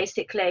great,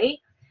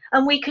 basically,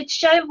 and we could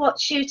show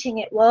what shooting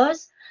it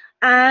was,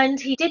 and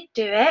he did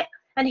do it,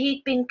 and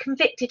he'd been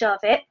convicted of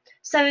it,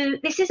 so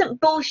this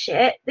isn't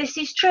bullshit, this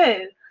is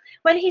true.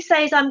 When he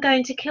says, I'm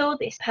going to kill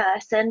this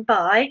person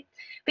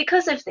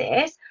because of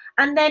this,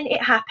 and then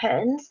it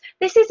happens,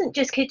 this isn't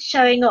just kids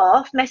showing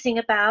off, messing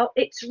about,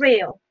 it's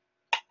real."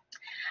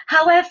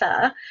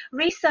 However,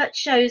 research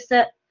shows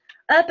that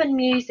urban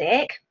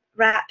music,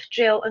 rap,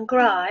 drill and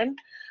grime,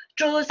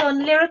 draws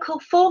on lyrical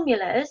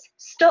formulas,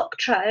 stock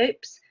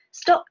tropes,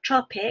 stock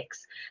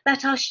tropics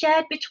that are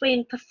shared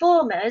between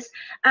performers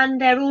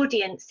and their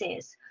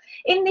audiences.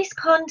 In this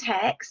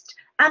context,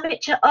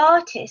 amateur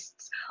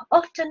artists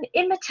often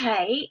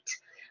imitate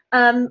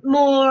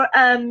more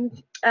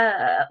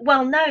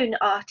well-known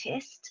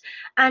artists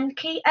and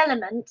key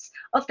elements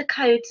of the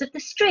codes of the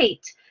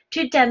street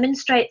to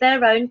demonstrate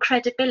their own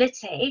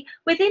credibility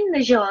within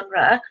the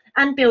genre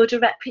and build a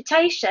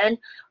reputation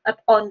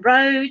on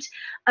road,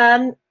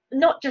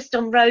 not just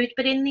on road,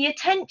 but in the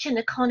attention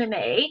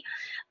economy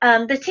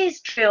that is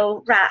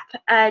drill, rap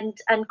and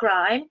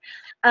grime,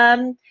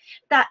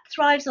 that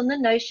thrives on the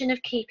notion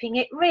of keeping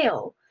it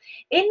real.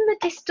 In the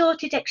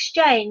distorted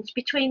exchange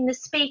between the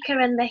speaker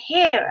and the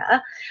hearer,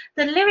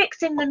 the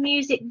lyrics in the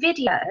music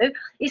video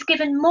is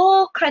given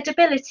more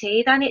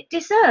credibility than it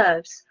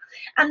deserves,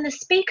 and the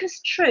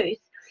speaker's truth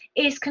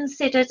is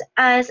considered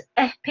as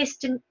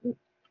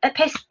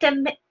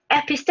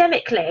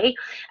epistemically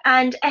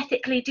and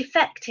ethically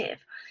defective.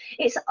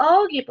 It's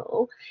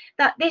arguable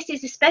that this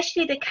is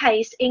especially the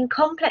case in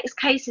complex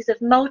cases of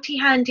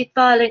multi-handed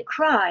violent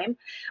crime,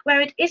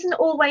 where it isn't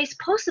always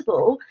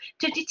possible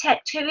to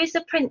detect who is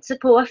the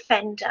principal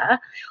offender,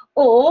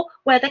 or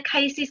where the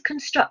case is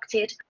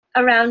constructed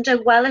around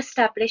a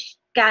well-established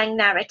gang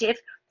narrative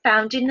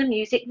found in the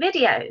music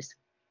videos.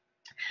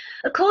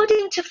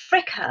 According to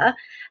Fricker,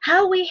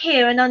 how we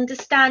hear and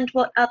understand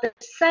what others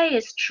say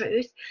as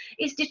truth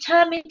is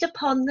determined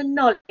upon the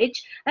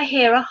knowledge a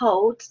hearer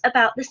holds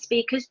about the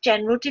speaker's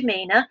general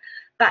demeanour,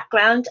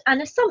 background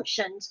and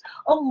assumptions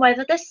on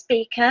whether the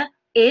speaker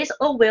is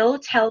or will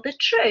tell the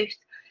truth.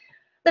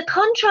 The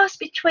contrast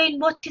between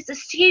what is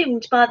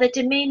assumed by the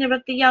demeanour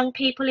of the young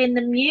people in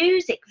the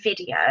music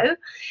video,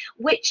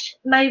 which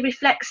may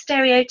reflect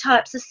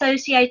stereotypes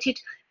associated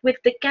with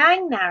the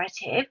gang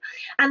narrative,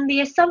 and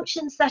the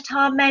assumptions that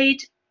are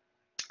made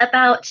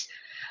by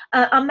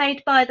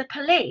the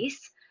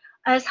police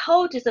as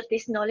holders of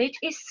this knowledge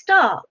is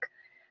stark.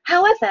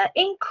 However,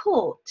 in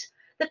court,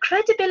 the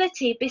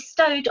credibility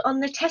bestowed on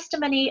the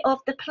testimony of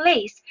the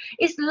police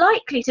is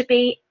likely to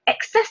be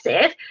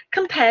excessive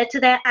compared to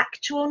their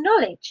actual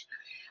knowledge.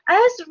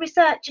 As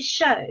research has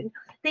shown,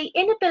 the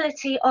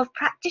inability of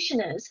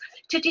practitioners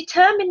to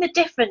determine the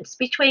difference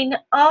between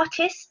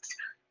artists,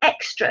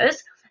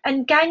 extras,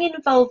 and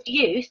gang-involved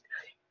youth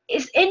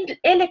is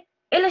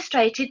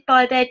illustrated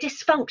by their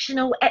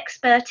dysfunctional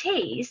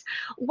expertise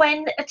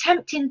when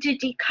attempting to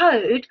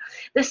decode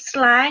the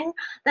slang,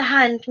 the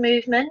hand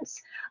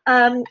movements,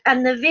 and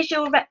the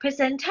visual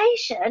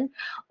representation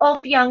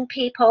of young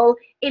people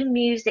in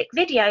music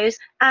videos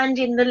and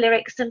in the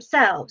lyrics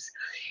themselves.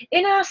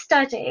 In our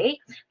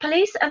study,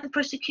 police and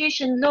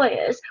prosecution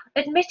lawyers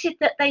admitted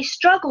that they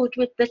struggled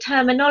with the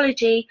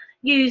terminology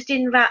used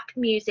in rap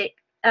music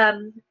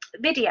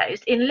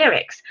videos in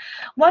lyrics.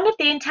 One of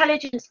the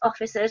intelligence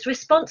officers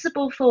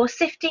responsible for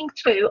sifting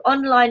through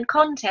online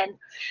content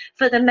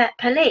for the Met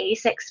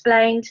Police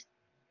explained,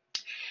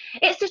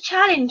 "It's a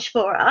challenge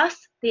for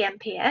us, the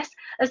MPS,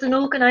 as an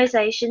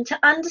organisation to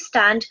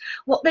understand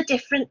what the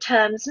different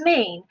terms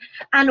mean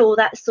and all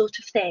that sort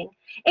of thing.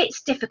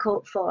 It's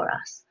difficult for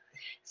us."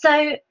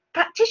 So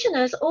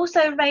practitioners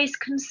also raised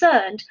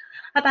concern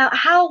about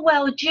how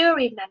well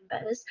jury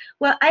members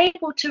were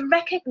able to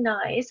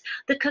recognise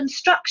the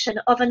construction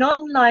of an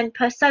online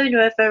persona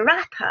of a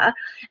rapper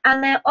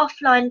and their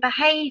offline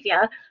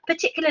behaviour,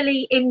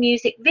 particularly in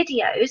music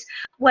videos,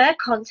 where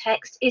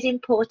context is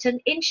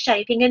important in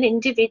shaping an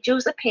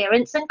individual's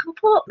appearance and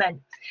comportment.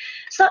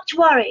 Such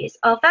worries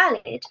are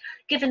valid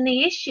given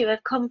the issue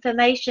of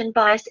confirmation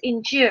bias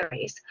in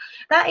juries.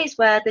 That is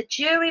where the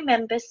jury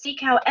members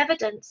seek out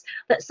evidence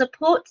that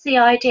supports the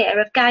idea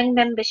of gang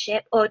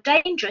membership or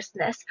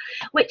dangerousness,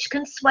 which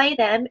can sway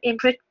them in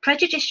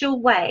prejudicial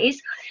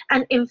ways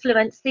and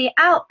influence the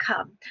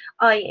outcome,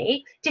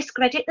 i.e.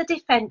 discredit the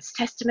defence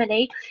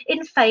testimony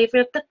in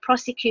favour of the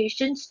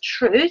prosecution's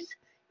truth,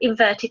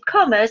 inverted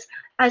commas,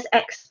 as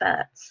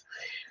experts.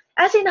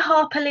 As in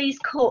Harper Lee's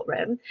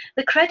courtroom,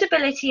 the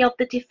credibility of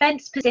the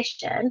defence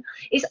position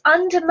is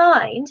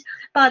undermined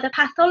by the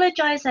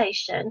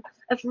pathologisation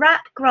of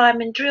rap,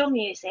 grime and drill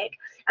music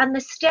and the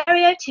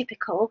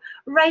stereotypical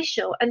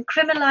racial and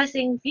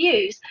criminalising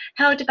views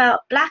held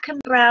about black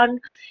and brown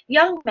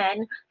young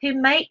men who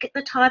make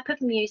the type of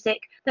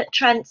music that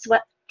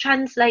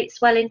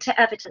translates well into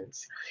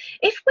evidence.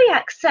 If we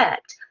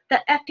accept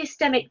that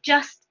epistemic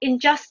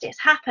injustice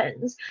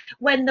happens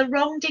when the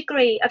wrong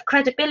degree of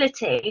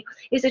credibility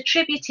is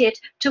attributed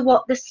to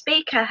what the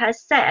speaker has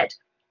said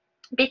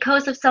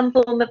because of some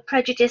form of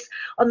prejudice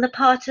on the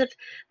part of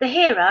the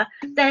hearer,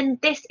 then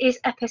this is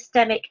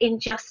epistemic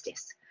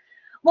injustice.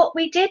 What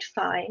we did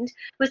find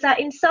was that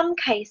in some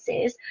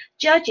cases,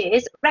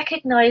 judges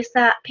recognise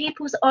that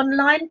people's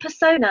online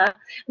persona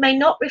may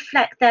not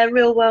reflect their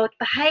real world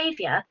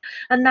behaviour,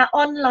 and that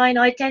online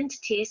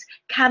identities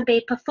can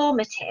be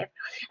performative,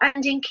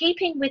 and in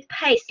keeping with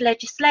PACE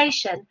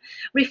legislation,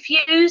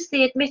 refuse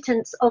the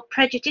admittance of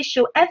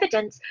prejudicial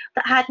evidence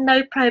that had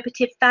no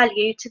probative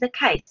value to the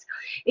case.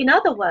 In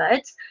other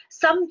words,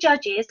 some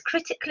judges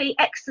critically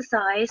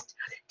exercised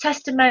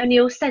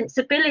testimonial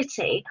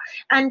sensibility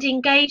and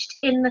engaged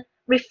in the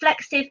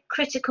reflexive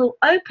critical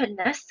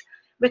openness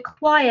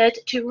required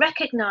to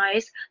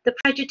recognise the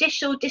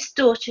prejudicial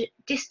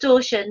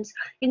distortions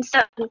in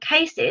certain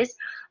cases,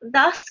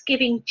 thus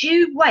giving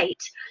due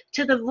weight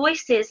to the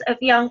voices of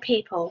young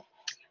people.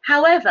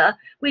 However,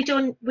 we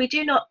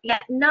do not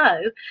yet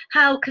know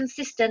how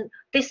consistent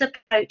this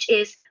approach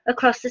is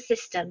across the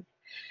system.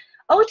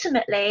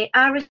 Ultimately,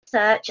 our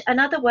research and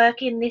other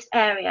work in this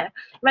area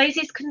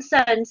raises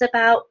concerns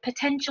about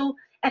potential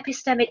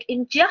epistemic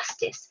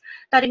injustice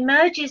that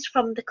emerges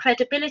from the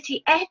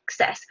credibility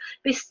excess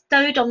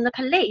bestowed on the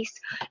police,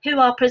 who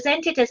are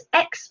presented as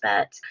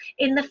experts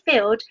in the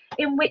field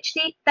in which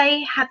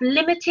they have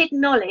limited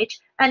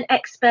knowledge and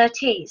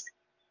expertise.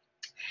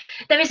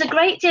 There is a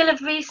great deal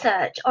of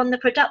research on the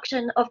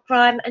production of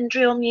grime and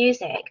drill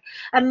music,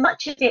 and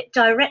much of it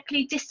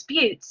directly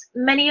disputes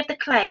many of the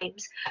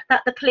claims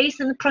that the police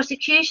and the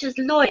prosecution's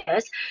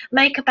lawyers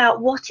make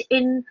about what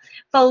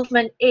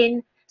involvement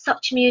in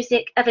such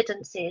music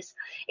evidences.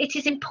 It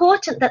is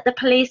important that the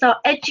police are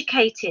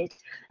educated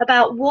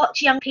about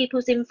what young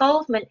people's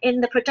involvement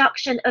in the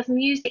production of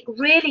music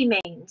really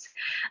means,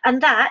 and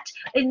that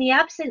in the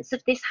absence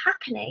of this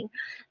happening,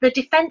 the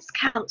Defence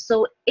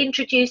Counsel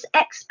introduce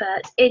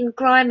experts in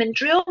grime and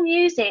drill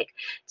music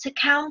to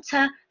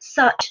counter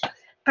such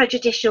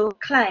prejudicial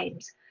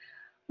claims.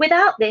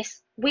 Without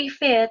this, we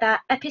fear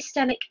that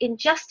epistemic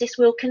injustice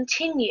will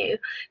continue,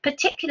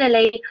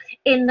 particularly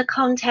in the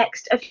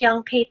context of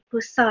young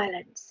people's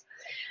silence.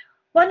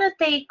 One of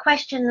the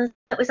questions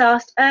that was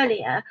asked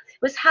earlier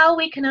was how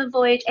we can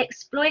avoid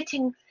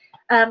exploiting,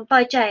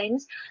 by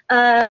James,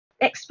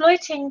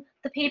 exploiting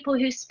the people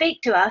who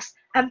speak to us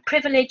and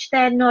privilege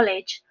their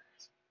knowledge.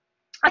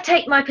 I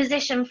take my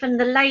position from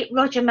the late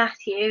Roger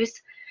Matthews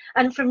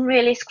and from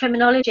realist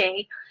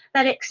criminology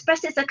that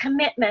expresses a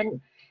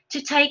commitment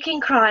to taking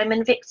crime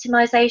and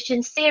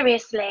victimisation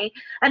seriously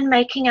and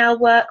making our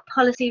work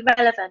policy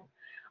relevant.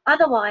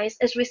 Otherwise,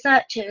 as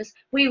researchers,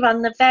 we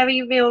run the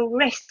very real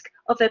risk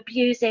of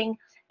abusing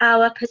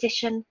our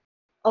position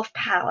of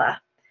power.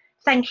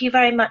 Thank you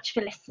very much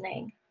for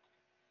listening.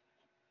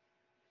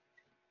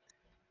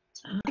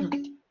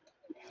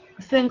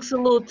 Thanks a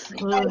lot,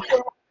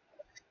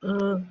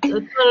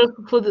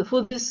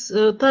 for this,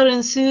 Tara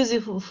and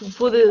Susie,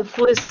 for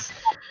this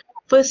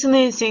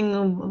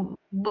fascinating,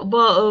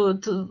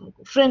 but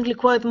frankly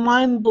quite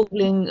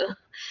mind-boggling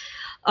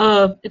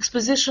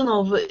exposition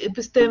of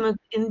epistemic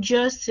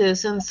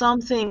injustice, and some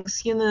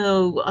things, you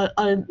know,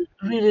 I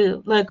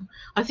really like.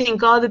 I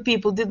think other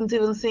people didn't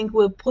even think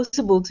were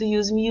possible to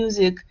use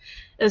music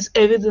as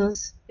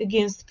evidence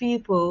against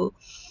people.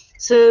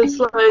 So it's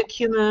like,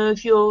 you know,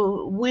 if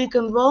you're weak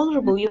and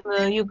vulnerable, you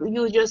know,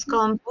 you just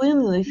can't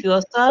win. If you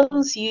are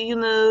silenced, you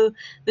know,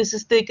 this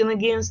is taken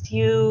against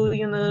you.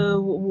 You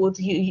know, what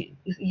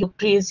your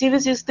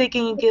creativity is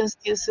taken against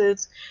you. So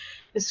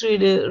it's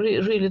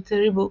really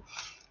terrible.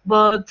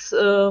 But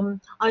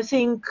I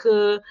think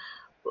you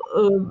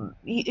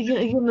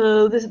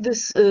know,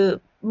 this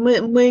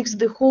makes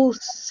the whole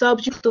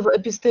subject of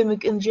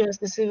epistemic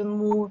injustice even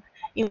more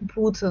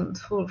important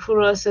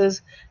for us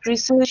as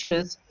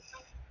researchers.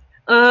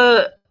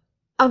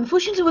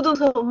 Unfortunately, we don't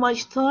have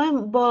much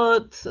time,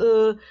 but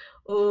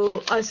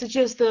I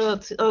suggest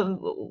that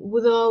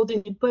without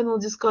any panel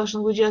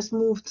discussion, we just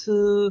move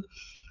to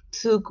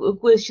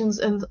questions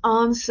and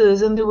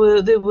answers. And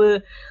there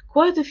were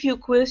quite a few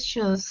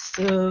questions,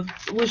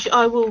 which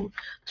I will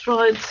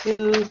try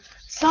to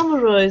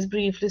summarize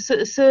briefly.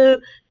 So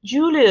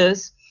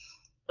Julius,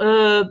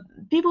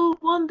 people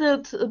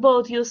wondered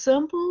about your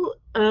sample,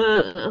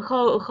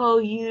 how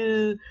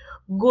you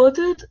got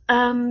it,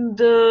 and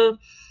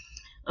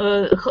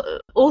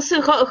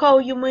also how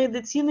you made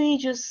the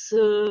teenagers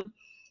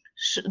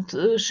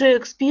share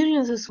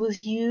experiences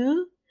with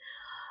you,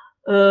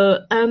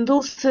 and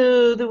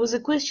also there was a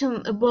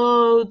question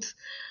about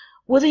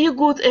whether you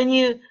got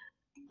any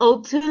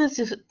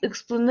alternative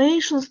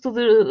explanations to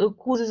the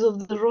causes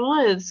of the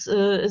riots,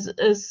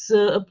 as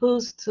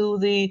opposed to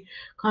the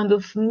kind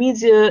of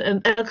media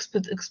and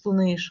expert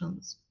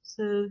explanations.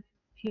 So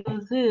if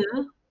you're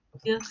there,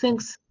 yeah,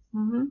 thanks.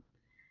 Mm-hmm.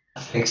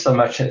 Thanks so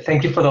much.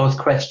 Thank you for those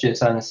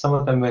questions, and some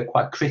of them were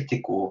quite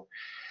critical,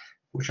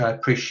 which I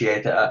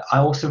appreciate. I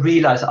also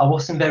realized I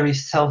wasn't very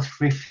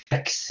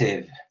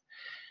self-reflexive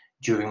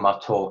during my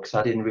talk, so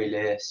I didn't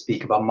really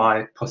speak about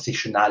my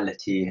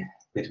positionality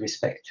with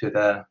respect to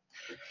the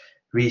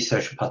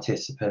research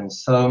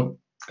participants. So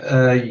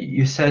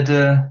you said,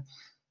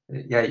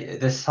 yeah,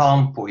 the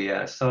sample,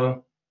 yeah.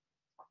 So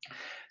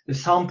the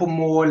sample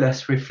more or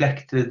less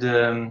reflected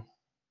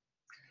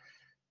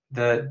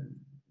the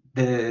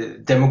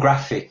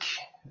demographic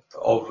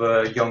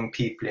of young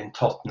people in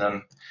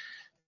Tottenham.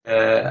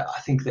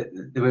 I think that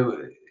there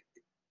were,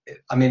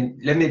 I mean,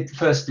 let me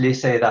firstly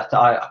say that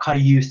I kind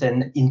of used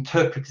an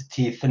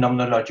interpretative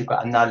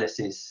phenomenological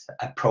analysis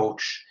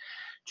approach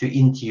to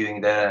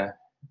interviewing the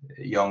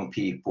young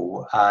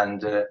people.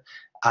 And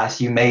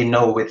as you may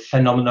know, with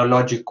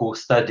phenomenological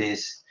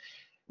studies,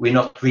 we're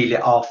not really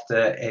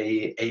after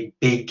a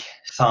big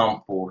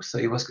sample. So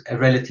it was a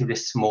relatively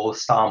small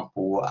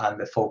sample, and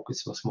the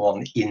focus was more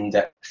on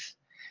in-depth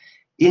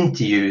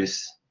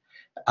interviews.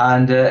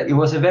 And it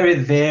was a very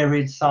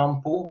varied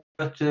sample,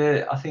 but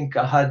I think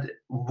I had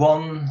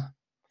one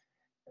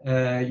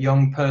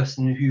young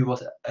person who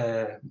was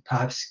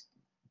perhaps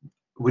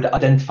would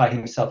identify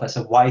himself as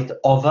a white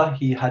other.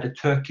 He had a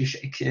Turkish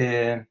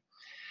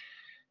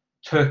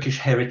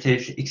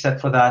heritage,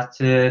 except for that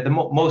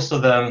most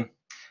of the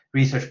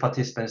research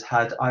participants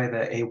had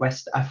either a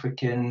West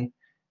African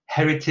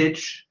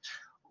heritage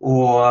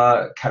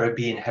or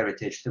Caribbean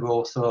heritage. There were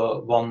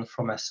also one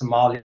from a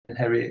Somalian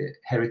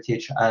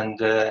heritage, and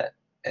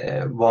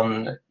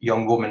one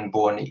young woman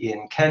born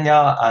in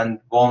Kenya, and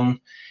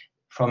one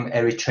from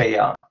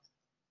Eritrea.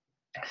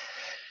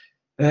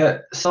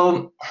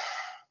 So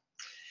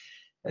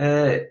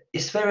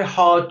it's very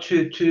hard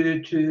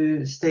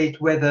to state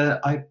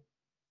whether I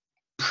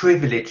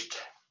privileged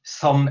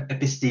some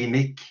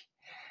epistemic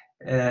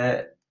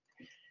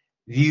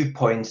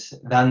viewpoints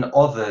than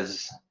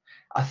others.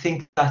 I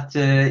think that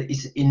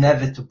it's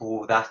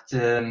inevitable that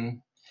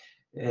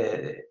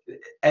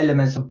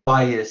elements of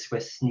bias were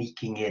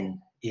sneaking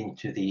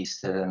into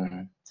these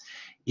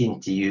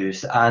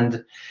interviews.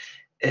 And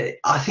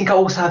I think I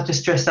also have to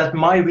stress that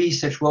my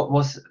research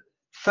was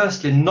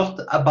firstly not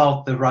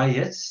about the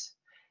riots,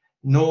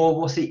 nor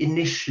was it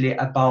initially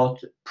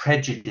about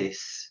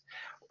prejudice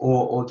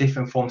or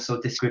different forms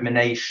of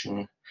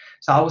discrimination.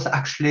 So I was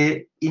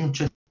actually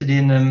interested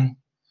in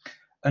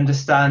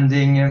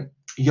understanding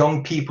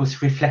young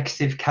people's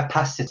reflexive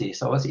capacity.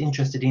 So I was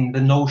interested in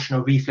the notion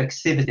of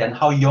reflexivity and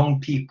how young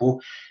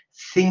people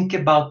think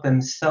about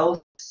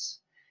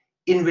themselves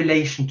in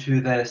relation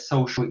to their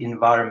social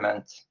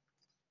environment.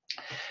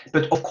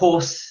 But of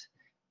course,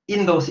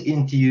 in those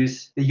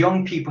interviews, the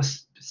young people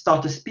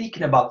started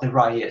speaking about the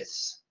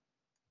riots,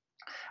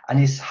 and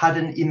it's had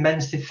an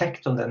immense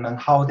effect on them and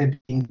how they're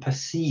being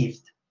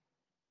perceived.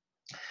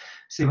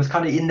 So it was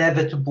kind of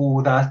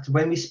inevitable that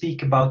when we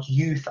speak about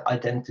youth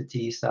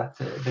identities, that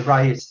the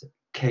riots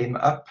came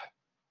up.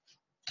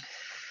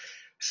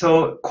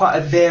 So quite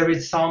a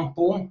varied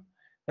sample,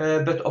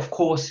 but of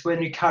course,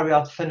 when you carry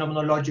out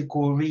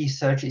phenomenological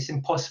research, it's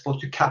impossible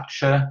to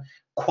capture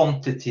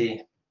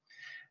quantity.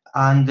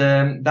 And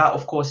that,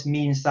 of course,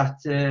 means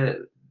that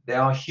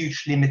there are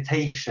huge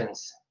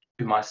limitations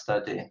to my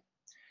study.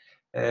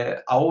 I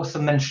also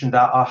mentioned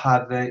that I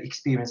have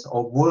experience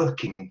of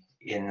working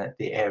in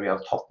the area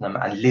of Tottenham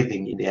and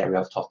living in the area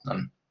of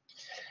Tottenham,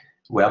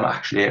 where I'm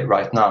actually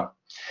right now.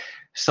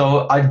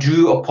 So I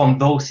drew upon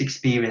those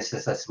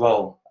experiences as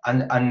well.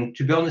 And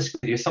to be honest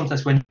with you,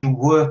 sometimes when you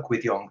work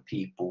with young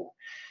people,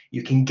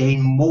 you can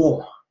gain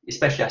more,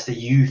 especially as a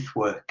youth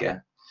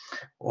worker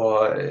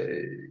or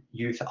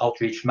youth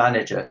outreach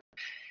manager.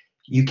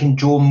 You can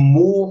draw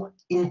more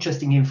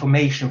interesting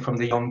information from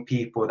the young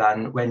people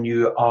than when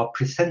you are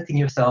presenting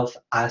yourself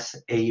as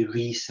a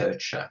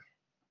researcher.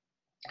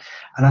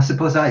 And I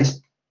suppose that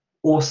is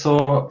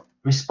also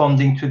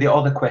responding to the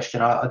other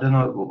question. I don't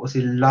know, was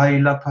it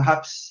Layla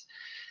perhaps?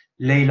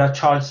 Layla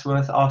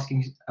Charlesworth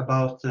asking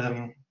about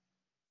that.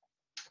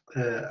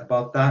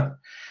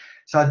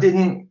 So I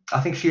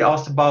think she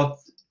asked about,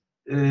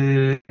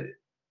 well,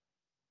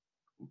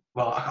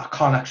 I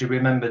can't actually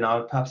remember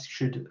now. Perhaps I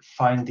should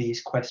find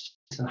these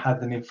questions and have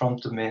them in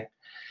front of me.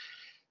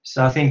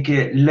 So I think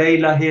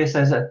Layla here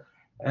says,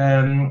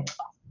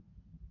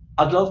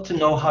 I'd love to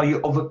know how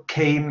you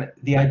overcame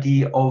the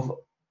idea of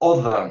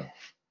other,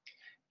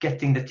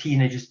 getting the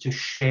teenagers to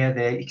share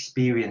their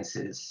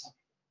experiences.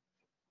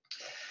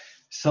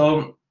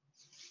 So,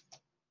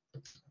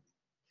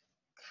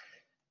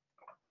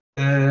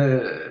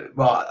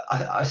 well,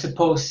 I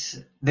suppose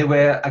there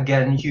were,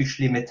 again, huge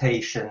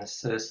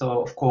limitations.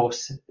 So, of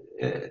course,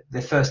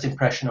 the first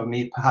impression of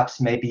me perhaps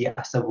maybe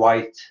as a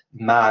white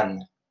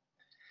man.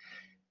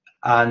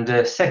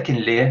 And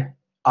secondly,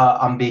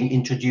 I'm being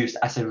introduced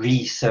as a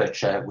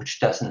researcher, which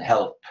doesn't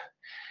help.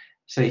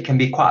 So it can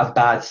be quite a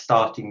bad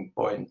starting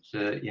point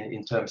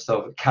in terms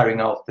of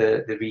carrying out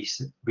the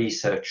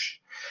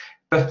research.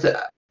 But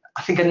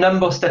I think a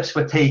number of steps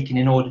were taken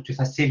in order to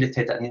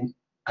facilitate an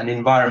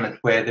environment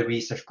where the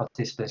research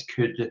participants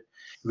could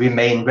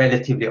remain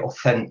relatively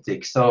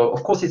authentic. So,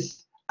 of course,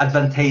 it's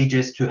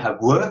advantageous to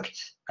have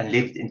worked and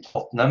lived in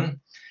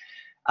Tottenham,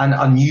 and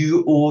I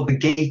knew all the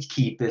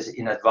gatekeepers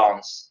in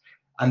advance.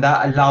 And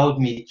that allowed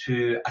me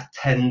to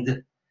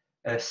attend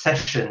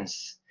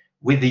sessions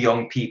with the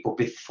young people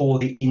before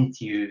the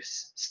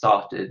interviews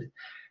started.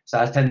 So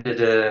I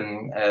attended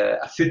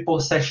a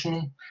football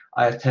session.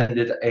 I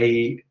attended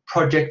a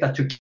project that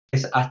took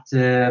place at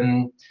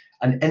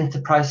an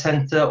enterprise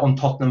centre on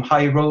Tottenham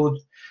High Road.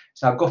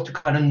 So I got to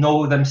kind of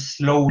know them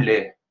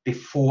slowly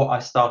before I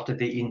started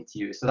the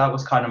interview. So that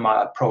was kind of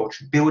my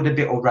approach, build a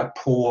bit of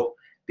rapport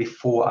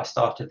before I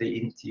started the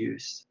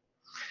interviews.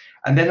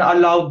 And then I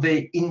allowed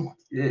the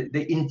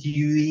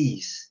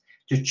interviewees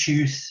to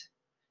choose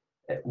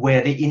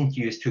where the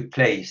interviews took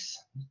place,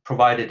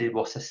 provided it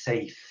was a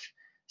safe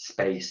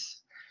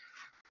space.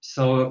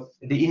 So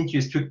the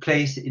interviews took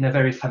place in a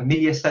very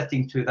familiar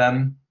setting to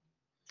them.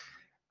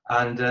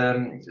 And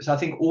so I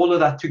think all of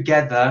that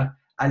together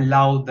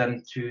allowed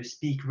them to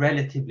speak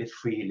relatively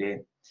freely.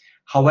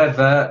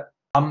 However,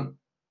 I'm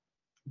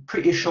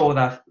pretty sure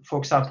that, for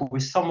example,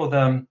 with some of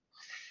them,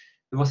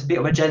 there was a bit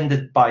of a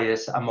gender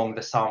bias among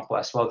the sample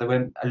as well. There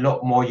were a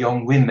lot more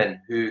young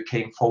women who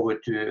came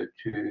forward to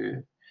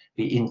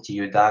be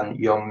interviewed than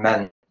young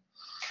men.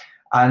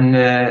 And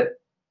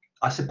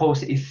I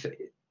suppose if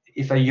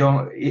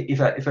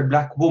a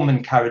black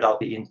woman carried out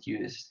the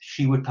interviews,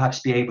 she would perhaps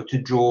be able to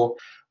draw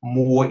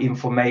more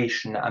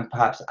information and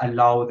perhaps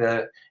allow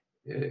the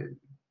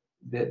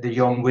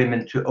young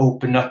women to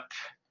open up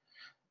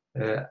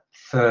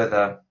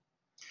further.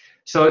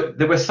 So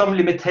there were some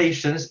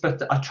limitations,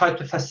 but I tried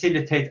to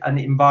facilitate an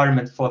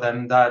environment for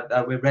them that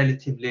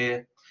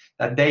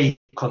they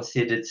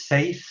considered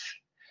safe.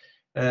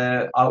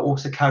 I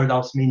also carried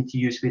out some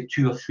interviews with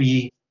 2 or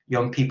 3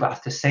 young people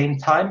at the same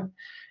time,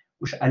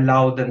 which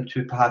allowed them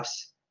to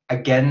perhaps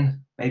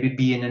again maybe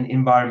be in an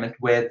environment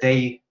where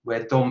they were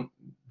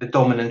the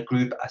dominant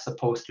group, as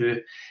opposed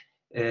to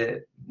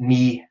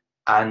me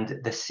and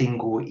the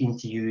single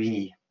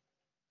interviewee.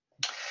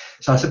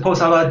 So I suppose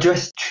I'll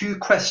address 2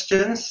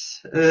 questions.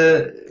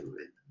 There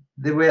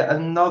were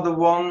another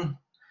one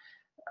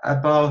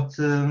about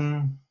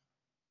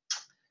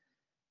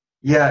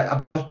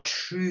about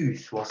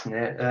truth, wasn't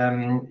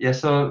it?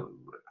 So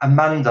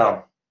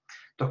Amanda,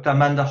 Dr.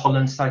 Amanda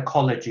Holland,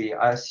 psychology.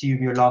 I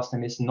assume your last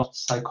name is not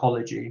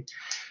psychology.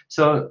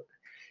 So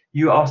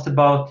you asked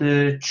about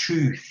the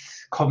truth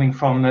coming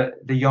from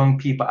the young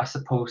people as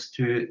opposed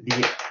to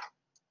the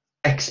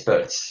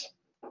experts.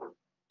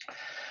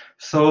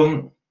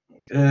 So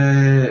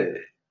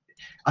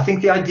I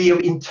think the idea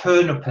of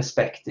internal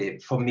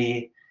perspective for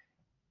me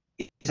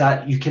is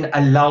that you can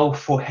allow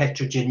for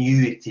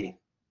heterogeneity.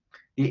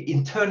 The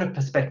internal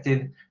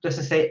perspective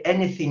doesn't say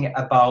anything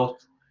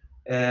about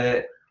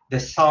the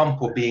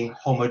sample being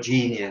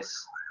homogeneous.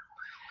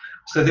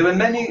 So there were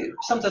many,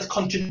 sometimes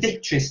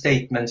contradictory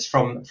statements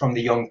from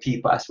the young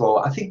people as well.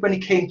 I think when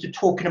it came to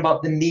talking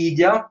about the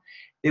media,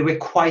 they were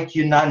quite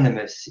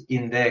unanimous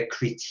in their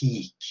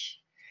critique.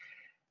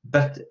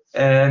 But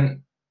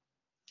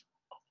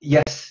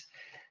yes,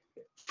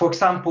 for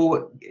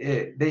example,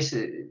 they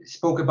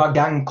spoke about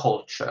gang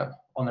culture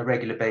on a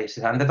regular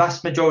basis, and the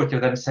vast majority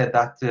of them said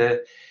that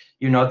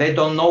they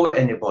don't know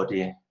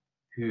anybody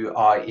who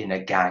are in a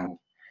gang.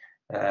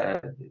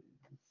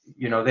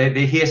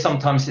 They hear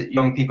sometimes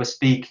young people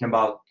speaking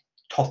about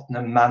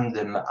Tottenham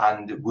Mandem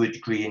and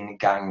Wood Green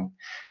gang,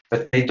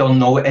 but they don't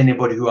know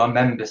anybody who are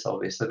members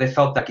of it. So they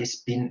felt like it's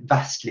been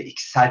vastly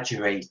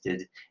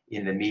exaggerated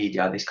in the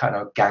media, this kind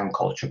of gang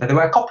culture. But there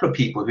were a couple of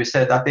people who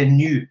said that they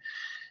knew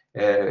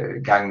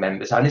gang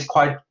members, and it's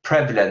quite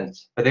prevalent.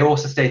 But they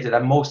also stated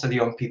that most of the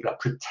young people are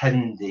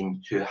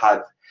pretending to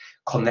have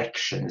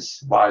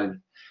connections, while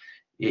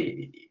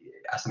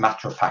as a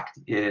matter of fact,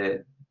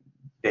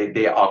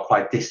 they are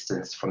quite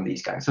distant from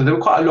these gangs. So there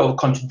were quite a lot of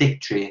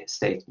contradictory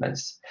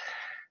statements.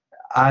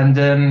 And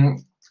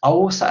I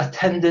also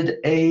attended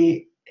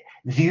a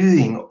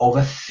viewing of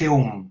a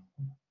film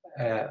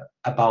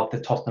about the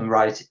Tottenham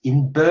riots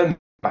in Birmingham,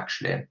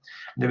 actually.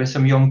 There were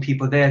some young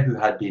people there who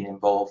had been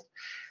involved.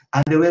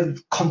 And there were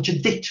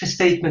contradictory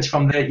statements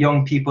from the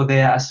young people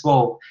there as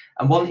well.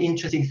 And one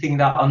interesting thing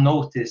that I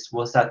noticed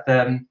was that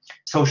the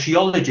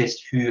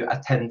sociologists who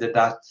attended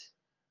that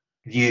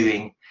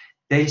viewing,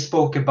 they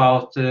spoke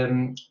about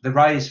the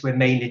riots were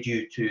mainly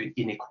due to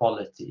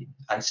inequality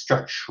and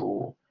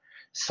structural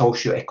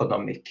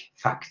socio-economic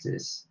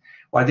factors,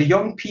 while the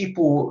young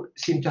people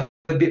seem to have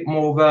a bit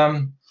more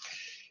of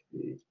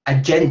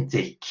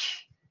agentic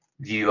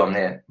view on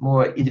it,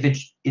 more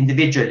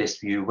individualist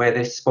view, where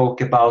they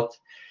spoke about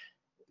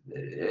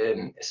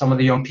some of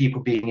the young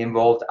people being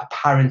involved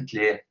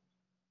apparently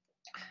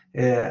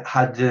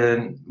had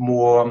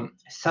more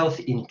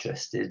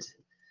self-interested,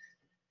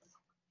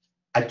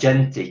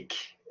 agentic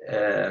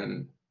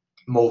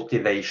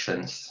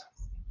motivations.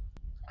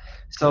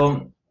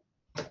 So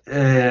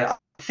I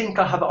think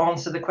I have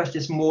answered the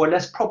questions more or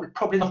less.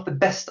 Probably not the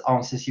best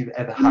answers you've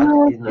ever had.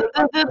 No,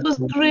 that was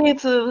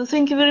great.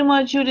 Thank you very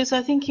much, Julius.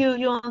 I think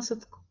you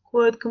answered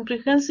quite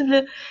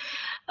comprehensively.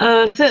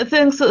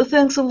 Thanks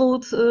a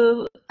lot.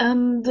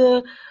 And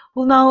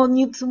we'll now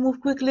need to move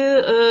quickly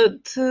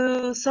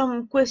to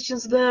some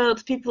questions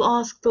that people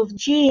asked of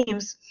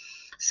James.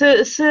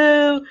 So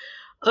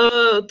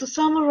to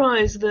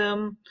summarize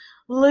them,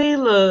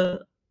 Leila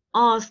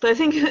asked, I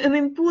think, an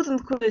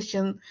important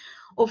question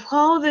of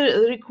how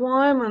the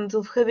requirement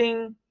of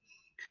having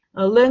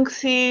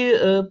lengthy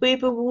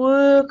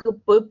paperwork,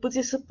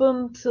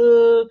 participant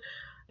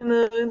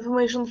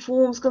information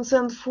forms,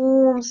 consent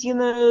forms,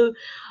 can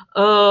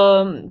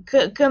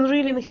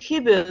really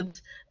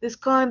inhibit this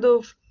kind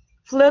of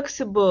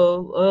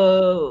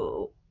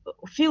flexible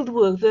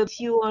fieldwork that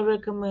you are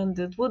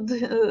recommending. What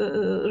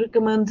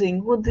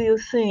do you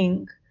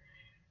think?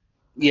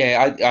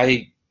 Yeah,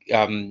 I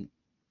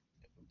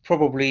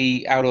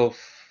probably out of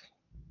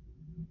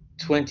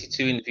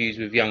 22 interviews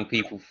with young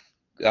people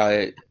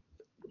that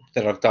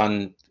I've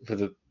done for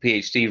the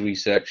PhD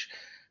research,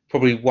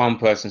 probably one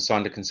person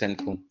signed a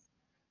consent form.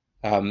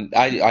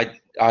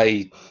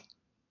 I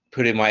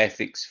put in my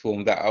ethics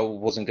form that I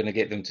wasn't going to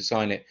get them to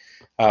sign it,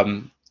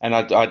 and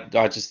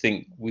I just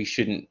think we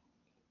shouldn't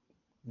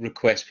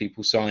request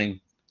people sign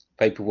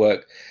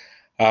paperwork.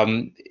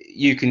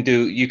 You can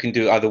do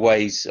it other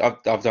ways.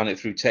 I've done it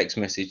through text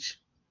message.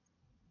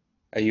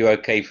 Are you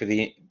okay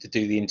to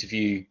do the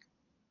interview?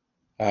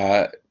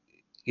 In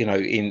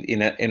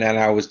an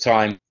hour's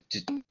time?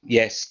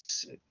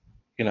 Yes.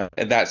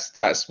 And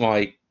that's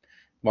my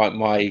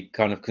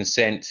kind of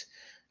consent.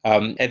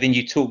 And then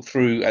you talk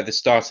through at the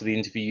start of the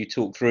interview. You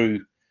talk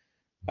through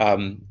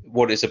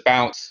what it's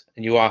about,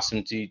 and you ask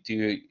them, do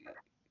you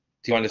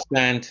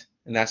understand?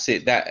 And that's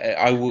it. That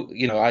I will,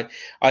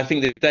 I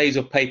think the days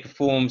of paper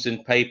forms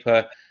and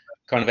paper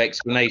kind of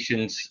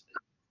explanations.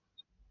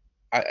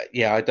 I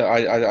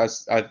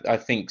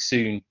think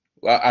soon.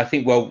 I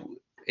think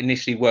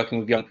initially working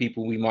with young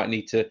people, we might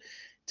need to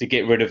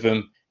get rid of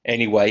them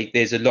anyway.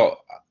 There's a lot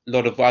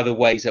of other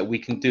ways that we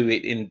can do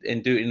it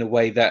and do it in a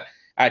way that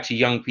actually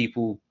young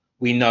people,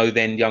 we know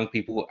then young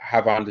people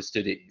have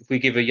understood it. If we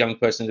give a young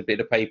person a bit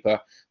of paper,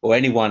 or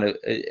anyone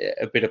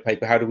a bit of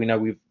paper, how do we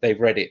know they've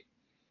read it?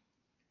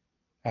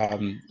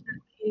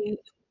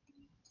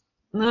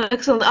 No,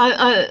 excellent.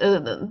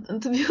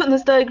 To be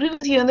honest, I agree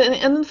with you, and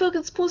in fact,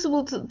 it's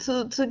possible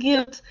to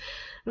get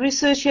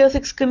research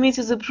ethics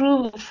committees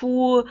approval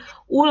for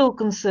oral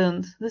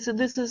consent. This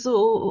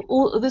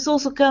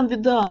also can be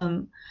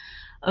done.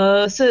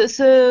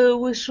 So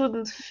we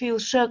shouldn't feel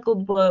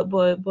shackled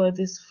by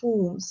these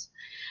forms.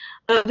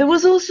 There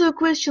was also a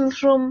question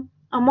from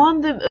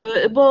Amanda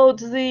about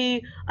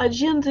the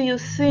agenda you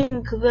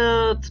think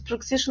that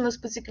practitioners,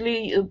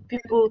 particularly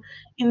people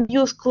in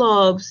youth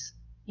clubs,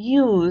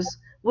 use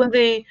when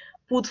they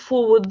put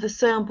forward the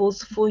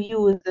samples for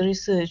you as the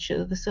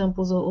researcher, the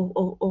samples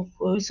of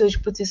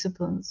research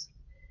participants.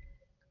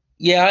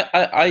 Yeah,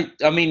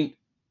 I mean,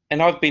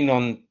 and I've been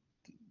on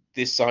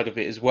this side of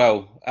it as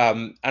well,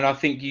 and I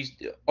think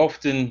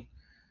often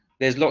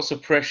there's lots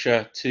of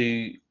pressure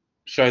to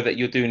show that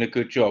you're doing a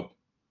good job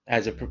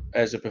as a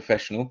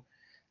professional,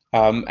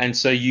 and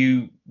so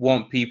you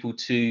want people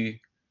to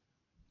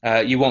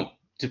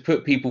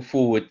put people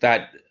forward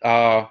that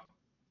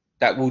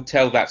will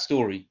tell that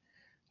story,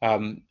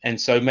 and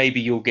so maybe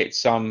you'll get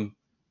some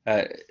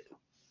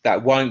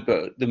that won't,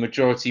 but the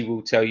majority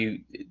will tell you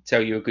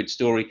a good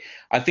story.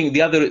 I think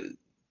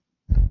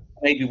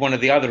maybe one of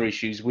the other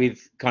issues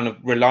with kind of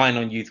relying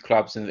on youth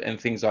clubs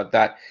and things like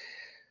that,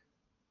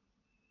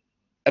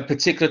 a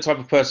particular type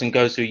of person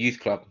goes to a youth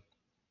club,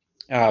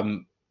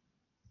 that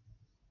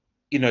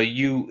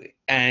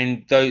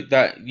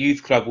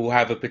youth club will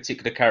have a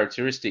particular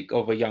characteristic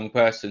of a young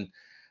person.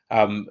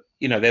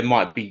 There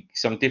might be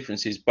some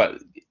differences,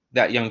 but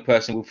that young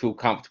person will feel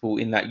comfortable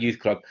in that youth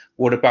club.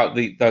 What about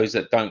those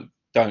that don't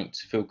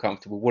feel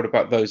comfortable? What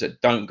about those that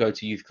don't go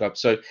to youth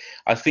clubs? So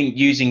I think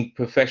using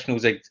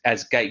professionals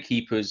as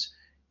gatekeepers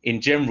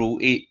in general,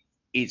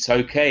 it's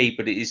okay,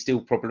 but it is still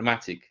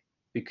problematic,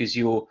 because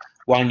you're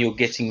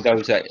getting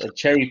those that are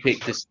cherry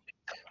picked to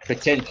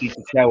potentially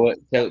to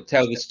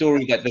tell the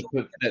story that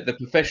the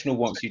professional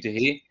wants you to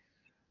hear,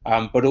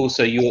 but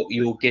also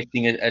you're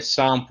getting a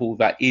sample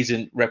that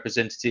isn't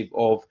representative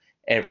of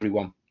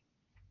everyone,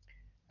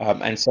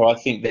 and so I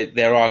think that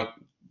there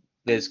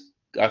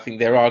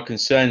are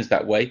concerns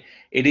that way.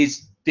 It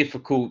is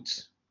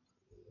difficult,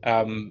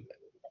 to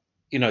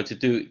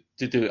do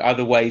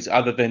other ways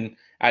other than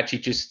actually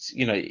just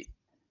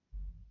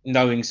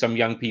knowing some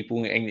young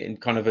people and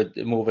kind of a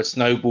more of a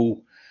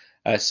snowball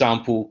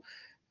sample.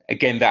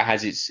 Again, that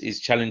has its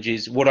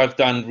challenges. What I've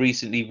done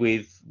recently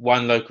with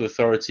one local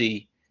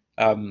authority,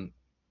 it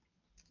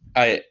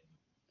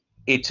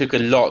took a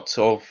lot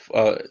of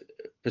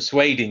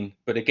persuading,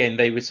 but again,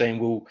 they were saying,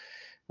 we'll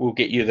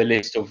get you the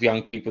list of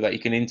young people that you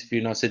can interview.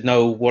 And I said,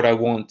 no, what I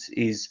want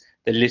is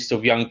the list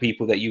of young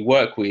people that you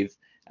work with,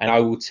 and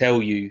I will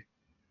tell you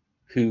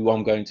who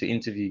I'm going to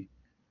interview.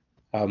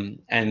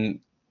 And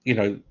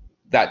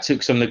that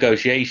took some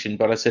negotiation,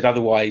 but I said,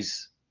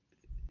 otherwise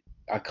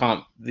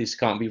this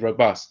can't be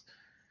robust.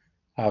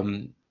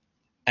 And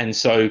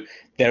so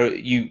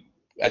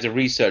as a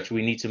researcher,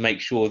 we need to make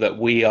sure that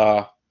we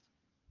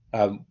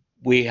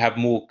have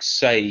more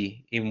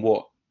say in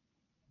what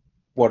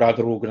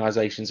other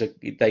organizations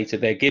data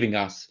they're giving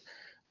us.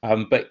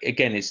 But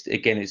again,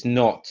 it's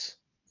not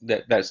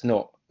that's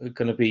not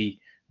going to be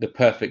the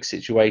perfect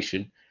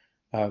situation.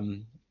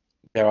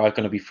 There are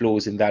going to be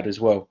flaws in that as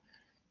well.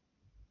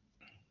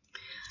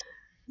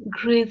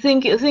 Great,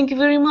 thank you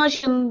very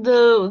much. And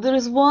there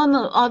is one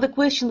other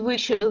question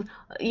which,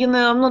 I'm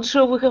not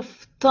sure we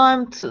have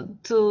time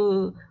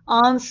to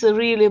answer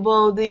really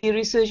about the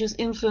researchers'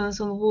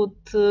 influence on what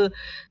the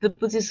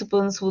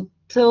participants would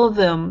tell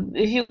them.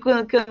 If you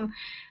can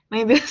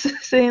maybe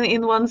say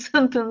in one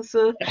sentence.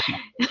 I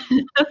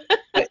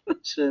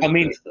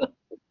mean,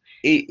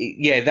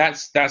 yeah,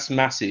 that's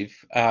massive,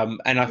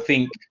 and I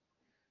think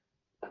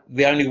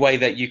the only way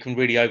that you can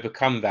really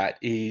overcome that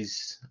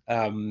is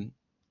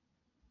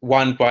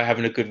one, by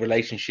having a good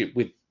relationship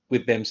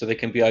with them so they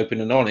can be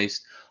open and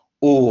honest,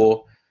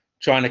 or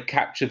trying to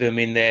capture them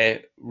in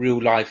their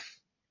real life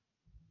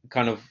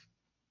kind of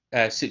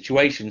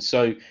situations.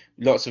 So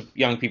lots of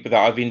young people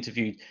that I've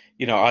interviewed,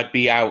 I'd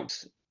be out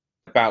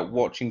about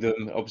watching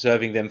them,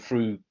 observing them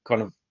through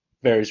kind of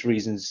various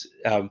reasons,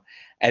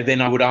 and then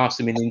I would ask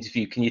them in the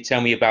interview, can you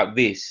tell me about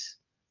this?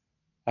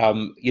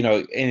 And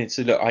it's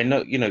look, I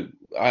know,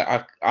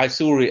 I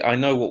saw it, I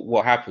know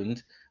what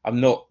happened. I'm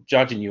not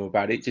judging you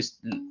about it, just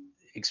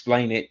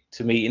explain it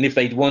to me. And if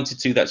they wanted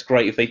to, that's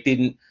great. If they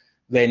didn't,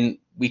 then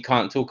we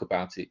can't talk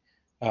about it.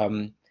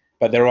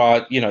 But there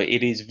are,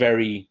 it is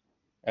very,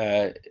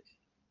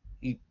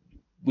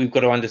 we've got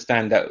to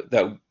understand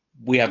that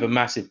we have a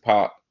massive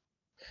part.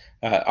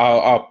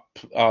 Our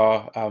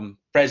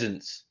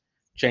presence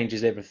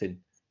changes everything,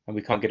 and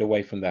we can't get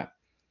away from that.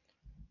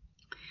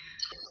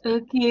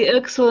 Okay,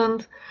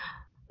 excellent.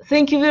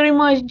 Thank you very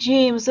much,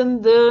 James.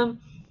 And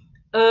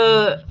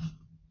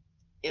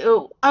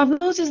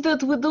I've noticed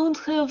that we don't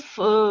have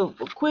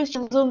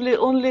questions,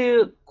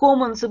 only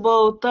comments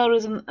about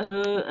Tara's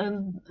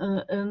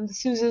and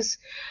Susie's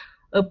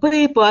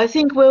paper. I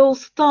think we're all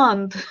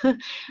stunned,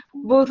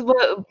 both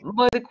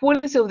by the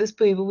quality of this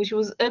paper, which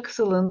was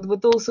excellent,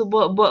 but also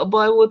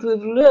by what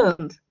we've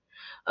learned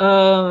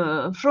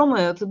from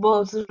it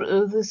about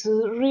this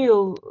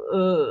real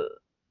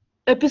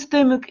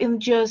epistemic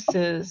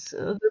injustice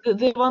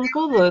they've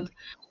uncovered.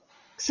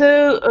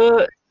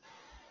 So,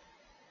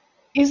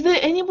 is there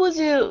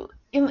anybody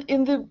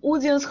in the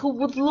audience who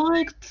would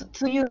like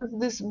to use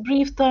this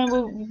brief time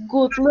we've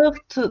got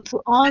left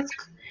to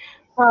ask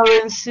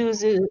Tara and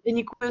Susie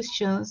any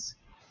questions?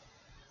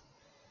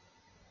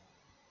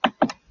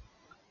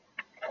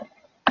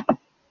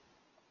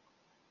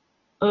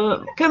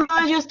 Can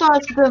I just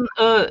ask them,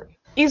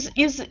 is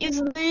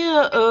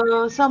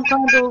there some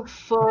kind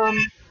of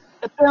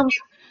attempt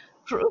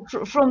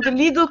from the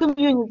legal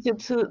community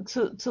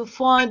to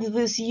find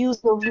this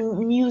use of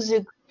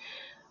music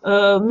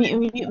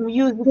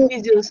music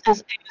videos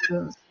as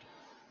evidence?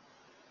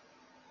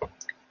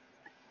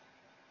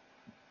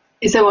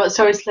 Is there what?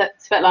 Sorry,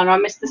 Svetlana, I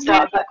missed the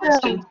start of that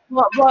question.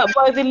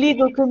 By the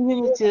legal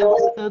community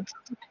to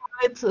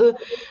fight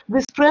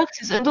this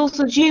practice, and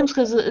also James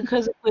has a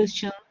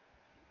question.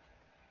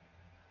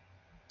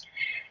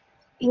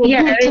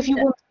 Yeah, if you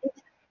want.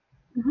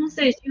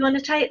 So do you want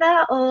to take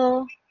that,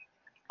 or?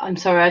 I'm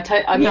sorry,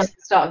 I missed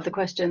the start of the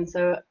question,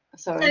 so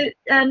sorry.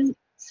 So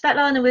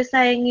Svetlana was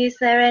saying, is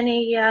there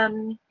any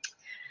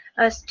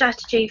a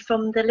strategy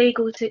from the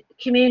legal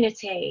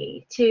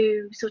community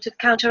to sort of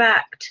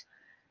counteract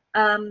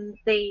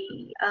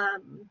the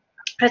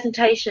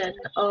presentation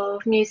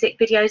of music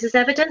videos as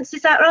evidence?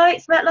 Is that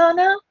right,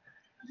 Svetlana?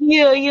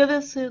 Yeah,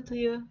 that's it.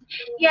 Yeah.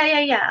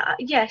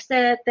 Yes,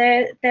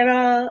 there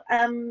are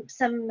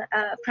some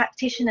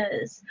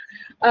practitioners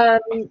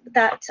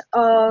that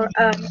are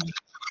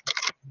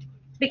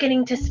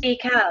beginning to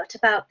speak out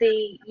about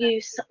the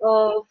use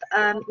of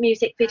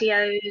music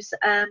videos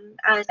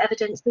as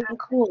evidence in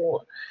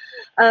court.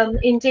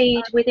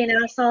 Indeed, within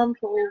our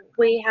sample,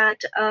 we had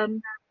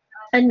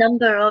a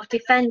number of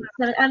defence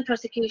and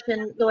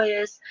prosecution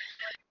lawyers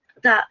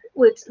that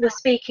were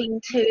speaking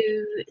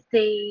to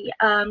the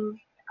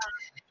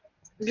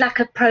lack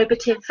of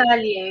probative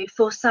value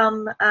for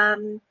some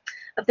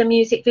of the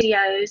music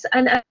videos,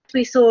 and as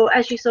you saw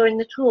in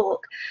the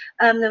talk,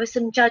 there were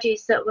some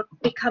judges that were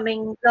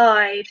becoming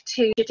live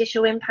to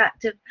judicial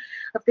impact of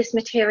this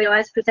material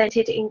as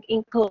presented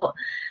in court.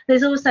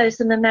 There's also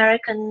some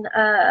American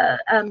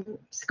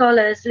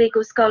scholars,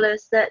 legal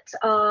scholars, that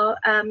are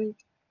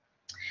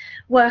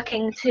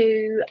working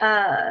to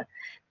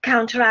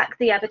counteract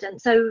the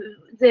evidence. So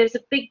there's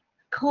a big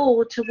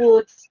call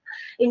towards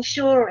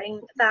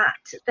ensuring that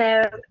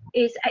there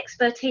is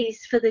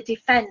expertise for the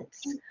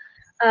defence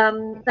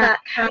that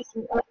can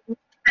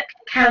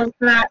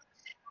counteract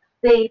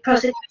the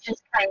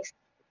prosecution's case.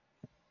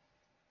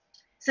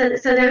 So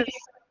there is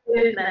a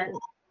movement.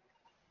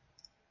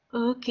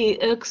 Okay,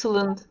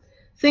 excellent.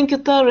 Thank you,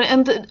 Tara.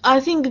 And I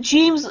think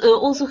James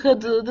also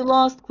had the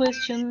last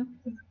question.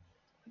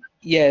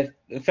 Yeah,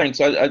 thanks.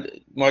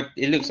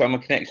 It looks like my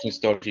connection is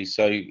dodgy,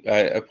 so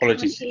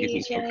apologies if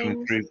it's not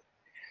coming through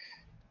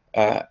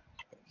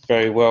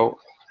very well.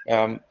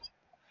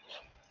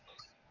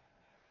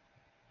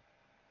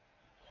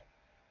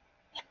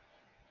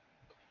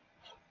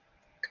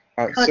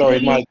 Sorry,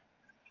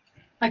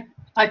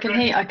 I can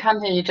hear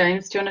you,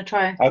 James. Do you want to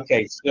try?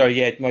 Okay, so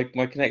yeah,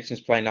 my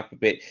connection's playing up a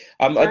bit.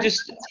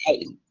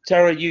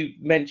 Tara, you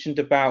mentioned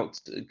about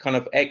kind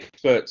of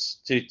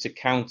experts to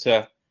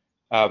counter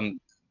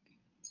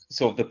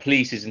sort of the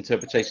police's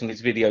interpretation of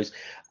these videos.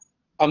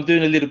 I'm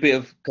doing a little bit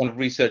of kind of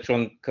research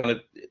on kind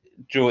of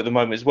Drew at the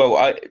moment as well.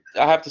 I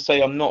have to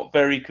say I'm not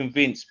very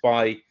convinced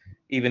by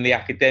even the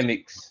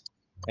academics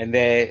and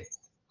their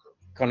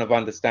kind of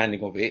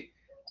understanding of it.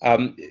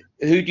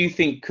 Who do you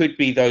think could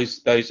be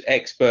those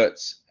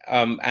experts,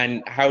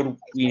 and how do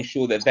we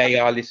ensure that they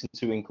are listened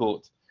to in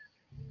court?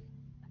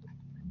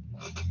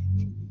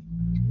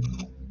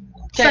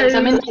 James,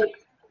 I'm interested.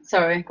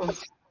 Sorry, go on.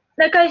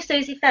 No, go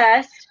Susie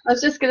first. I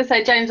was just going to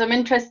say, James, I'm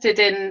interested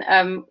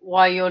in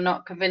why you're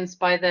not convinced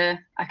by the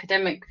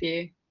academic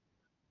view.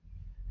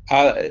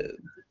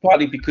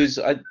 Partly because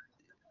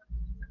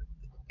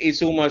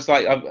it's almost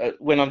like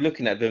when I'm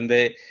looking at them,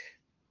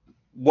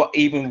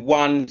 even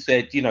one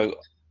said, you know,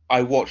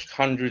 I watched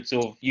hundreds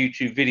of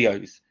YouTube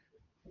videos.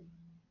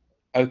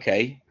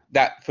 Okay,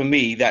 that for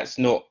me, that's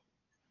not.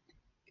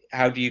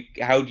 How do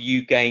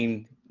you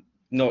gain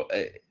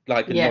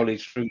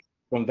knowledge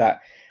from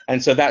that?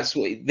 And so that's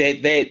what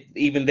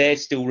they're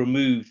still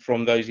removed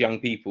from those young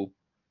people.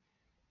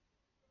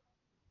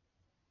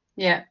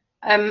 Yeah,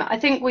 I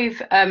think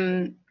we've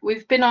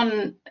been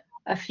on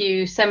a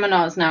few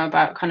seminars now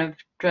about kind of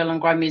drill and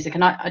grime music,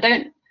 and I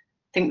don't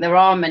think there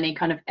are many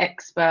kind of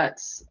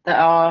experts that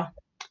are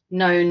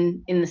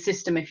known in the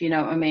system, if you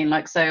know what I mean.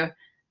 Like, so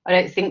I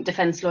don't think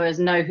defense lawyers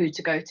know who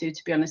to go to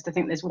be honest. I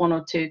think there's one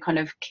or two kind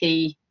of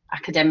key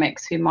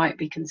academics who might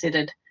be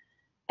considered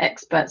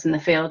experts in the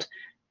field.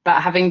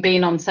 But having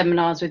been on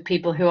seminars with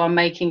people who are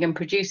making and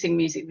producing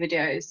music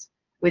videos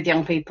with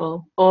young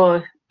people,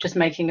 or just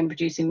making and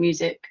producing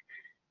music,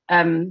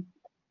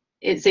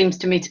 it seems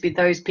to me to be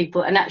those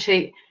people. And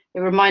actually, it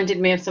reminded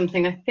me of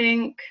something I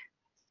think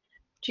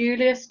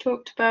Julius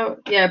talked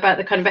about, about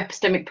the kind of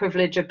epistemic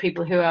privilege of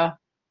people who are,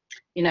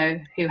 you know,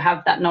 who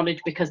have that knowledge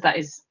because that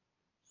is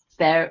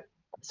their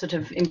sort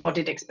of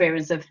embodied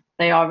experience of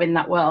they are in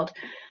that world.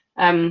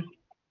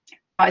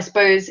 I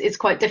suppose it's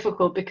quite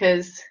difficult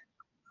because,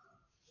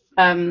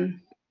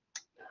 and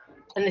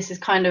this is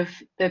kind of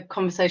the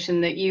conversation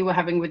that you were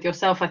having with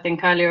yourself, I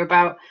think, earlier,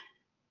 about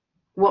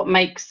what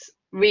makes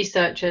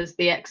researchers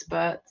the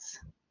experts,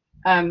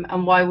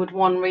 and why would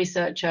one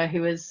researcher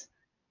who has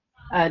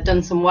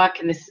done some work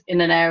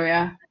in an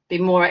area be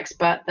more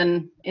expert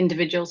than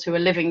individuals who are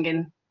living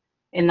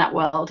in that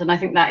world? And I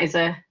think that is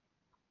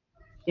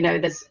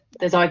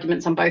there's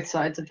arguments on both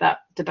sides of that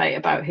debate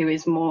about who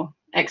is more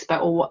expert,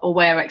 or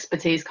where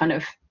expertise kind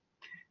of,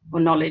 or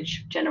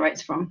knowledge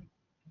generates from.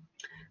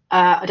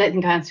 I don't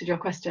think I answered your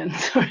question.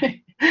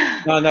 Sorry.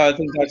 No, I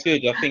think that's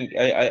good. I think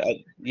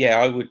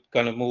I would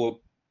kind of more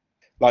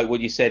like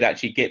what you said.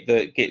 Actually,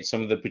 get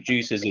some of the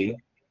producers in.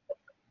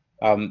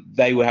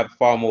 They will have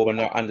far more of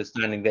an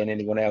understanding than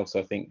anyone else,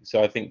 I think.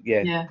 So I think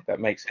that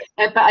makes sense.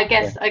 But I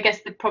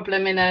guess the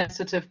problem in a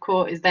sort of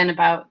court is then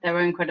about their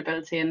own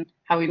credibility and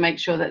how we make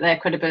sure that their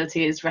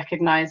credibility is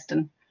recognised,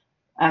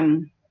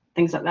 and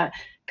things like that.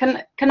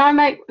 Can I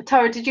make,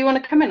 Tara, did you want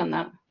to come in on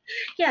that?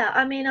 Yeah,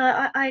 I mean,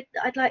 I'd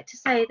like to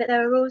say that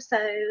there are also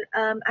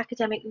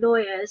academic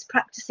lawyers,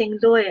 practicing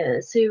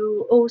lawyers,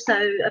 who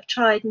also have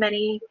tried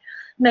many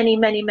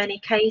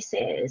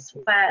cases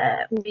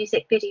where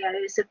music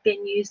videos have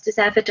been used as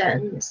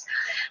evidence,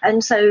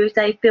 and so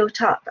they've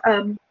built up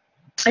a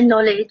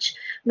knowledge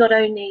not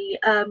only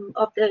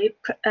of the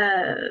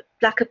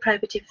lack of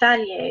probative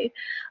value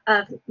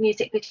of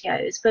music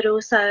videos, but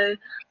also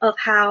of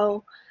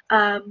how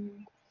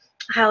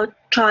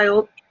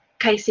trial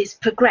cases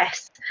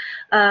progress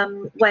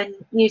when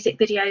music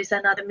videos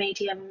and other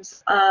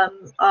mediums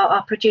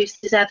are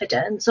produced as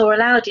evidence, or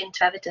allowed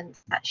into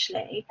evidence,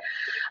 actually.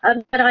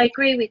 But I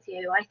agree with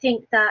you. I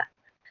think that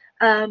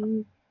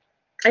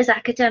as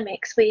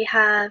academics, we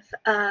have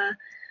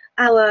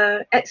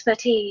our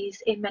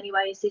expertise in many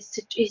ways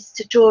is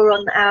to draw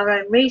on our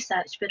own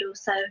research, but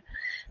also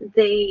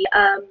the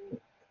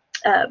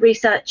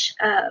research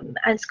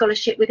and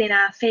scholarship within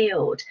our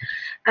field,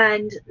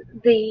 and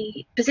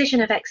the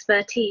position of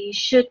expertise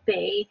should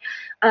be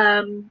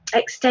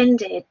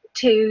extended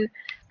to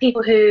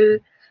people who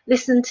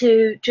listen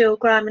to drill,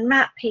 grime and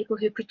rap, people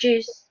who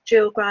produce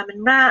drill, grime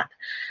and rap,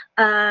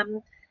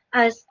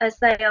 as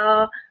they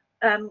are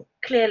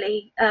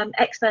clearly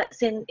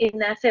experts in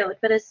their field.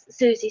 But as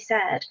Susie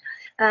said,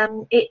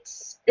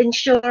 it's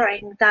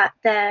ensuring that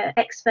their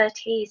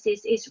expertise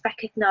is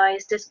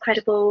recognised as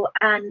credible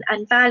and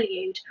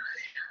valued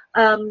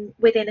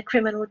within a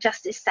criminal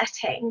justice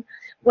setting,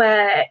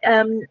 where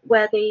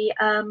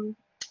the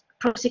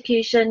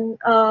prosecution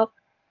are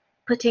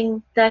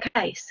putting their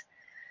case,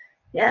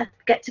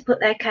 get to put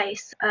their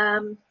case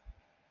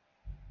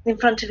in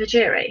front of a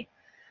jury.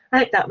 I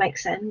hope that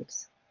makes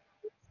sense.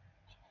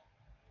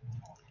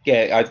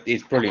 Yeah,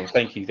 it's brilliant.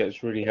 Thank you.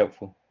 That's really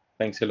helpful.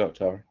 Thanks a lot,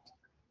 Tara.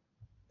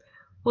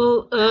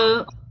 Well,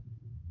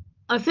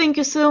 I thank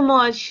you so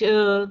much,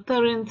 Tara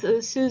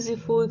and Susie,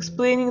 for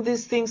explaining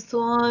these things to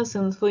us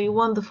and for your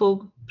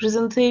wonderful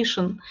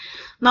presentation.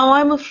 Now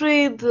I'm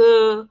afraid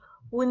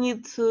we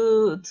need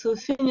to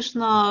finish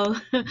now.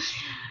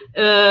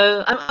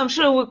 I'm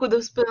sure we could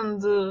have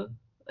spent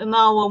an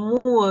hour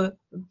more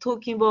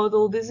talking about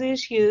all these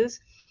issues,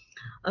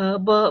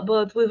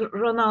 but we've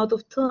run out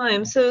of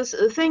time. So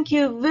thank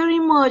you very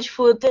much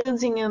for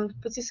attending and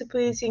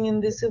participating in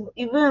this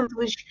event,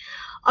 which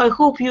I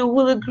hope you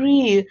will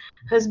agree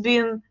has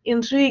been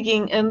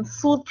intriguing and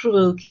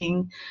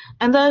thought-provoking.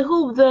 And I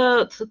hope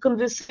that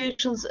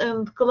conversations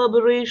and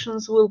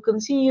collaborations will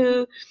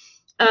continue,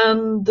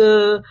 and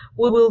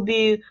we will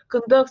be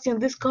conducting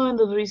this kind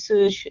of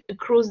research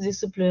across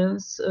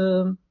disciplines.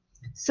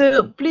 So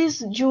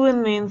please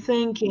join me in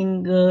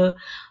thanking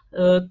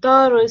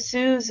Tara,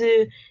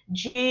 Susie,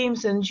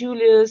 James, and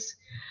Julius.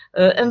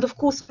 And of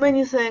course,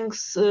 many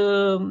thanks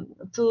to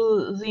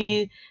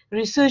the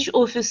research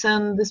office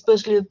and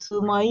especially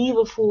to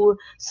Maeva for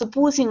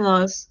supporting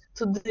us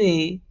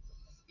today.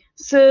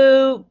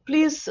 So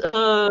please,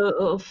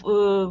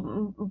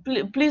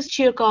 please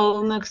check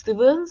our next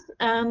events,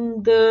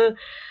 and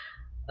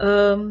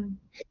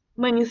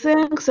many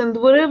thanks. And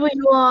wherever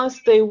you are,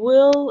 stay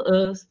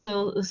well,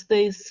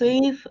 stay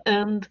safe,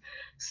 and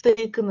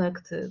stay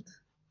connected.